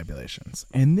spontaneous confabulations,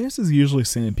 and this is usually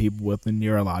seen in people with the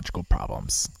neurological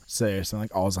problems. So something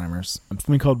like Alzheimer's.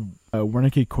 Something called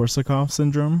Wernicke-Korsakoff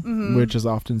syndrome, which is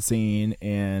often seen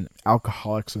in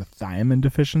alcoholics with thiamine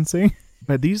deficiency.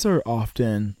 But these are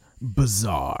often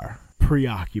bizarre,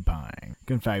 preoccupying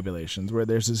confabulations where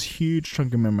there's this huge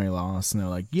chunk of memory loss, and they're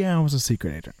like, yeah, I was a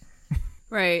secret agent.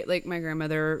 Right, like my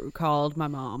grandmother called my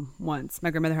mom once.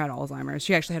 My grandmother had Alzheimer's.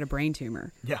 She actually had a brain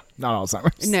tumor. Yeah, not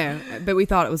Alzheimer's. No, but we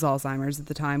thought it was Alzheimer's at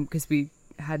the time because we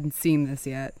hadn't seen this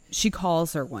yet. She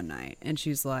calls her one night, and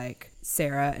she's like,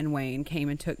 Sarah and Wayne came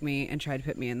and took me and tried to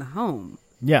put me in the home.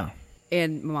 Yeah.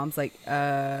 And my mom's like,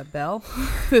 Belle,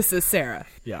 this is Sarah.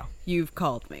 Yeah. You've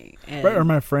called me. And right, or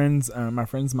my friend's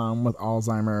mom with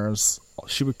Alzheimer's,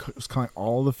 she was calling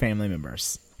all the family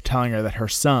members, telling her that her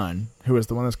son, who was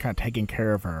the one that's kind of taking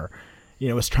care of her, you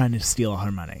know, was trying to steal all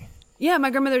her money. Yeah,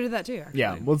 my grandmother did that too, actually.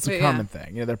 Yeah, well, it's a common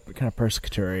thing. You know, they're kind of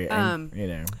persecutory, and, you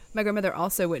know. My grandmother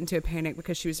also went into a panic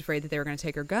because she was afraid that they were going to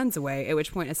take her guns away, at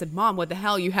which point I said, Mom, what the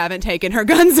hell? You haven't taken her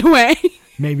guns away.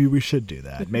 Maybe we should do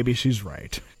that. Maybe she's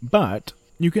right. But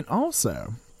you can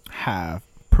also have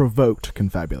provoked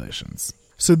confabulations.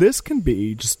 So this can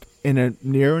be just in a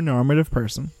neuronormative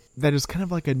person that is kind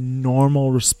of like a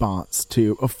normal response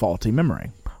to a faulty memory.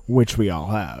 which we all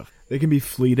have. They can be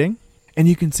fleeting, and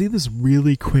you can see this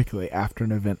really quickly after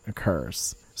an event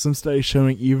occurs. Some studies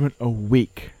showing even a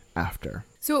week after.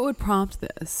 So what would prompt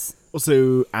this?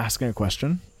 Also, asking a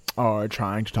question or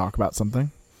trying to talk about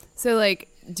something. So, like,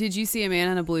 did you see a man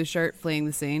in a blue shirt fleeing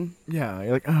the scene? Yeah,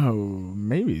 you're like, oh,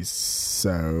 maybe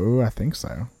so. I think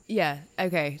so. Yeah,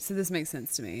 okay, so this makes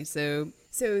sense to me. So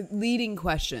leading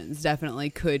questions definitely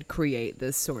could create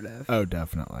this sort of... Oh,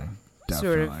 definitely.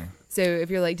 Sort of. So if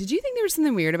you're like, did you think there was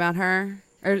something weird about her?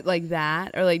 Or like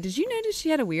that? Or like, did you notice she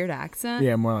had a weird accent?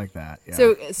 Yeah, more like that. Yeah.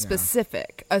 So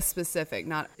specific,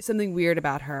 not something weird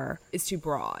about her is too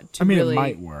broad. It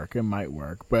might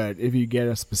work. But if you get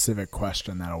a specific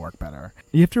question, that'll work better.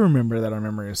 You have to remember that our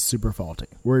memory is super faulty.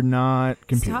 We're not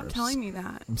computers. Stop telling me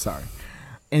that. I'm sorry.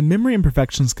 And memory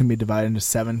imperfections can be divided into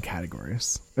 7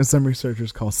 categories, as some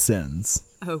researchers call sins.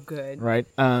 Oh, good. Right?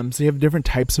 So you have different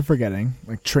types of forgetting,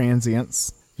 like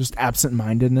transience, just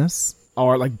absent-mindedness,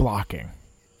 or like blocking.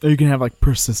 Or you can have like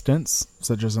persistence,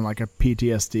 such as in like a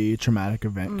PTSD traumatic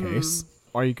event case.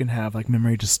 Or you can have like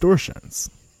memory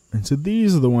distortions. And so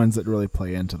these are the ones that really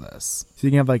play into this. So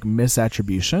you can have like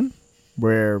misattribution,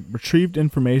 where retrieved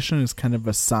information is kind of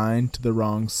assigned to the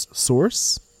wrong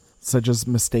source, such as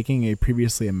mistaking a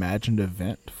previously imagined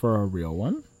event for a real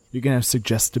one. You can have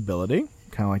suggestibility,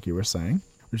 kind of like you were saying,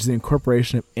 which is the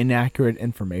incorporation of inaccurate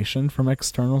information from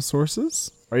external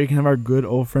sources. Or you can have our good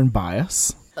old friend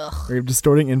bias, where you have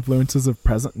distorting influences of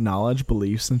present knowledge,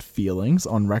 beliefs, and feelings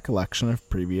on recollection of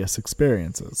previous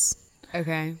experiences.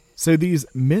 Okay. So these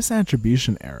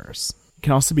misattribution errors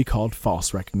can also be called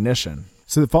false recognition.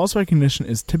 So the false recognition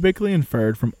is typically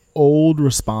inferred from old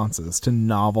responses to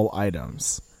novel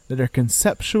items that are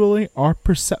conceptually or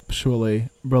perceptually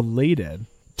related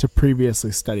to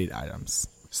previously studied items.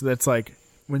 So that's like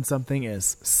when something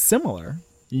is similar,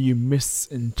 you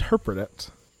misinterpret it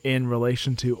in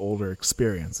relation to older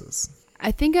experiences.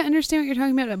 I think I understand what you're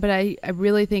talking about, but I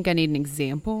really think I need an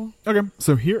example. Okay,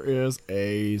 so here is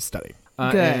a study.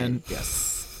 Good. And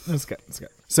yes, that's good.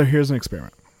 So here's an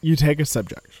experiment. You take a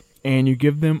subject and you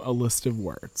give them a list of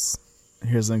words.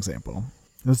 Here's an example.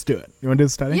 Let's do it. You want to do the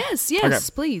study? Yes, okay.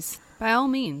 Please. By all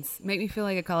means. Make me feel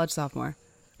like a college sophomore.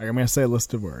 Okay, I'm going to say a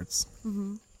list of words.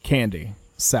 Mm-hmm. Candy,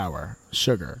 sour,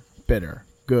 sugar, bitter,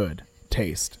 good,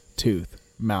 taste, tooth,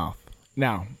 mouth.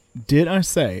 Now, did I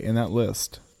say in that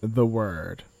list the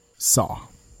word saw?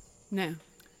 No.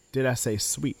 Did I say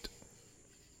sweet?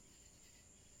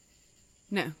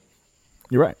 No.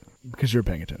 You're right, because you're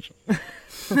paying attention.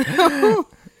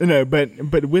 No,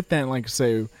 but with that, like,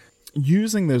 so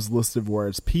using those list of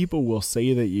words, people will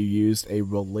say that you used a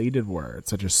related word,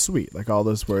 such as sweet, like all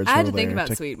those words. I had to think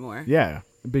about sweet more. Yeah,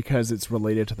 because it's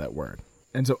related to that word.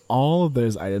 And so all of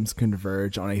those items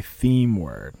converge on a theme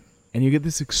word. And you get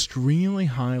this extremely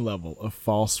high level of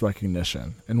false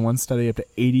recognition. In one study, up to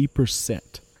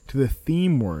 80% to the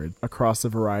theme word across a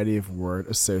variety of word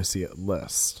associate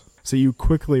lists. So you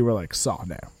quickly were like, saw,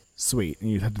 no, sweet.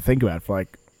 And you had to think about it for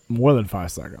like more than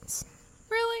 5 seconds.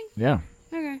 Really? Yeah.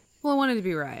 Okay. Well, I wanted to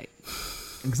be right.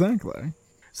 Exactly.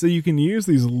 So you can use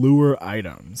these lure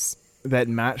items that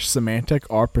match semantic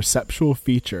or perceptual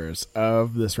features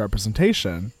of this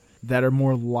representation that are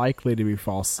more likely to be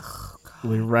falsely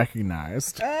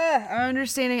recognized. I'm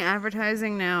understanding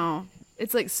advertising now.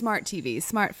 It's like smart TV,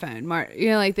 smartphone,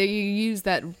 like you use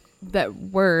that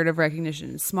word of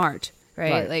recognition, smart,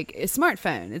 right? Like a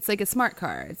smartphone. It's like a smart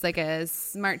car. It's like a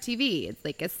smart TV. It's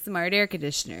like a smart air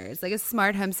conditioner. It's like a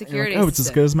smart home security system. It's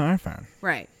as good as my iPhone.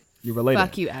 Right. You related.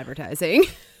 Fuck you, advertising.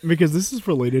 Because this is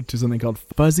related to something called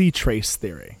fuzzy trace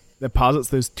theory that posits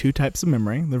those 2 types of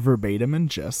memory, the verbatim and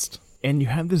gist. And you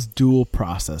have this dual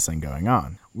processing going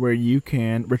on where you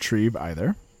can retrieve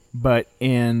either, but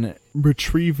in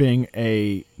retrieving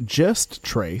a gist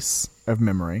trace of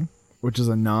memory, which is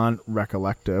a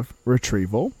non-recollective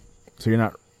retrieval, so you're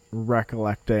not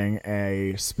recollecting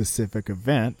a specific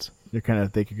event, you're kind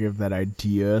of thinking of that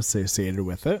idea associated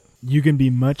with it, you can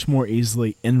be much more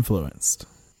easily influenced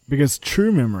because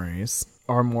true memories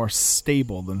are more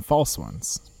stable than false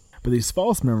ones. But these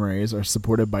false memories are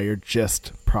supported by your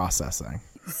gist processing.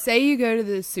 Say you go to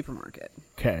the supermarket.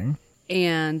 Okay.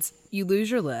 And you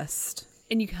lose your list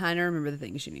and you kind of remember the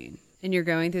things you need. And you're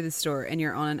going through the store and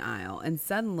you're on an aisle and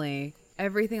suddenly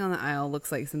everything on the aisle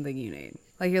looks like something you need.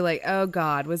 Like you're like, oh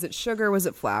God, was it sugar? Was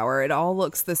it flour? It all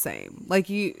looks the same.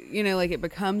 Like you know, like it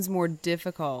becomes more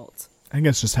difficult. I think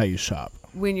that's just how you shop.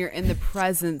 When you're in the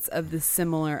presence of the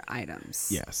similar items.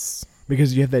 Yes.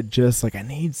 Because you have that just like, I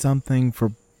need something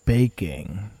for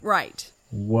baking. Right.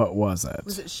 What was it?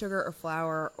 Was it sugar or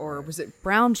flour or was it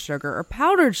brown sugar or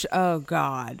powdered sugar? Oh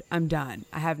God, I'm done.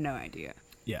 I have no idea.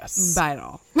 Yes. buy it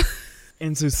all.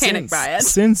 And so Panic buy it.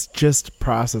 Since just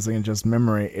processing and just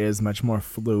memory is much more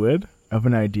fluid of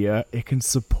an idea, it can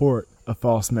support a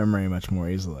false memory much more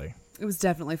easily. It was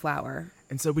definitely flour.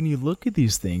 And so when you look at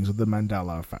these things with the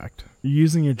Mandela effect, you're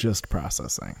using your just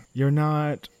processing. You're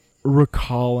not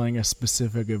recalling a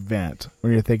specific event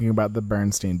when you're thinking about the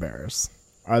Bernstein Bears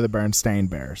or the Bernstein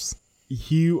Bears.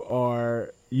 You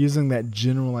are using that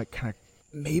general, like, kind of,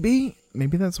 maybe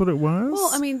that's what it was.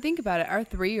 Well, I mean, think about it. Our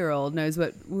 3-year-old knows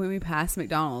what, when we pass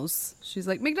McDonald's, she's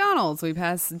like, McDonald's. We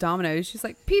pass Domino's, she's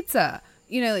like, pizza.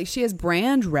 You know, like, she has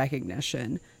brand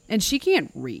recognition, and she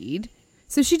can't read.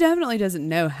 So she definitely doesn't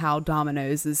know how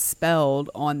Domino's is spelled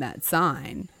on that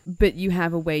sign. But you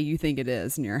have a way you think it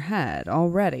is in your head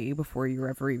already before you're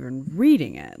ever even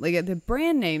reading it. Like, the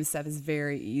brand name stuff is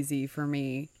very easy for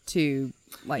me to,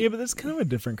 like... Yeah, but that's kind of a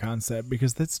different concept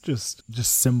because that's just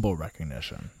symbol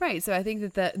recognition. Right, so I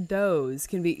think that those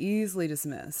can be easily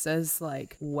dismissed as,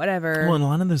 like, whatever. Well, and a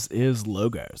lot of this is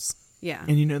logos. Yeah.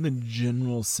 And you know the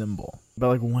general symbol. But,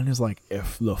 like, one is, like,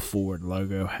 if the Ford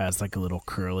logo has, like, a little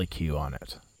curly Q on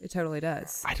it. It totally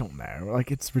does. I don't know.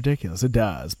 Like, it's ridiculous. It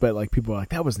does. But, like, people are like,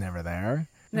 that was never there.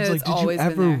 No, it's like, it's did you always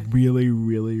ever been there. really,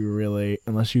 really, really,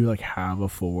 unless you, like, have a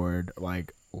Ford,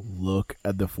 like, look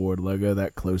at the Ford logo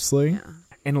that closely? Yeah.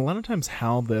 And a lot of times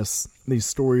how these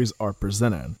stories are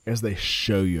presented is they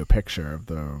show you a picture of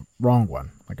the wrong one,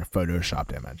 like a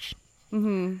photoshopped image.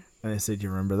 Mm-hmm. And they say, do you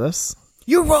remember this?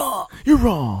 You're wrong. You're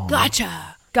wrong.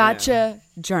 Gotcha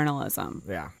journalism.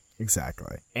 Yeah,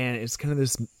 exactly. And it's kind of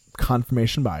this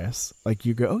confirmation bias. Like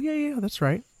you go, oh, yeah, that's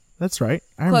right. That's right.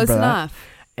 I Close remember enough.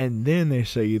 That. And then they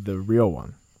show you the real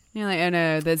one. You're like, oh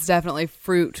no, that's definitely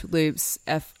Fruit Loops,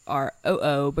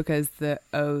 FROO, because the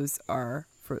O's are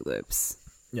Fruit Loops.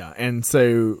 Yeah, and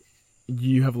so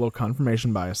you have a little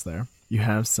confirmation bias there. You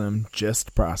have some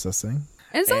just processing.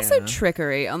 And it's also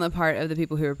trickery on the part of the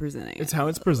people who are presenting it. It's how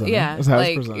it's presented. Yeah, it's how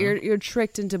like it's presented. you're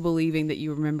tricked into believing that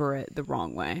you remember it the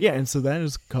wrong way. Yeah, and so that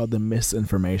is called the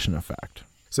misinformation effect.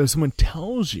 So if someone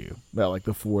tells you that, like,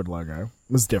 the Ford logo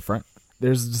was different,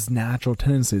 there's this natural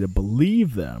tendency to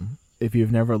believe them if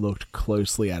you've never looked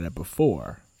closely at it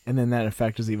before. And then that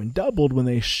effect is even doubled when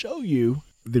they show you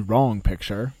the wrong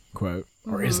picture, quote,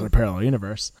 or is it a parallel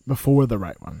universe, before the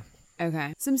right one.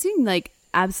 Okay. So I'm seeing, like,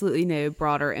 absolutely no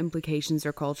broader implications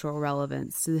or cultural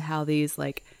relevance to how these,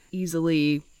 like,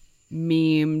 easily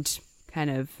memed, kind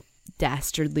of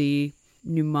dastardly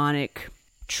mnemonic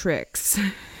tricks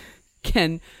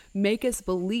can make us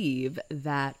believe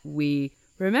that we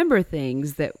remember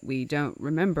things that we don't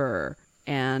remember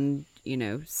and, you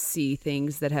know, see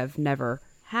things that have never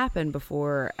happened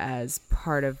before as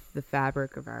part of the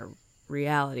fabric of our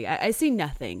reality. I see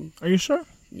nothing. Are you sure?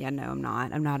 Yeah, no, I'm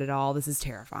not. I'm not at all. This is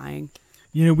terrifying.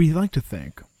 You know, we like to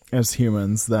think as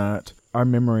humans that our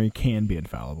memory can be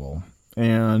infallible.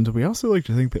 And we also like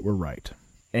to think that we're right.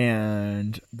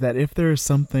 And that if there is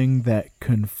something that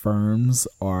confirms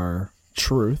our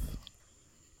truth,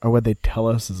 or what they tell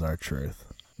us is our truth,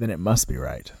 then it must be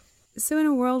right. So in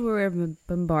a world where we're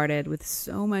bombarded with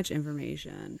so much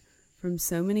information from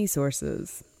so many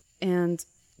sources, and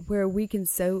where we can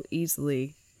so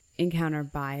easily encounter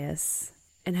bias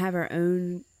and have our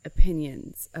own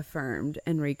opinions affirmed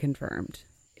and reconfirmed,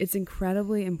 it's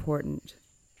incredibly important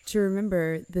to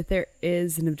remember that there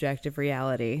is an objective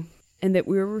reality and that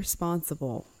we're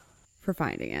responsible for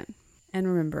finding it and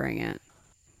remembering it.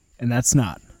 And that's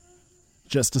not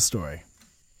just a story.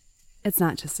 It's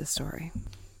not just a story.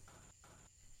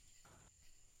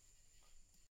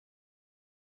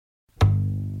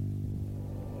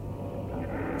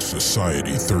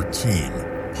 Society 13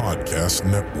 Podcast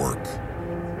Network.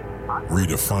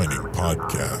 Redefining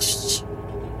podcasts.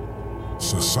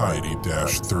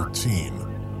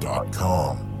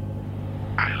 Society-13.com.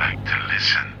 I like to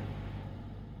listen.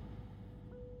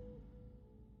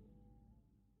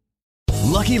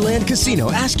 Lucky Land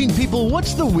Casino, asking people,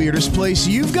 what's the weirdest place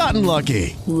you've gotten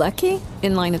lucky? Lucky?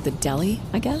 In line at the deli,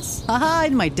 I guess? Aha,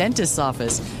 in my dentist's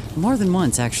office. More than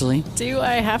once, actually. Do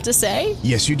I have to say?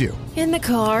 Yes, you do. In the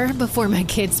car before my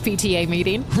kids' PTA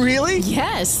meeting. Really?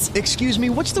 Yes. Excuse me,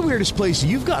 what's the weirdest place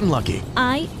you've gotten lucky?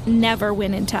 I never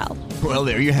win and tell. Well,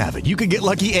 there you have it. You can get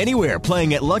lucky anywhere,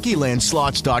 playing at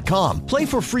LuckyLandSlots.com. Play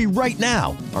for free right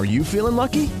now. Are you feeling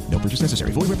lucky? No purchase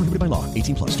necessary. Void where prohibited by law.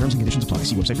 18+. Terms and conditions apply.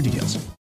 See website for details.